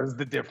 What is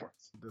the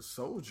difference? The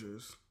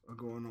soldiers are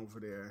going over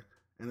there,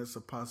 and it's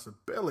a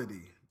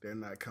possibility they're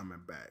not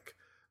coming back.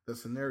 The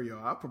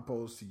scenario I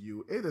propose to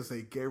you, it is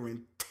a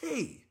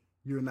guarantee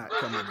you're not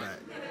coming back.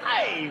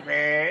 Hey,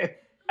 man.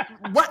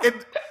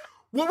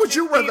 What would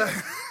you rather?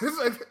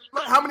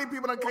 How many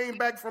people that came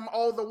back from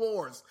all the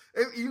wars?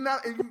 You're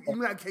not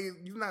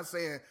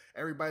saying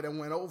everybody that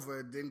went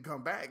over didn't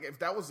come back. If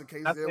that was the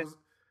case,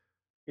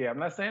 Yeah, I'm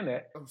not saying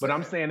that, but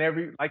I'm saying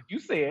like you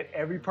said,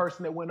 every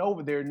person that went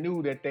over there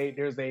knew that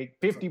there's a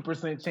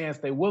 50% chance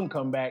they wouldn't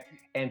come back,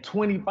 and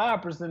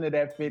 25% of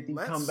that 50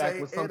 come back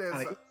with some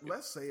kind of.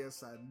 Let's say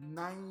it's a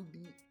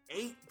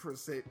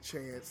 98%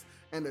 chance,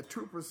 and a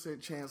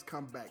 2% chance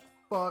come back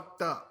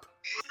fucked up.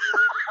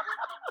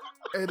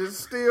 It is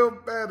still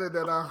better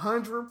than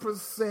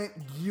 100%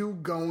 you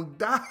gonna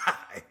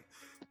die.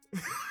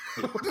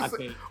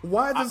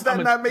 Why does that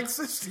not make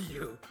sense to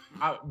you?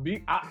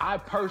 I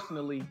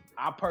personally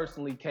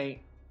can't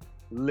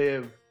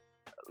live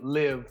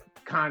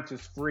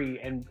conscious free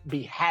and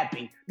be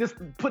happy. Just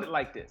put it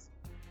like this.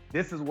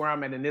 This is where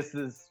I'm at, and this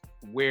is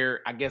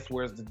where's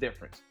the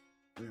difference.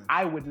 Yeah.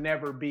 I would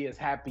never be as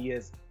happy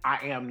as I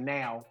am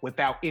now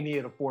without any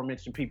of the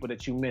aforementioned people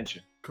that you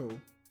mentioned. Cool.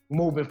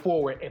 Moving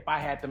forward, if I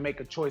had to make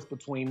a choice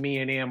between me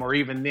and them, or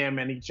even them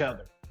and each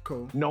other,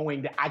 Cool.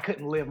 Knowing that I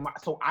couldn't live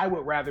so I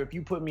would rather, if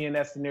you put me in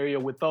that scenario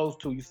with those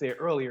two you said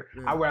earlier,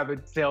 I'd rather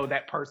tell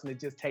that person to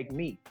just take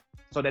me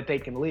so that they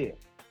can live.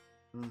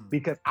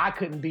 Because I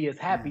couldn't be as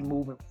happy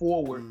moving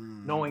forward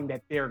knowing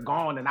that they're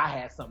gone and I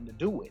had something to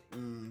do with it.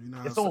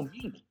 It's on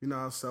me. You know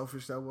how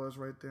selfish that was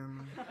right there,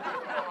 man?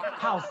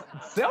 How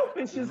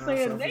selfish is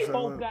saying they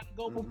both got to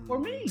go before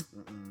me.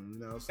 You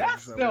know how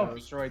That's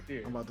selfish right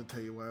there. I'm about to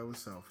tell you why it was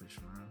selfish,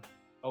 man.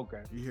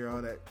 Okay. You hear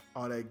all that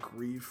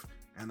grief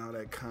and all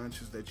that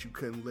conscience that you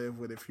couldn't live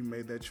with if you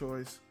made that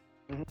choice?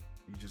 You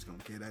just gonna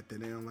get at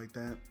them like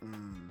that?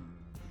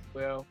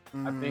 Well,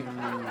 I think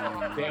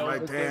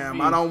like, damn,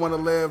 I don't want to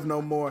live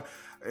no more.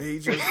 He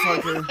just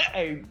fucking.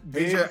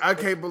 I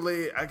can't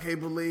believe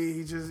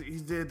he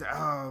did.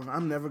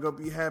 I'm never gonna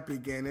be happy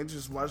again. And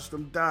just watched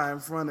him die in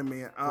front of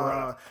me.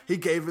 He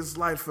gave his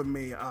life for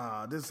me.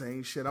 This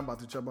ain't shit. I'm about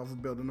to jump off a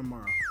building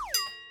tomorrow.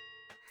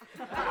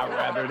 I'd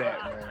rather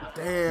that, man.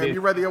 Damn,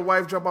 you rather your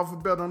wife jump off a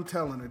building? I'm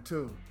telling her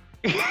too.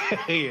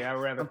 Yeah, I'd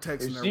rather. I'm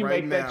texting her she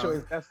right make now. That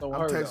choice, that's on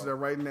I'm her, texting though. her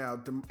right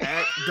now.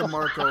 At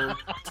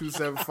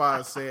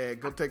DeMarco275 said,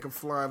 "Go take a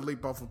flying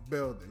leap off a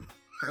building."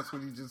 That's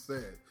what he just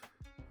said.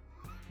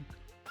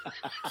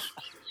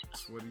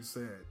 That's what he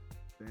said.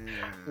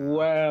 Damn.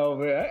 Wow,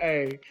 man.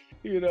 Hey,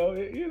 you know.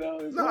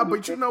 No,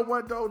 but you know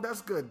what though?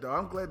 That's good though.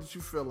 I'm glad that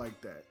you feel like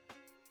that.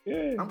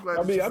 Yeah, I'm glad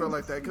that you feel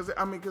like that because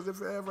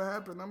if it ever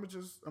happened, I'm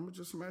gonna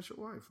just smash your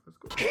wife. That's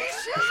cool.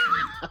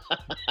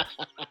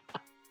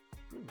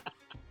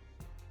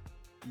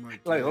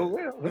 Like, oh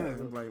well.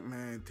 Like,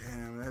 man,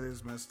 damn, that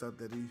is messed up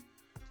that he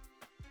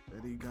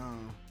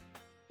gone.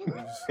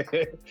 Let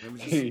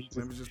me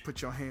just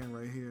put your hand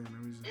right here.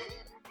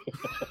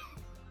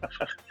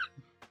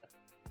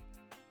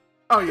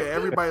 Oh yeah,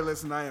 everybody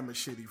listen. I am a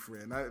shitty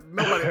friend.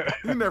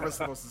 You never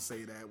supposed to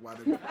say that while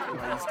he's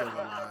still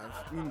alive.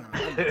 You know.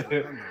 I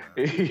know.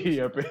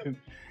 Yep,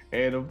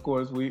 and of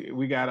course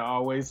we gotta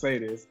always say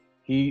this.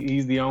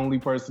 He's the only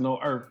person on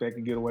earth that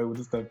can get away with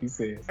the stuff he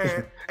says.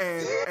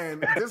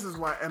 And this is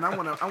why. And I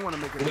want to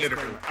make a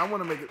disclaimer. I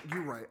want to make it.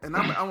 You're right. And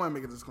I want to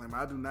make a disclaimer.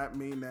 I do not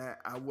mean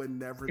that. I would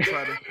never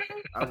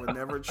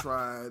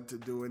try to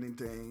do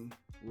anything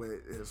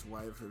with his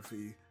wife if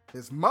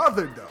his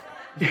mother though.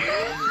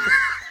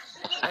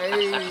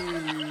 Hey.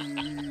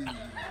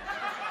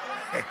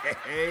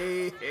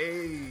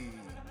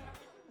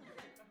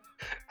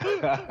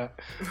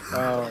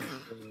 Oh,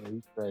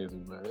 he's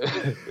crazy, man.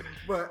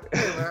 But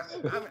hey,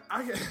 man,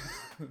 I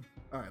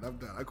all right, I'm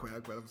done. I quit.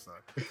 I'm sorry.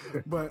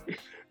 But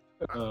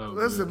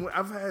listen, man.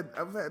 I've had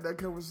that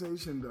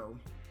conversation though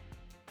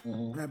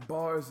at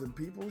bars, and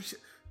people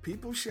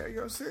share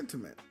your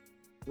sentiment.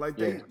 Like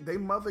they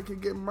mother can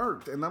get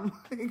murked, and I'm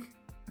like,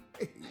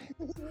 hey.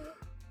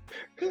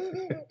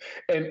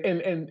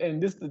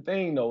 and this the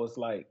thing though. It's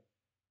like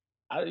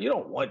you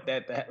don't want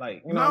that to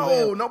like. You know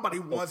no, nobody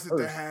wants it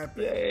to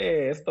happen. Yeah,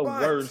 it's the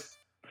worst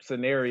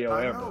scenario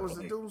ever. I know it's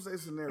a doomsday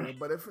scenario,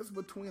 but if it's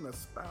between a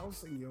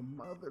spouse and your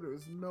mother,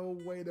 there's no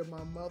way that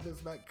my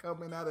mother's not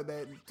coming out of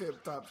that in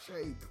tip-top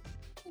shape.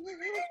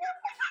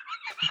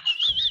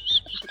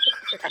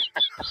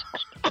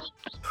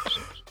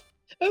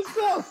 It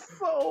sounds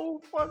so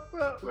fucked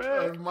up,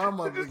 man. If my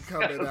mother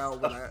coming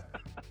out with a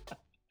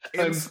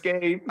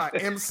unscathed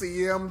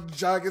MCM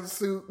jogging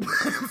suit, a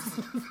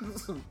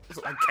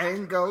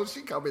Kango,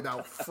 she coming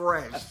out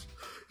fresh.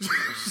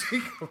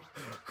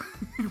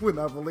 You would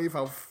not believe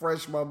how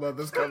fresh my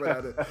mother's coming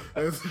out of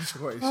that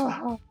situation.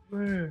 Oh,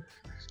 man.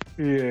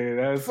 Yeah,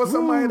 that's for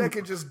somebody that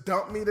can just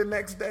dump me the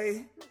next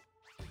day.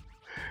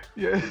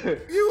 Yeah,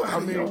 you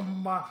out of your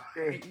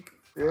mind.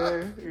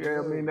 Yeah.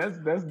 I mean,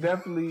 that's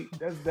definitely.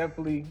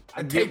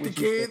 I take the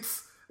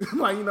kids.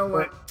 Like, you know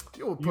what?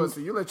 You're a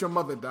pussy. You let your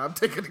mother die. I'm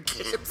taking the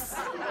kids.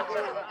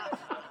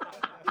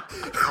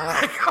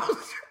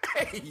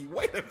 Hey,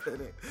 wait a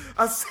minute.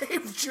 I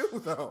saved you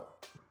though.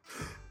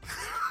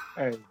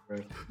 Hey,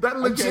 man. That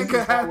legit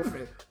can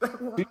happen.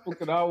 People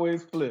can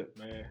always flip,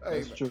 man.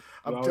 Hey, that's true.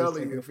 I'm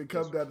telling you, if it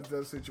comes down to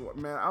that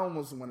situation, man, I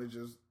almost want to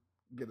just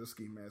get a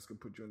ski mask and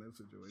put you in that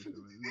situation.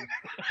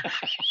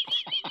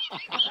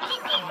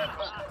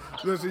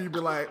 Listen, you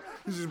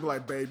just be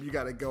like, babe, you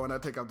gotta go, and I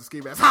take off the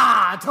ski mask.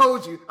 I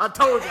told you, I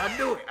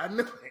knew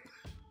it.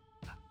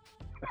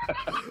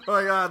 Oh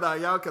yeah, no,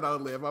 y'all can all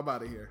live. I'm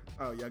out of here.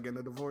 Oh, y'all getting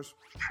a divorce?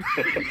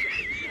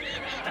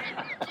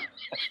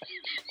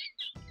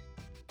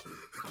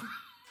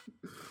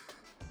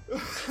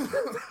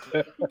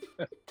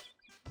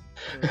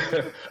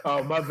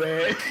 Oh, my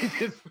bad.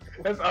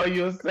 That's all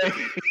you'll say.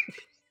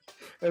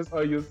 That's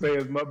all you'll say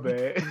is my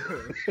bad.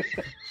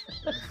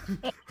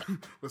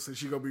 Well,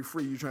 since you gonna be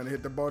free, you trying to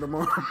hit the bar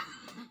tomorrow?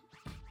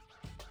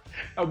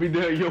 I'll be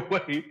there your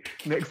way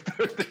next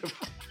Thursday.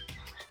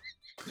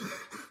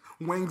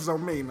 Wings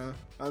on me, man.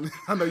 I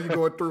know you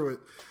going through it.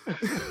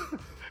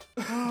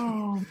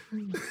 Oh.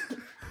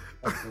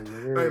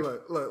 Hey,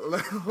 look,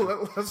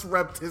 let's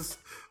wrap this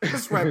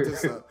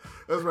up.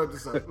 Look,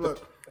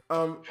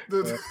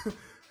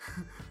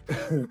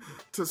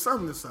 to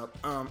sum this up,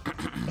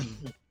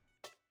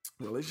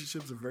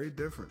 relationships are very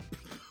different.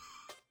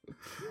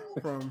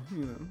 from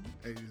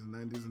 80s and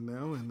 90s and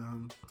now,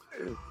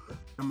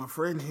 and my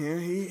friend here,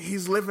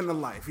 he's living the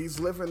life. He's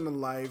living the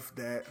life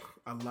that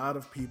a lot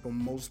of people,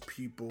 most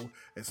people,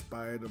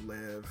 aspire to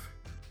live,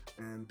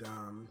 and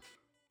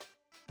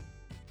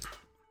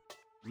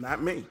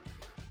not me.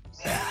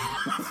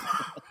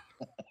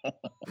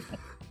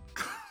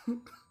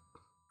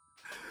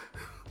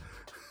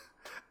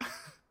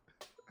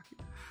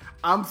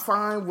 I'm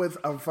fine with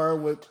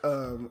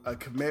a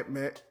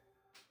commitment.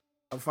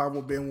 I'm fine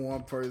with being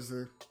one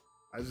person.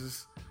 I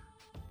just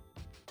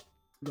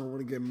don't want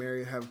to get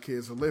married, have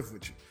kids, or live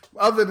with you.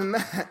 Other than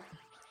that,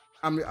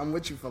 I'm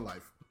with you for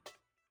life.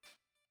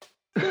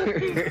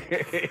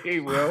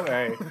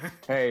 Well,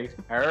 hey,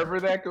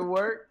 however that could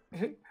work,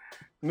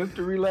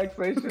 Mr.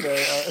 Relaxation.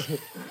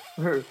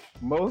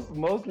 Most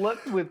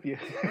luck with you.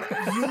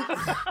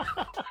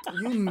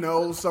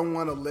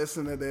 Someone will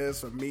listen to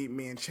this or meet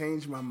me and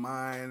change my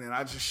mind, and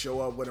I just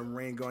show up with a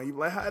ring on. You be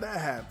like, how'd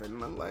that happen?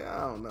 And I'm like, I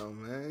don't know,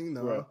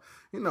 man.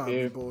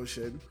 I'm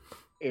bullshit.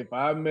 If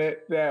I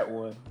met that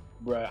one,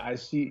 bro,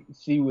 she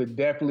would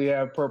definitely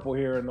have purple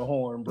hair in the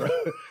horn, bro.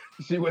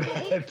 She would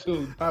have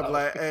to. I'd be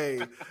like,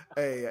 hey,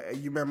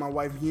 you met my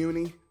wife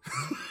Uni?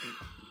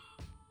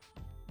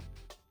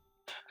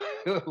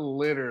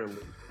 Literally,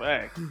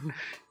 fact.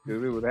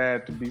 Because it would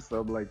have to be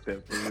something like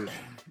that for real.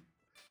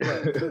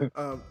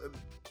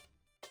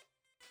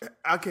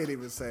 I can't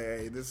even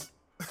say, hey, this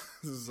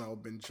has all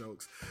been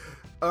jokes.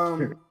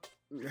 That'd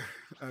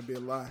be a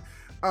lie.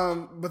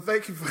 But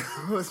thank you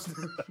for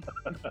listening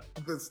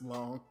this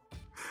long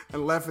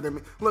and laughing at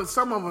me. Look,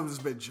 some of them has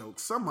been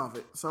jokes. Some of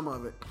it,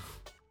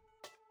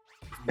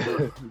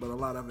 but a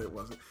lot of it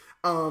wasn't.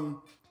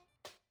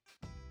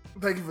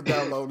 Thank you for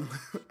downloading.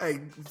 Hey,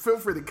 feel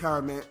free to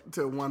comment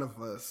to one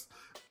of us.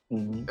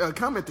 Mm-hmm.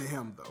 Comment to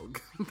him, though.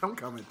 Don't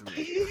comment to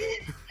me.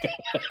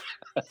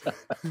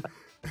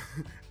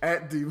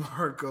 At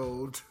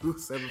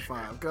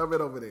DMarco275.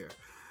 Comment over there.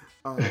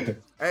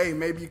 Hey,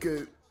 maybe you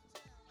could...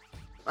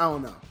 I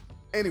don't know.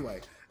 Anyway,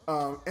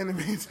 in the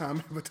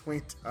meantime, in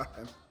between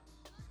time,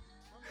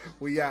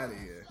 we out of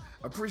here.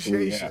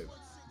 Appreciation.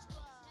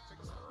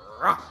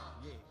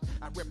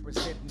 I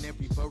represent in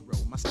every borough.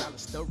 My style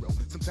is thorough.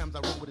 Sometimes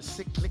I roll with a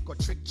sick click or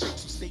trick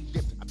chicks who stay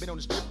dipped. I've been on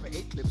the strip for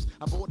 8 clips.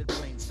 I boarded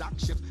planes, dock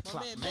ships,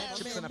 clock mad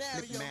chips, and I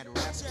flip mad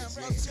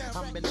rascals. Yeah.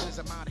 I'm bananas,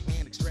 I'm out of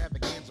hand.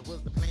 Extravaganza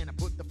was the plan. I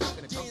put the funk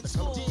in the tongue, the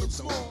color flip,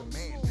 so I'm the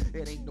man.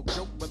 It ain't no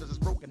joke, brothers is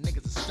broken,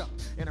 niggas is stuck.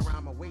 And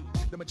around my way,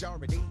 the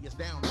majority is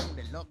down on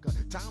their luck.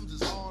 Times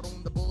is hard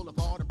on the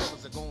boulevard, and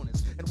brothers are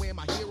goners. And where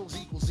my heroes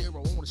equal 0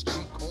 on the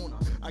street corner.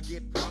 I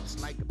get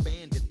props like a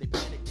bandit. They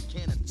panic, they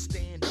can't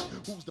understand it.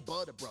 Who's the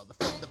butter brother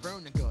from the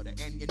Vernon gutter?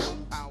 And you know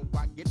how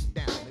I get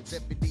down. It's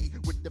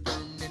FBD with the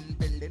Vernon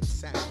villain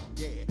sound.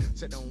 Yeah,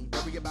 so don't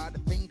worry about a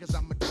thing, cause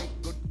I'ma take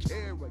good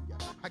care of ya.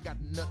 I got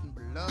nothing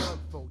but love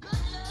for ya.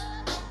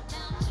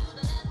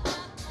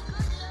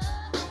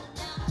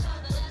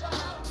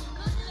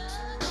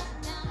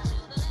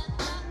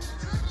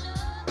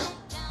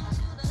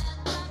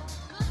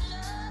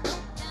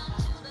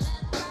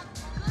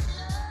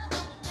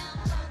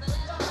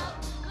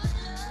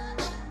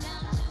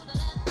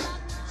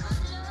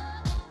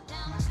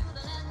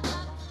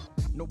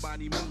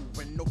 Nobody move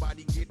and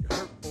nobody get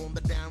hurt. On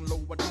the down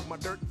low, I do my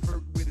dirt and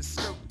flirt with a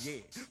skirt,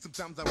 yeah.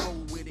 Sometimes I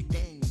roll with a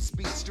gang,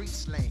 speed street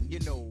slang,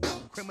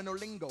 criminal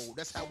lingo,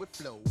 that's how it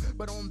flow.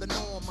 But on the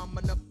norm, I'm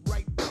an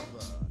upright brother.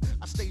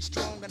 I stay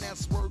strong and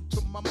that's word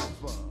to my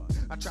mother.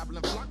 I travel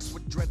in flocks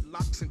with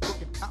dreadlocks and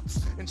crooked cops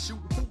and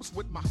shoot hoops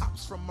with my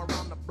hops from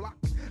around the block.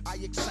 I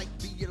excite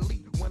the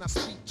elite when I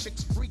speak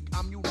chicks freak.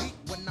 I'm unique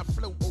when I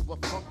flow over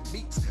funk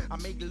beats. I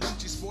make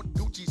Lucci sport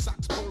Gucci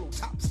socks, polo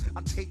tops.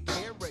 I take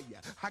care of ya.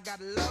 I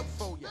got love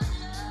for ya.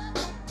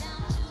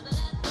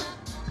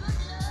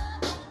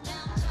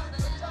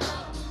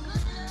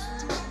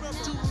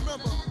 Do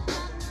remember,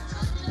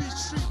 Beach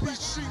Street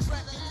Records.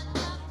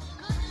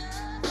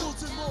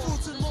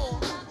 Fulton Moore.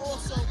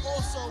 Also,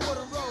 what a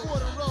road.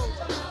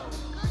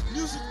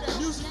 Music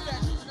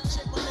factory.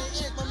 Check my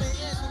man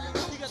Anthony.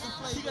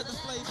 He got the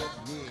flavor.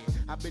 Yeah,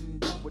 I've been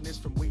doing this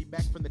from way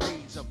back from the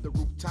days of the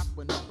rooftop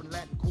when up in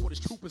Latin quarters,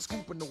 trooping,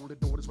 scooping all the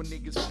daughters when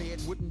niggas fed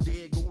wouldn't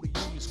dare go to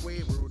Union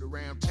Square. Rode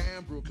around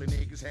town, Brooklyn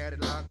niggas had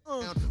it locked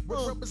down.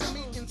 With rubbers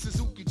me in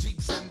Suzuki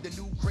Jeeps and the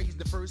new craze,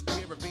 the first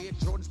pair of Air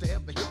Jordans to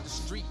ever hit the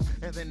street.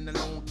 And then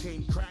along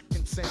came crack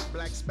and sent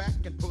blacks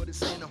back and put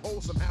us in a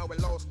hole. Somehow it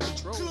lost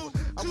control.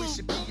 I wish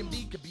a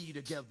DMD could be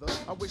together.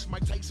 I wish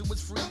Mike Tyson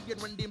was free and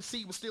Run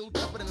DMC was still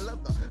covered in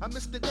leather. I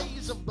miss the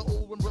days of the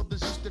old when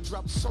brothers used to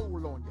drop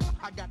soul on you.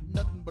 I got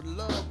nothing but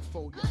love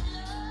for you.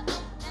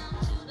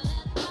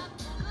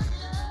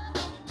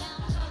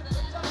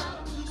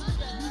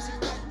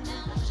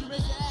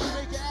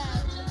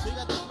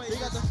 They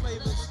got the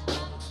flavors.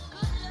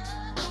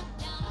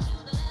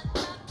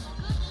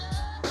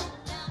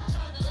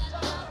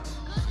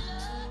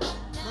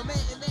 My man,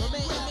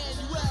 Emmanuel.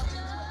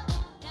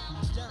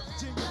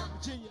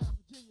 Virginia.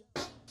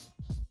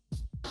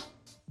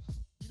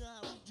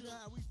 You know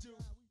how we do.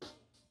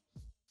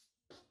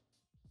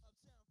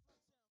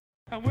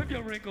 And with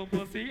your wrinkled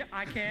pussy,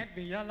 I can't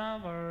be your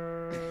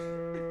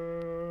lover.